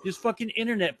about this fucking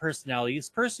internet personality. This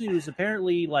person who's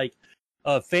apparently like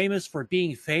famous for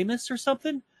being famous or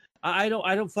something. I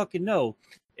don't fucking know.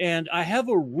 And I have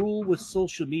a rule with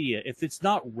social media. If it's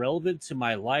not relevant to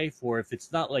my life, or if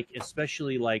it's not like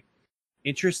especially like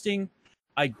interesting,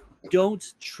 I don't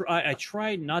try. I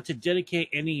try not to dedicate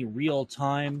any real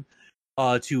time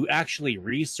to actually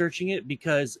researching it,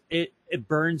 because it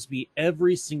burns me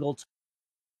every single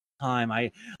time.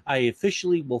 I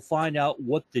officially will find out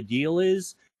what the deal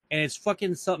is, and it's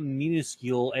fucking something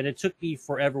minuscule, and it took me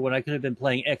forever when I could have been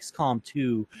playing XCOM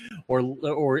 2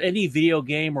 or any video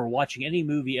game or watching any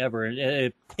movie ever, and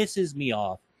it pisses me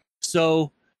off.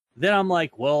 So then I'm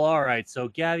like, well, all right, so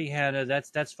Gabby Hanna,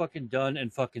 that's fucking done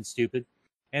and fucking stupid.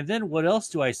 And then what else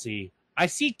do I see? I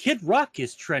see Kid Rock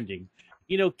is trending.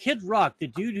 You know, Kid Rock, the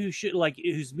dude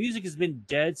whose music has been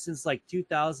dead since like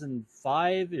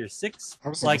 2005 or 6.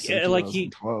 Like he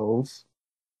 2012.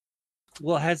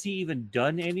 Well, has he even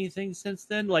done anything since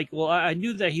then? Like, well, I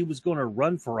knew that he was going to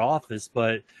run for office,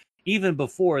 but even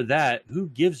before that, who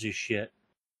gives a shit?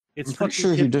 It's I'm pretty fucking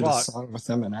sure he Kid did Rock. a song with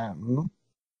Eminem.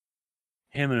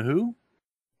 Him and who?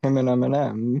 Him and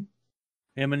Eminem.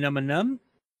 Eminem?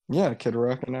 Yeah, Kid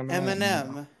Rock and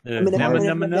Eminem.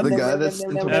 Eminem. The guy that's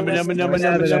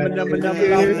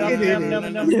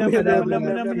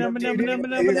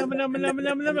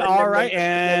All right,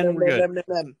 and we're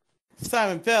good.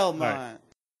 Simon Belmont. Right.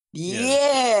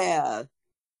 Yeah.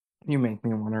 You make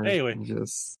me want to Anyway.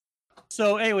 just.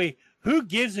 So anyway, who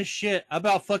gives a shit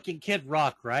about fucking Kid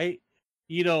Rock, right?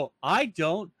 You know, I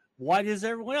don't. Why does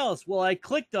everyone else? Well, I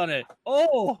clicked on it.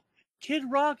 Oh, Kid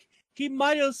Rock, he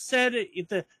might have said it,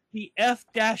 the F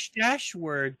dash dash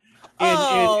word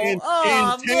in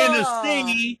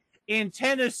Tennessee. In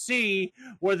Tennessee,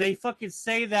 where they fucking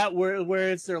say that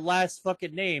where it's their last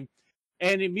fucking name.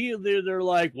 And immediately they're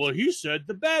like, well, he said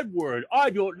the bad word.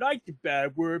 I don't like the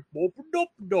bad word.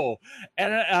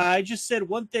 And I just said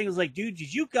one thing. I was like, dude,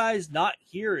 did you guys not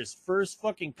hear his first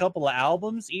fucking couple of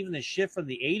albums? Even the shit from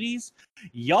the 80s?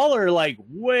 Y'all are like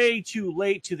way too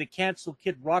late to the cancel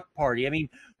Kid Rock party. I mean,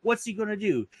 what's he going to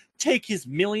do? Take his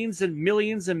millions and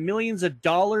millions and millions of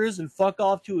dollars and fuck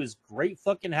off to his great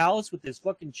fucking house with his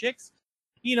fucking chicks?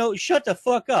 You know, shut the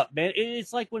fuck up, man.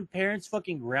 It's like when parents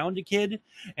fucking ground a kid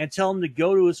and tell him to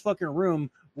go to his fucking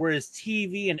room where his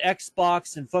TV and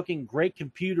Xbox and fucking great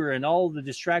computer and all the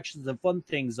distractions and fun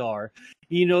things are.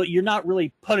 You know, you're not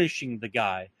really punishing the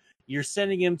guy. You're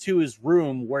sending him to his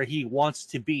room where he wants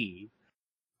to be.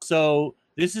 So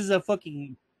this is a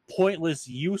fucking pointless,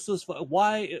 useless.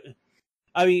 Why?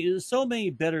 I mean, so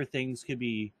many better things could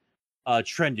be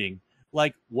trending,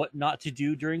 like what not to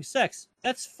do during sex.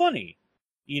 That's funny.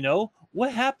 You know,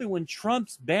 what happened when Trump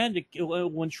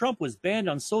was banned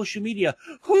on social media?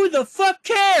 Who the fuck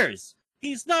cares?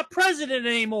 He's not president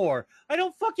anymore. I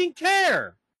don't fucking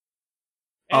care.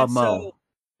 And so,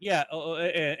 yeah,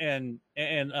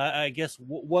 and I guess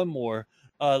one more.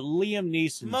 Liam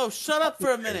Neeson. Mo, shut up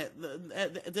for a minute.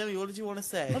 Demi, what did you want to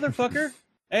say? Motherfucker.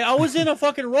 Hey, I was in a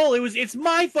fucking roll. It's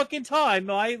my fucking time,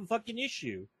 my fucking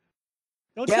issue.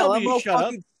 Don't tell me to shut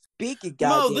up.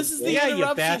 Mo, this is the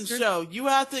interruption show. You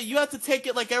have to take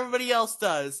it like everybody else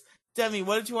does. Demi,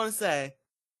 what did you want to say?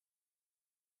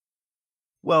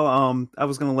 Well, I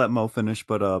was gonna let Mo finish,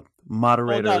 but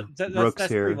moderator Brooks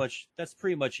here. That's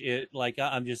pretty much it. Like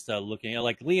I'm just looking at,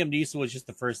 like, Liam Neeson was just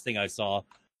the first thing I saw.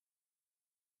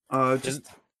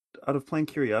 Just out of plain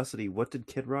curiosity, what did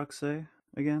Kid Rock say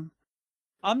again?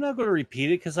 I'm not going to repeat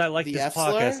it because I like the this F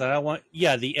podcast. slur? And I want,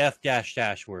 the F dash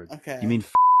dash word. Okay. You mean?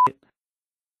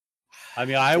 I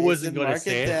mean, I wasn't going to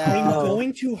say it. I'm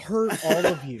going to hurt all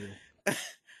of you.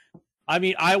 I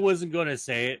mean, I wasn't going to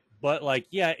say it, but like,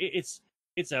 yeah, it's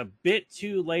a bit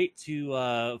too late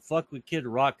to fuck with Kid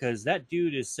Rock, because that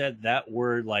dude has said that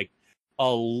word like a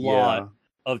lot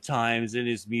of times in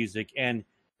his music, and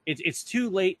it's too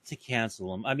late to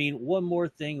cancel him. I mean, one more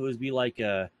thing would be like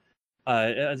there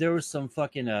was some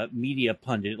fucking media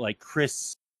pundit like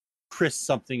Chris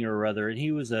something or other, and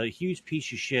he was a huge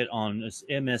piece of shit on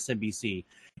MSNBC,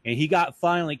 and he got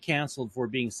finally canceled for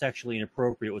being sexually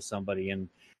inappropriate with somebody. And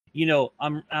you know,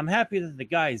 I'm happy that the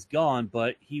guy's gone,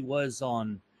 but he was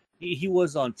on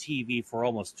TV for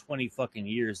almost 20 fucking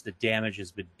years. The damage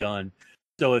has been done,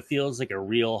 so it feels like a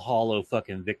real hollow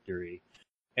fucking victory.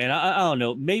 And I don't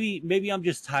know, maybe I'm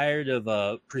just tired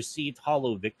of perceived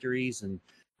hollow victories, and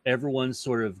everyone's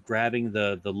sort of grabbing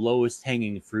the lowest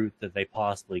hanging fruit that they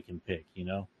possibly can pick, you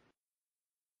know?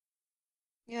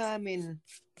 Yeah, I mean,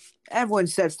 everyone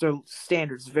sets their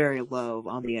standards very low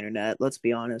on the internet. Let's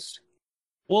be honest.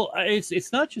 Well,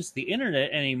 it's not just the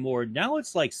internet anymore. Now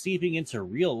it's like seeping into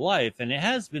real life, and it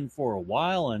has been for a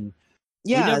while. And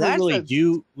Yeah,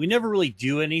 we never really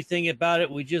do anything about it.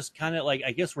 We just kind of like,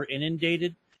 I guess we're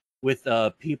inundated with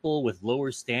people with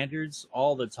lower standards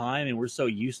all the time, and we're so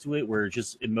used to it. We're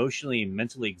just emotionally and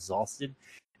mentally exhausted,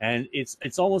 and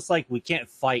it's almost like we can't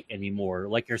fight anymore.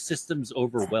 Like our system's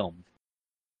overwhelmed.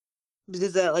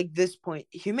 Because at like this point,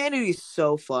 humanity is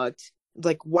so fucked.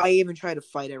 Like, why even try to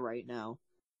fight it right now?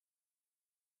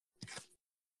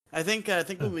 I think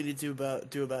what we need to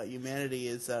do about humanity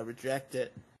is reject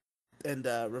it and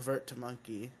revert to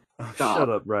monkey. Oh, shut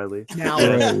up, Riley. Now,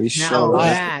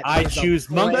 I choose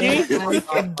monkey. I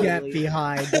can get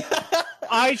behind.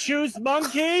 I choose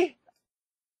monkey.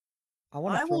 I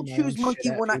will choose monkey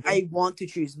when I want to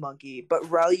choose monkey, but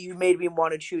Riley, you made me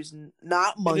want to choose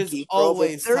not monkey. It is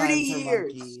always for over 30 time for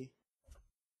years. monkey.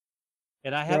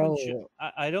 And I haven't.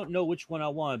 I don't know which one I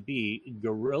want to be,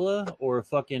 gorilla or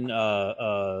fucking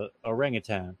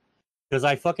orangutan, because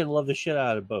I fucking love the shit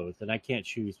out of both, and I can't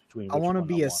choose between. I want to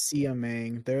be a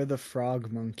siamang. They're the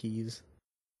frog monkeys.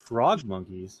 Frog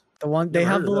monkeys. The one they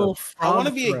have the little frog. I want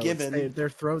to be throats. a gibbon. Their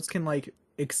throats can like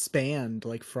expand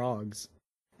like frogs.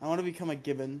 I want to become a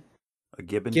gibbon. A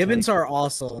gibbon. Gibbons are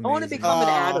also amazing. I want to become an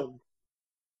atom.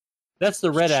 That's the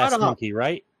red ass monkey,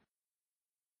 right?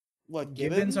 What,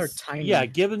 gibbons are tiny. Yeah,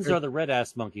 gibbons are the red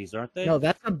ass monkeys, aren't they? No,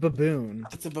 that's a baboon.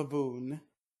 It's a baboon.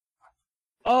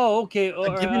 Oh, okay. Or,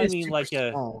 gibbon I is mean, super like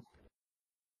small.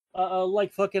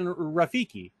 like fucking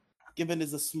Rafiki. Gibbon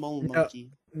is a small monkey.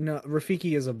 No,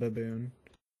 Rafiki is a baboon.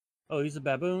 Oh, he's a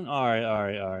baboon. All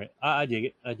right. I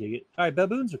dig it. All right,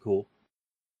 baboons are cool.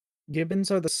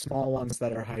 Gibbons are the small ones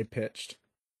that are high pitched.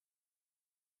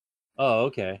 Oh,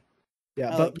 okay.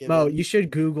 Yeah, I but like Mo, gibbons. you should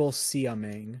Google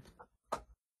siamang.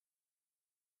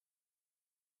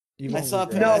 I saw a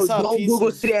don't piece Google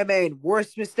of- CMA.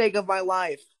 Worst mistake of my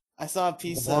life. I saw a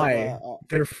piece Why? of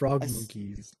They're frog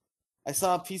monkeys. I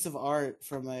saw a piece of art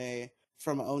from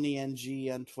Oni NG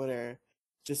on Twitter,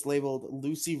 just labeled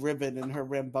Lucy Ribbon and her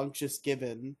rambunctious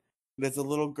gibbon. There's a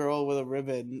little girl with a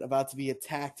ribbon about to be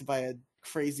attacked by a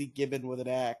crazy gibbon with an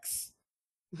axe.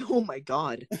 Oh my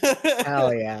god.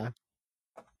 Hell yeah.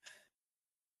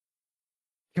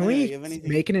 Can Anyway, we you have anything-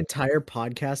 make an entire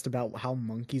podcast about how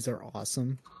monkeys are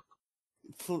awesome?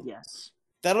 Yes.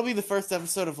 That'll be the first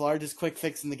episode of Largest Quick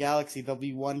Fix in the Galaxy. There'll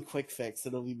be one quick fix.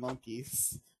 It'll be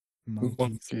monkeys.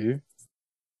 Monkey.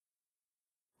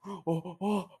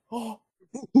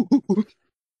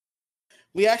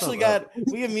 We actually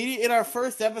in our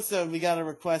first episode, we got a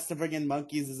request to bring in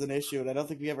monkeys as an issue, and I don't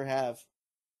think we ever have.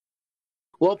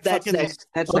 Well, that's Fucking- next.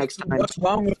 That's next time. What's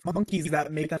wrong with monkeys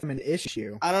that make them an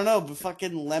issue? I don't know, but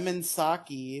fucking Lemon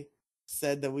Saki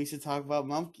said that we should talk about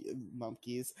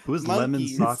monkeys. Who's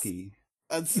Monkeys. Lemon Saki?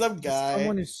 Some guy.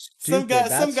 Someone who's Some stupid, guy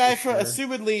that's from for sure.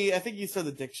 assumedly, I think he's from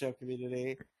the Dick Show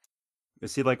community.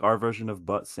 Is he like our version of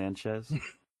Butt Sanchez?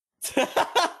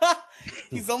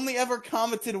 He's only ever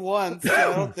commented once, so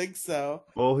I don't think so.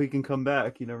 Well, he can come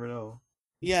back. You never know.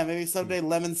 Yeah, maybe someday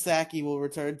Lemon Saki will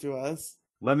return to us.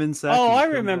 Lemon Saki. Oh, I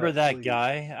come remember back, that please.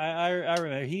 guy. I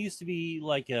remember. He used to be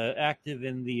like active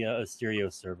in the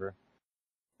Asterio server.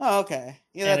 Oh, okay.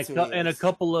 Yeah, that's who he and a is.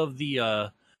 couple of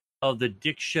the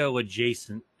Dick Show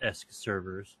adjacent esque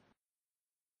servers.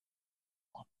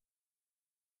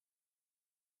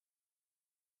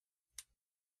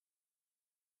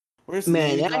 We're just Man,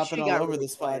 name that dropping shit all got over really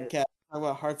this quiet. podcast. Talking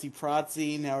about Hartsy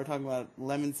Protzy, now we're talking about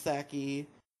Lemon Saki,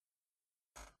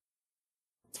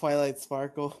 Twilight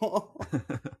Sparkle.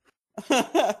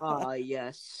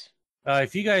 Yes.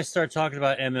 If you guys start talking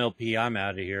about MLP, I'm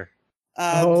out of here.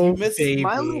 You missed baby.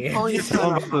 My Little Pony is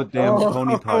Come not to the damn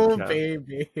pony podcast.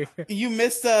 Baby. You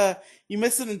missed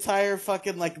an entire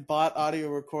fucking like bot audio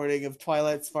recording of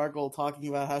Twilight Sparkle talking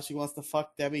about how she wants to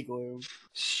fuck Demigloom.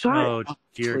 Shut Oh, up,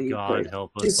 dear please. God,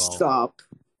 help us Just all. stop.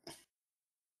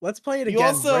 Let's play it You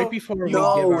again also- right before we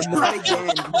No, give our not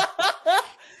again.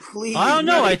 Please. I don't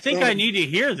know. not I think I again. need to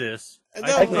hear this. No,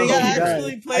 I think we I gotta need to-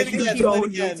 actually play I it think again. you Play it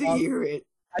don't need again. to hear it.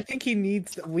 I think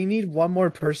we need one more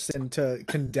person to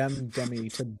condemn Demi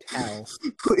to hell.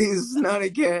 Please, not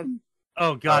again.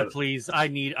 Oh God, please! I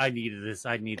need this.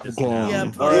 I need this now. Yeah,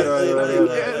 All right,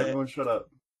 Yeah. everyone, shut up.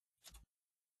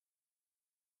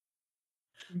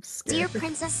 I'm scared. Dear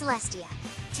Princess Celestia,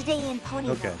 today in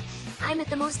Ponyville, Okay. I met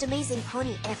the most amazing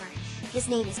pony ever. His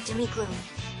name is Jimmy Gloom.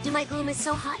 my gloom is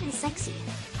so hot and sexy.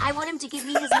 I want him to give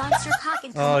me his monster cock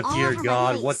and come all dear over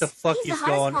God, my what the waist. fuck He's is the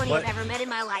hottest going- pony what- I've ever met in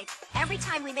my life. Every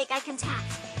time we make eye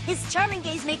contact, his charming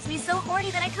gaze makes me so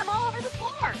horny that I come all over the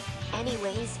floor.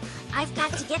 Anyways, I've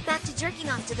got to get back to jerking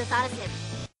off to the thought of him.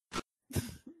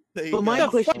 But my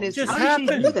question is, just how did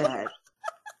she do happened? that?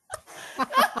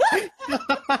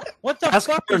 What the Ask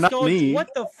fuck her, is not going? me. What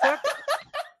the fuck?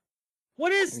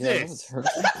 What is Yeah, that was this? her.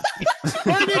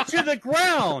 Burn it to the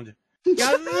ground.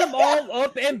 Gather them all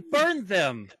up and burn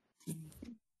them.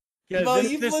 Yeah, Mo,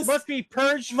 this you've this missed- must be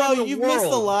purged Mo, from the you world. missed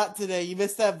a lot today. You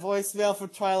missed that voicemail from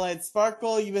Twilight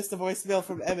Sparkle. You missed a voicemail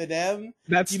from Eminem.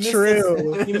 That's You missed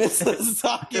true. Us, you missed us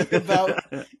talking about.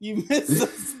 You missed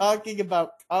us talking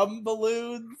about cum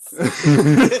balloons.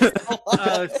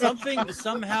 Something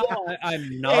somehow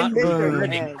I'm not And Mr.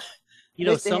 regretting. Hands. You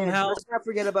know, Mr. Hands. somehow, Let's not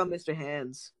forget about Mr.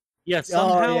 Hands. yeah, Oh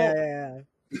somehow, yeah.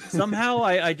 somehow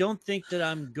I don't think that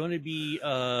I'm going to be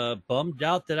bummed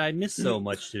out that I missed so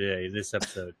much today in this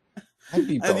episode. I'd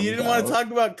be And you didn't want to out.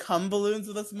 talk about cum balloons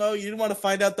with us, Mo. You didn't want to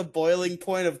find out the boiling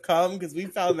point of cum because we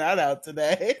found that out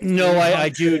today. No, I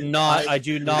do not. I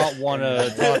do not want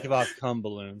to talk about cum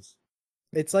balloons.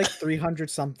 It's like 300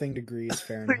 something degrees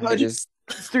Fahrenheit. It is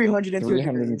It's 302 degrees.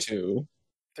 302.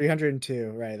 302,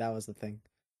 right? That was the thing.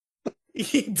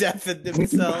 He deafened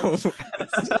himself.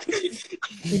 He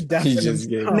He definitely just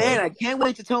gave up. Man, I can't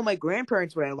wait to tell my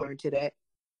grandparents what I learned today.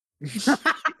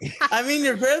 I mean,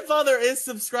 your grandfather is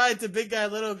subscribed to Big Guy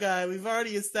Little Guy. We've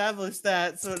already established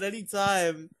that. So at any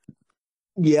time,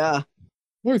 Yeah.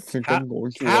 I think How- I'm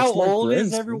going to How watch my old is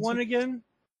grandsons. everyone again?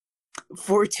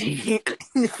 14.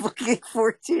 Fucking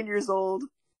 14 years old.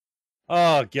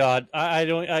 Oh God, I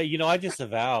don't. I just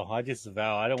avow. I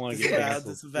don't want to get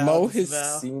canceled. Mo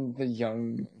has seen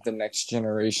the next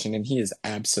generation, and he is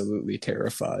absolutely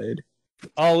terrified.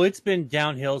 Oh, it's been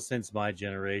downhill since my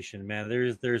generation, man.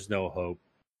 There's no hope.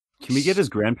 Can we get his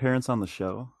grandparents on the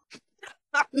show?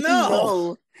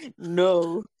 No.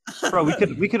 No. Bro, we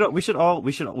should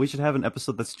have an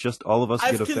episode that's just all of us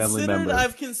get a family member.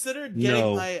 I've considered getting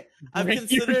No. my. I've Bring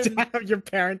considered. your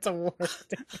parents to work.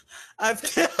 I've.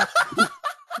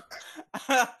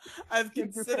 I've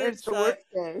considered.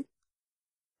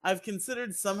 I've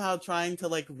considered somehow trying to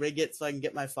like rig it so I can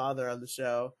get my father on the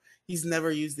show. He's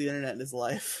never used the internet in his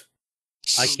life.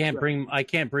 I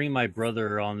can't bring my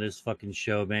brother on this fucking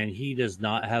show, man. He does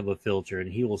not have a filter, and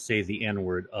he will say the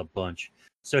N-word a bunch.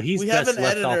 So he's We have best an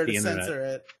left off editor the to internet. censor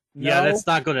it. Yeah, No. that's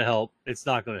not going to help. It's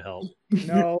not going to help.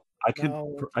 No. I could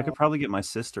no, I could probably get my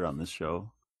sister on this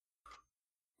show.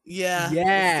 Yeah.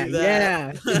 Yeah, let's do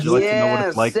that. yeah. Would you like to know what Yeah,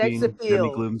 it's like sex being appeal. Demi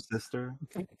Gloom's sister?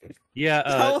 Yeah,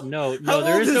 How- no, how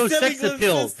there old is is no Debbie sex Gloom's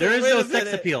appeal. sister? There is Wait no a sex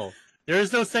minute. appeal. There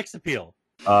is no sex appeal.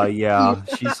 Yeah,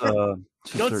 she's Don't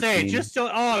say it. 13. Just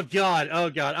don't. Oh God.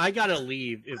 I gotta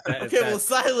leave. If that, if Okay, that- well,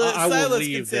 Silas, I will Silas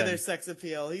leave can say then. their sex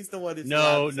appeal. He's the one who's allowed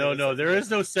No, to say no, their no. sex There appeal. is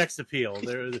no sex appeal.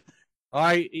 There. All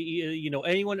right,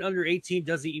 anyone under 18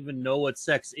 doesn't even know what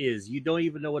sex is. You don't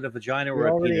even know what a vagina We or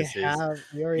a already penis is. have.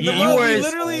 We already You, have you Mo, are we as,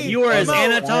 literally- you are as Mo,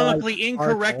 anatomically Twilight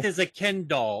incorrect Sparkle. as a Ken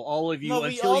doll, all of you, No, we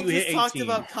until all you hit just talked 18.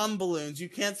 about cum balloons. You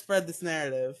can't spread this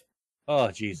narrative.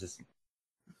 Oh, Jesus.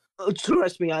 Oh,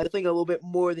 trust me, I think a little bit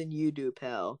more than you do,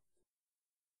 pal.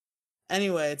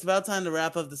 Anyway, it's about time to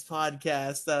wrap up this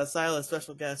podcast. Silas,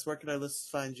 special guest, where can our listeners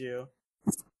find you?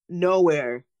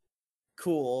 Nowhere.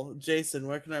 Cool. Jason,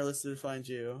 where can our listeners find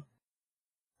you?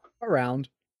 around.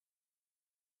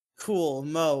 Cool.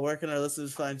 Mo, where can our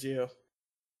listeners find you?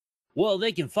 Well,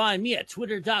 they can find me at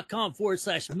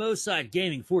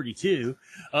twitter.com/MosideGaming42,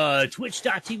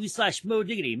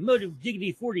 twitch.tv/MoDiggity,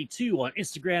 MoDiggity42 on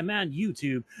Instagram and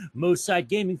YouTube,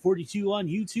 MosideGaming42 on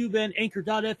YouTube, and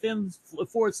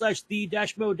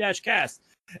anchor.fm/the-mo-cast,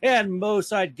 and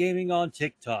Moside Gaming on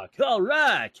TikTok. All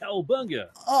right, cowabunga.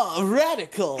 Oh,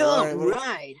 radical. All All right.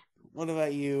 right, what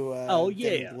about you? Oh,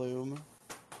 Demi yeah. Bloom.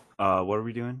 What are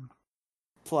we doing?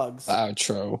 Plugs.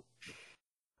 Outro.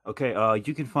 Okay,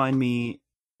 you can find me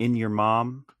in your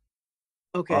mom.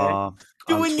 Okay. On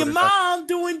doing your Twitter. mom.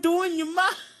 Doing your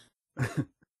mom.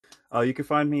 You can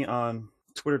find me on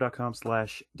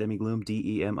twitter.com/demigloom,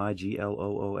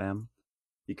 DEMIGLOOM.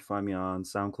 You can find me on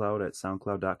SoundCloud at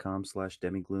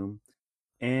soundcloud.com/demigloom.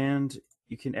 And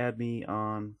you can add me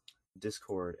on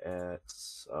Discord at,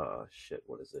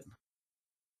 what is it?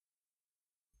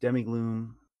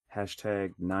 Demigloom,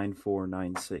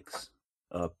 #9496.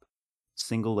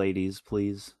 Single ladies,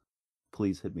 please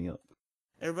hit me up.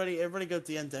 Everybody go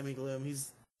DM Demi Gloom.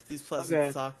 He's pleasant Okay.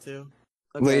 to talk to.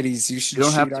 Okay. Ladies, you should You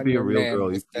don't have cheat to on be a your real man girl.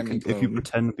 with Demi If you Gloom.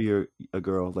 pretend to be a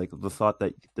girl, like the thought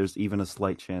that there's even a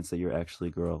slight chance that you're actually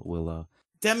a girl will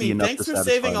Demi, enough thanks to for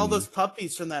satisfy saving all me. those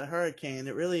puppies from that hurricane.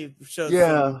 It really showed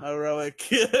Yeah. some heroic.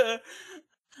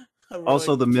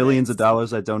 Also, the heroic millions of traits.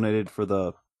 dollars I donated for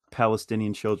the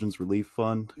Palestinian Children's Relief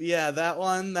Fund. Yeah, that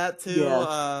one, that too.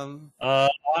 Yeah.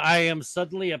 I am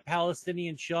suddenly a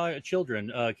Palestinian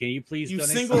children. Can you please You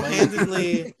donate some money?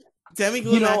 single-handedly, Demi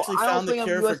Gloom actually I don't found the think I'm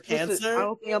cure for US citizen. cancer. I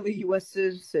don't think I'm a U.S.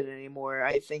 citizen anymore.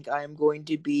 I think I am going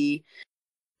to be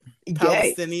gay.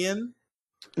 Palestinian,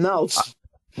 No.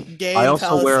 gay. I and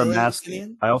also wear a mask.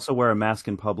 Palestinian. I also wear a mask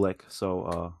in public,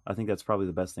 so I think that's probably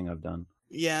the best thing I've done.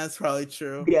 Yeah, that's probably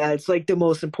true. Yeah, it's like the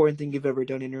most important thing you've ever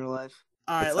done in your life.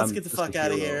 All right, let's get the just a fuck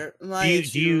out of hero.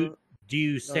 here. Do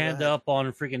you stand ahead. up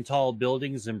on freaking tall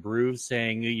buildings and brew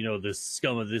saying, the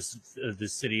scum of this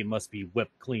city must be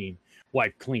wiped clean?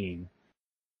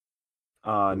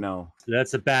 No.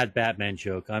 That's a bad Batman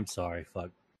joke. I'm sorry.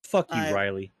 Fuck you,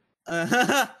 Riley.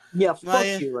 Yeah, fuck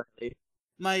you, Riley.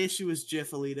 My issue is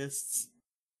GIF elitists.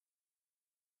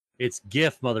 It's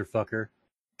GIF, motherfucker.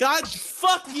 God,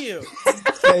 fuck you.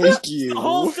 Thank you. The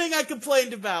whole thing I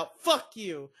complained about. Fuck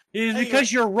you. It's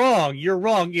because you're wrong. You're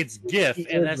wrong. It's GIF,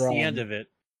 and that's wrong. the end of it.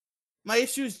 My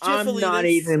issue is GIF I'm elitists. not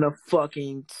even a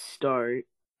fucking start.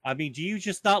 I mean, do you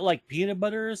just not like peanut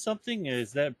butter or something?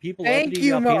 Is that people Thank eating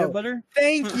you, Mo. peanut butter?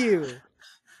 Thank you.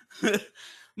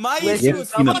 My Listen, issue is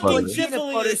some fucking butter. GIF Peanut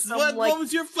butter, elitists. some What like-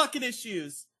 was your fucking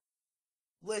issues?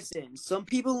 Listen, some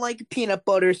people like peanut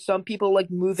butter, some people like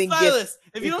moving Silas, gifts.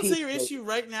 if you don't say your pieces. issue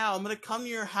right now, I'm gonna come to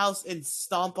your house and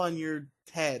stomp on your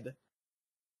head.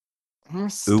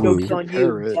 Joke's Ooh. on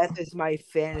you. Death is my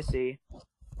fantasy.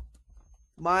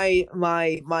 My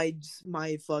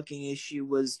fucking issue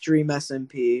was Dream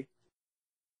SMP.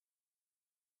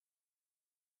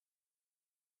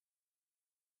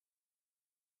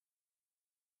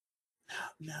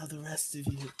 Now the rest of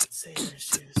you say your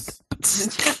issues.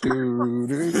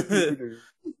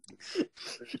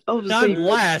 I'm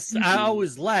last. I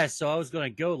was last, so I was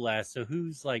going to go last. So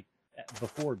who's like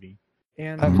before me?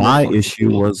 And My issue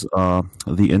was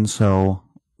the incel.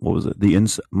 What was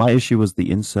it? My issue was the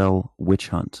incel witch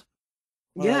hunt.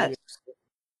 Yes.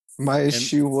 My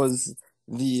issue was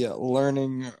the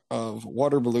learning of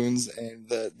water balloons and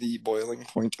that the boiling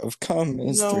point of cum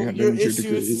is No, your 302 issue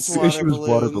degrees. is Your issue is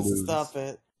water balloons. balloons. Stop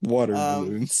it. Water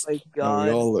balloons. My And God.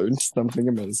 we all learned something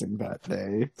amazing that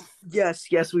day.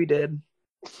 Yes, we did.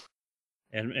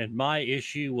 And my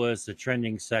issue was the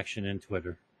trending section in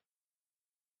Twitter.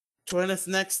 Join us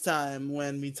next time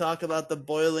when we talk about the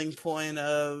boiling point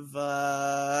of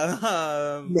Mayo.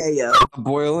 The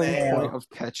boiling Mayo. point of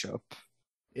ketchup.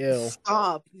 Ew.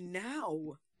 Stop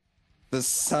now. The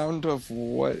sound of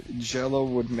what Jello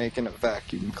would make in a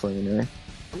vacuum cleaner.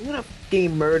 I'm gonna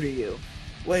fucking murder you.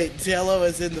 Wait, Jello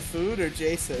is in the food or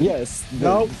Jason? Yes, the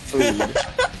Nope. food.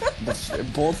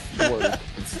 Both work.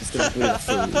 It's specifically the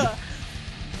food.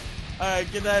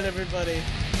 Alright, good night everybody.